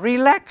to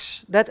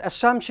relax that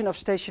assumption of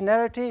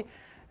stationarity,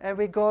 and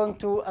we're going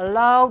to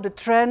allow the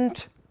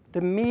trend,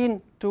 the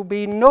mean, to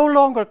be no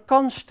longer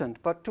constant,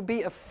 but to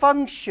be a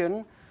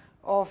function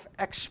of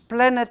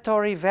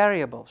explanatory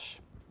variables.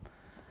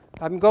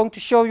 I'm going to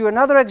show you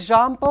another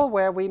example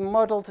where we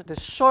modeled the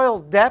soil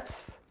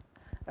depth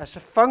as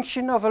a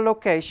function of a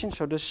location,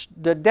 so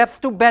the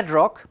depth to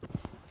bedrock,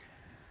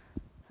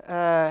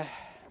 and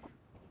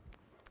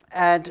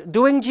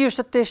doing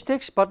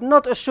geostatistics, but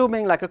not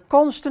assuming like a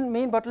constant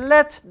mean, but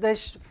let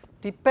this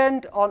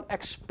depend on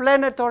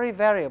explanatory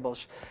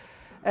variables.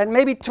 And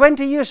maybe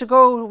 20 years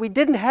ago, we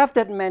didn't have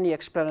that many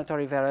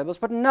explanatory variables,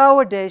 but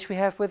nowadays we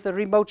have, with the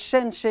remote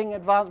sensing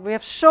advanced, we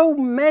have so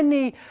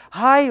many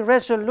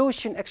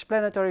high-resolution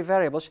explanatory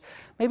variables.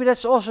 Maybe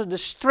that's also the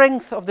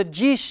strength of the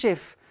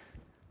GSIF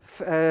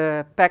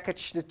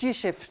package, the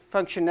GSIF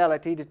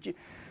functionality,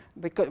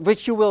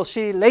 which you will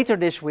see later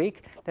this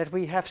week, that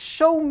we have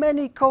so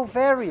many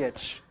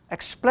covariates,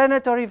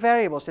 explanatory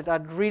variables that are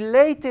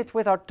related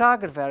with our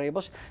target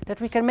variables,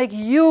 that we can make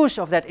use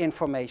of that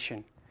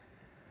information.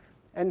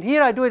 And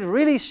here I do it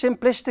really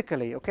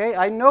simplistically, okay?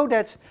 I know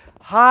that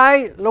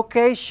high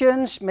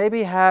locations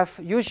maybe have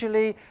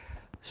usually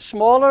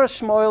smaller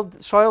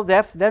soil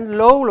depth than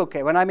low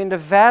location. When I'm in the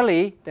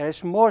valley, there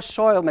is more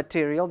soil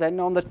material than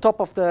on the top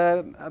of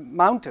the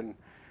mountain.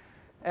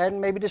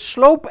 And maybe the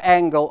slope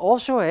angle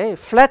also,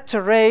 flat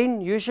terrain,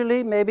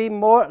 usually maybe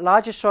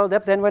larger soil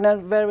depth than when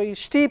I'm very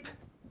steep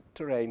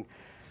terrain.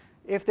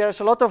 If there's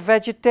a lot of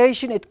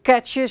vegetation, it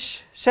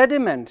catches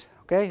sediment.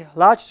 Okay,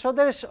 so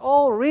there's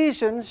all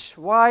reasons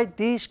why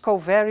these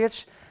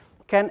covariates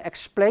can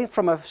explain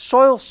from a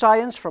soil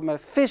science, from a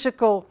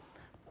physical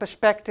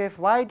perspective,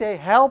 why they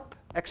help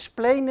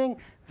explaining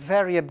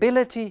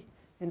variability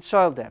in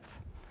soil depth.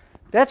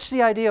 That's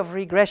the idea of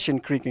regression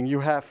kriging.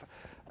 You have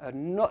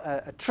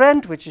a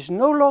trend which is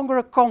no longer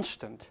a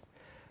constant.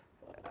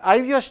 I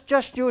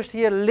just used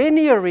here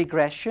linear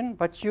regression,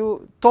 but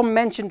Tom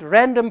mentioned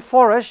random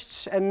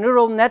forests and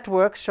neural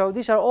networks, so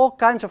these are all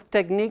kinds of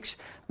techniques,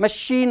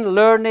 machine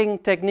learning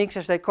techniques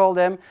as they call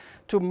them,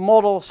 to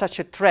model such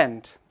a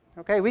trend.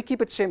 Okay, we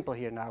keep it simple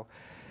here now.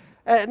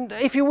 And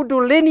if you would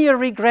do linear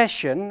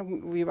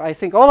regression, I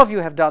think all of you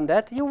have done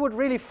that, you would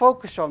really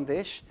focus on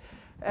this,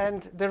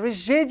 and the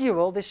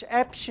residual, this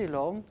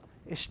epsilon,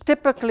 is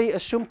typically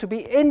assumed to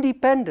be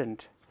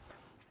independent,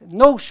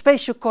 no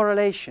spatial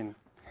correlation.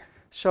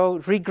 So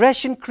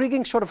regression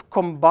kriging sort of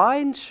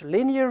combines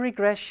linear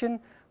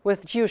regression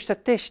with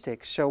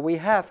geostatistics. So we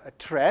have a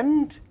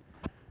trend,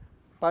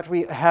 but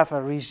we have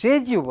a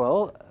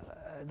residual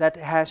that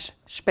has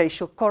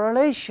spatial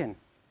correlation.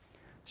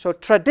 So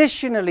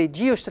traditionally,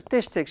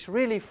 geostatistics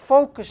really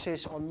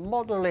focuses on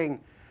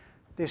modeling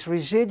this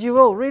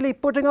residual, really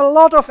putting a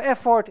lot of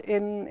effort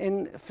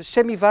in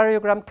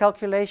semi-variogram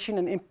calculation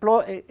and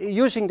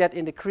using that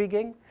in the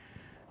kriging.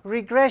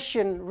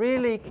 Regression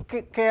really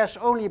cares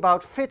only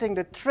about fitting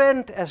the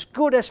trend as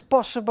good as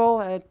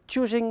possible,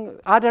 choosing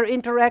other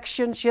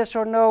interactions, yes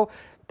or no,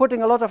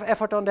 putting a lot of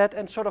effort on that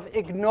and sort of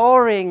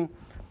ignoring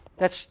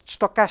that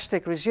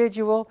stochastic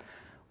residual.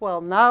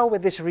 Well, now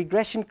with this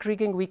regression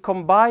kriging, we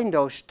combine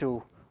those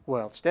two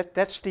worlds.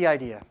 That's the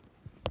idea.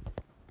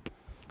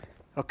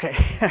 Okay,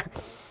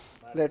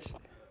 let's.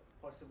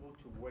 Possible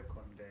to work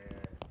on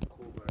the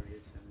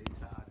covariates and later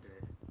add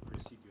the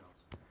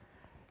residuals.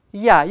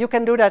 Yeah, you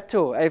can do that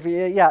too.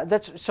 Yeah,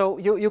 that's so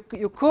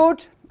you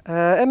could,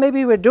 and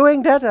maybe we're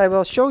doing that. I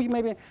will show you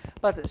maybe.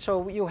 But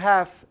so you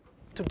have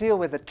to deal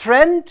with the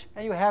trend,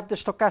 and you have the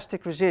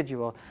stochastic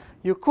residual.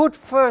 You could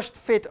first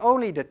fit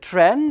only the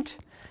trend,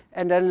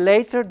 and then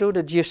later do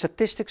the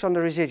geostatistics on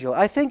the residual.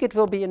 I think it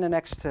will be in the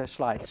next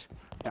slides.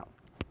 Yeah.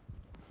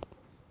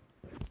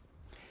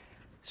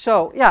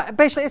 So yeah,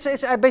 basically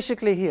it's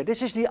basically here.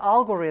 This is the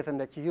algorithm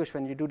that you use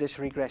when you do this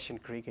regression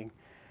kriging.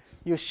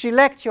 You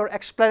select your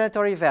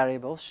explanatory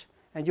variables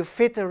and you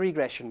fit a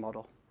regression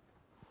model.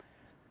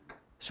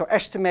 So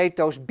estimate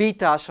those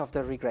betas of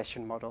the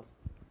regression model.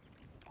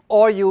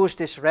 Or use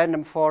this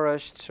random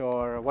forests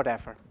or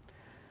whatever.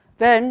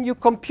 Then you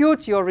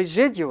compute your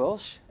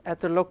residuals at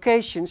the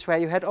locations where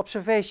you had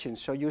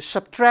observations. So you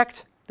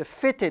subtract the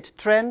fitted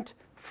trend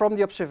from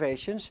the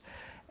observations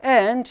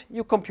and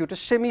you compute a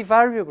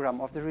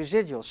semi-variogram of the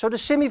residuals. So the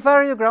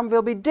semi-variogram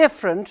will be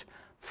different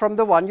from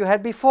the one you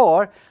had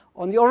before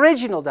on the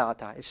original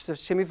data. It's the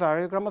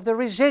semivariogram of the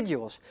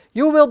residuals.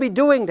 You will be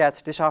doing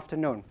that this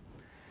afternoon.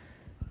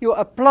 You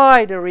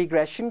apply the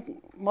regression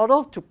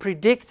model to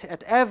predict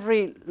at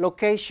every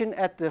location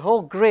at the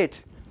whole grid.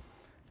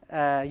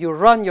 You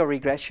run your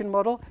regression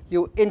model,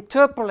 you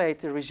interpolate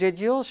the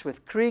residuals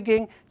with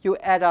kriging, you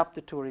add up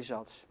the two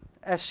results.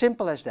 As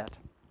simple as that.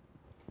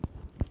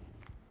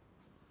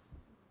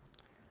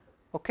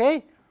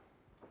 Okay?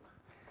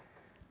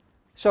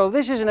 So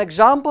this is an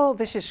example.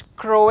 This is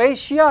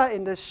Croatia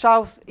in the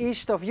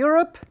southeast of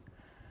Europe.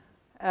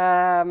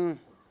 Tom's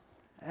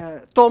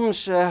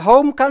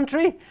home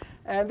country.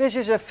 And this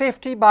is a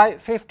 50 by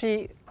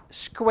 50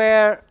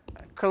 square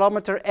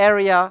kilometer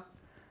area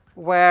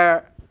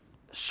where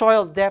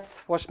soil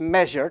depth was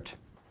measured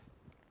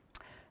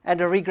and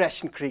the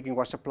regression kriging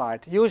was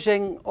applied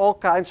using all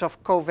kinds of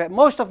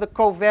most of the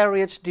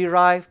covariates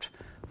derived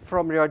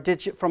from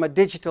a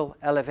digital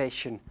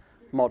elevation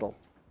model.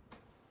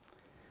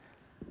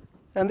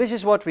 And this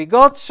is what we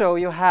got. So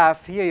you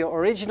have here your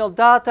original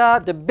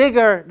data. The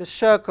bigger the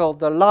circle,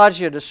 the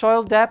larger the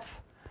soil depth.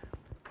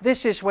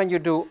 This is when you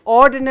do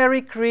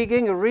ordinary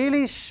kriging, a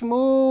really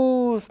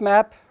smooth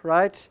map,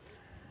 right?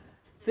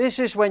 This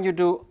is when you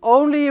do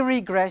only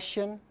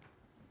regression.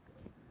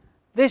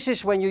 This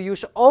is when you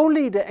use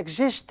only the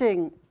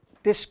existing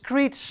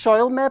discrete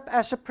soil map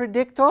as a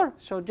predictor.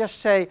 So just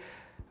say,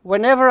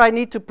 whenever I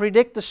need to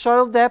predict the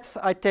soil depth,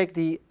 I take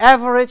the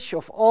average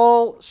of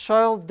all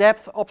soil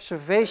depth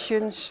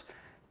observations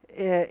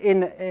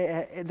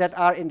that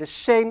are in the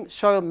same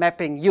soil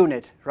mapping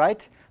unit,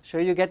 right? So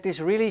you get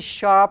these really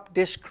sharp,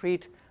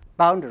 discrete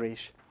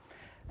boundaries.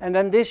 And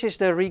then this is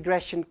the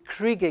regression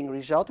kriging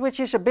result,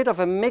 which is a bit of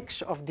a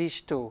mix of these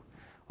two.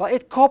 Well,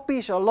 it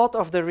copies a lot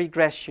of the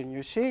regression,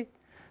 you see.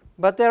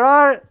 But there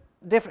are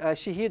different, I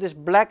see here this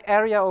black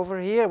area over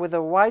here with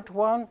a white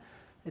one.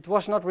 It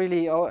was not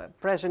really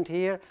present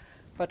here,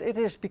 but it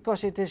is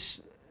because it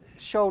is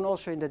shown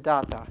also in the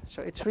data.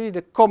 So it's really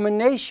the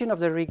combination of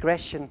the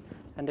regression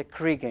and the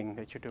kriging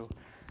that you do.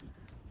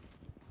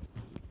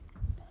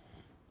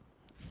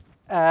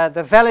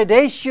 The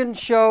validation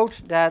showed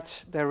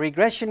that the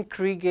regression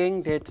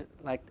kriging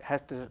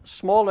had the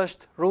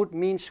smallest root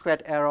mean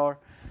squared error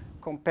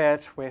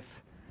compared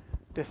with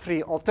the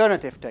three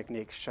alternative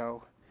techniques.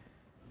 So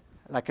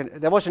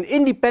there was an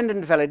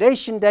independent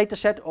validation data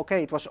set.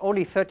 Okay, it was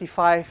only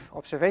 35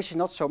 observations,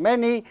 not so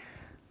many,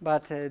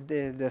 but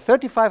the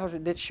 35 of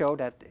it did show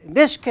that in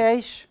this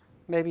case,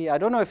 maybe, I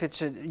don't know if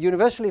it's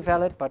universally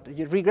valid, but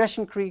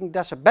regression kriging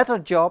does a better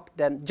job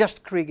than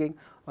just kriging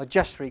or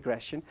just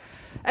regression.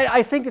 And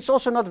I think it's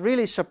also not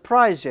really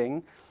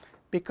surprising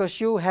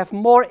because you have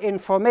more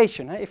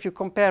information. If you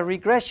compare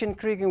regression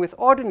kriging with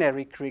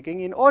ordinary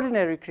kriging, in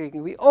ordinary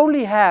kriging we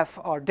only have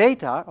our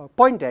data, our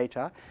point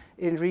data.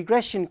 In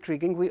regression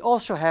kriging we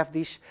also have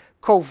these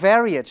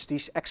covariates,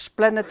 these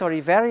explanatory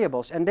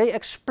variables, and they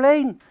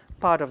explain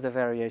part of the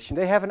variation.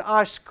 They have an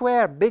R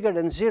square bigger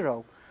than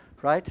 0,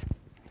 right?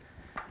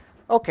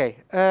 Okay,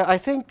 I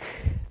think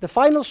the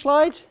final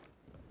slide,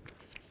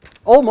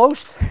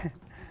 almost.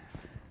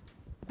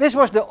 This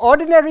was the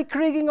ordinary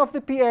kriging of the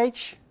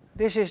pH.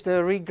 This is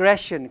the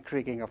regression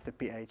kriging of the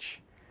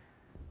pH.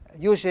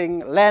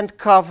 Using land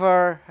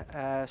cover,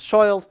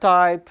 soil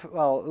type,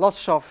 well,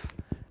 lots of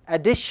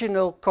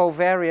additional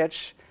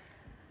covariates.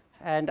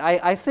 And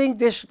I think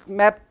this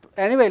map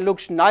anyway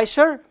looks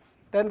nicer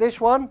than this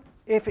one.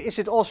 Is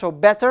it also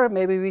better?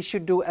 Maybe we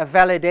should do a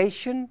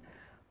validation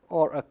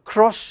or a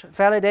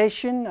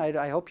cross-validation.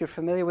 I hope you're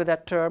familiar with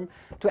that term,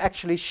 to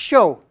actually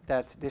show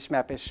that this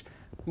map is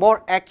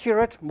more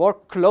accurate, more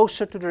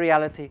closer to the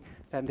reality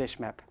than this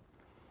map.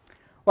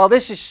 Well,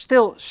 this is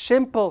still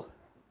simple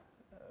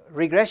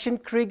regression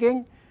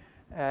kriging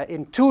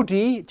in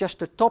 2D, just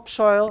the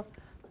topsoil.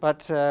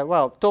 But,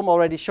 well, Tom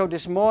already showed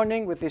this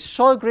morning with this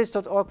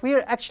soilgrids.org. We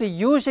are actually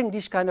using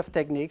these kind of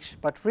techniques,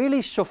 but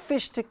really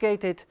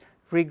sophisticated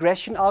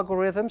regression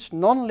algorithms,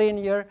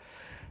 non-linear,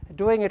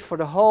 doing it for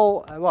the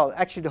whole, well,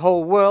 actually the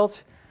whole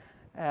world.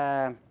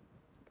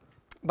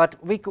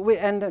 But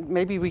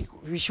maybe we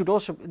should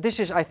also, this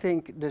is, I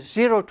think, the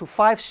 0 to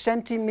 5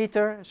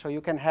 centimeter, so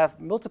you can have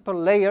multiple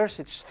layers,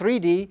 it's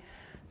 3D.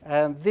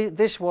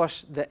 This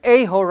was the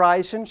A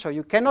horizon, so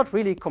you cannot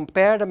really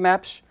compare the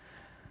maps.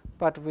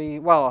 But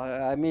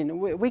I mean,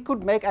 we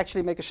could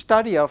actually make a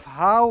study of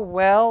how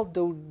well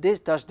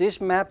does this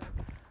map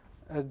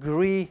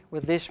agree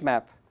with this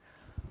map.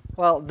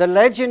 Well, the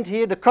legend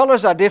here, the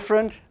colors are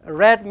different.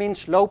 Red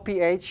means low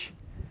pH.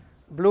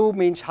 Blue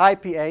means high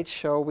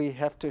pH, so we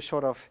have to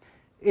sort of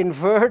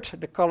invert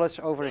the colors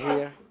over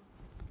here.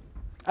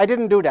 I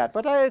didn't do that,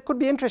 but it could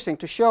be interesting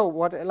to show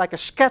like a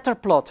scatter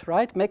plot,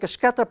 right? Make a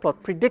scatter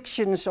plot,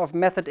 predictions of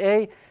method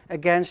A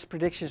against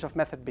predictions of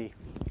method B.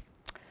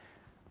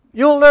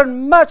 You'll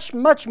learn much,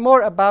 much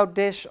more about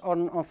this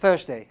on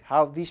Thursday,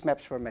 how these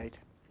maps were made.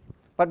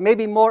 But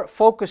maybe more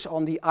focus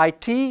on the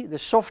IT, the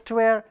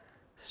software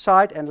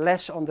side, and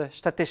less on the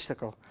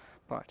statistical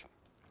part.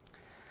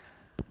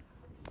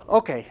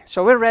 Okay,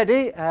 so we're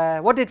ready.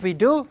 What did we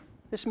do?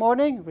 this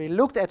morning. We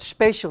looked at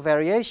spatial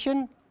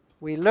variation.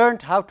 We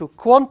learned how to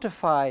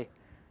quantify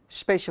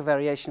spatial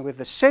variation with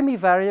the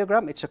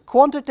semi-variogram. It's a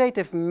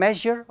quantitative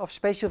measure of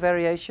spatial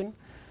variation.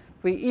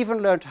 We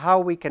even learned how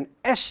we can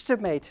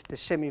estimate the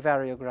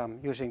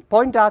semi-variogram using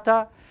point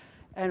data,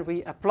 and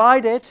we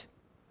applied it.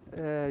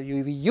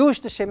 We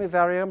used the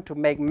semi-variogram to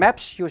make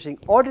maps using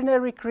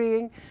ordinary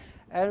kriging,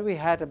 and we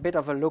had a bit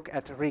of a look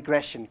at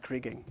regression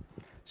kriging.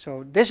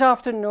 So this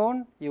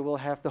afternoon, you will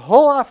have the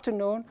whole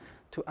afternoon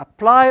to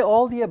apply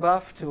all the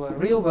above to a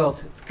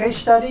real-world case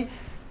study,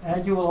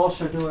 and you will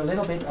also do a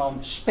little bit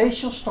on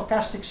spatial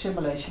stochastic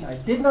simulation. I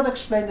did not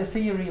explain the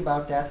theory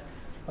about that,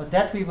 but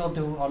that we will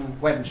do on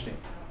Wednesday.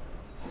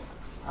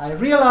 I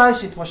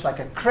realize it was like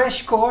a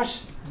crash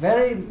course,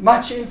 very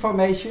much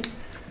information,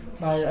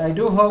 but I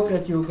do hope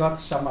that you got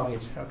some of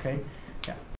it, okay?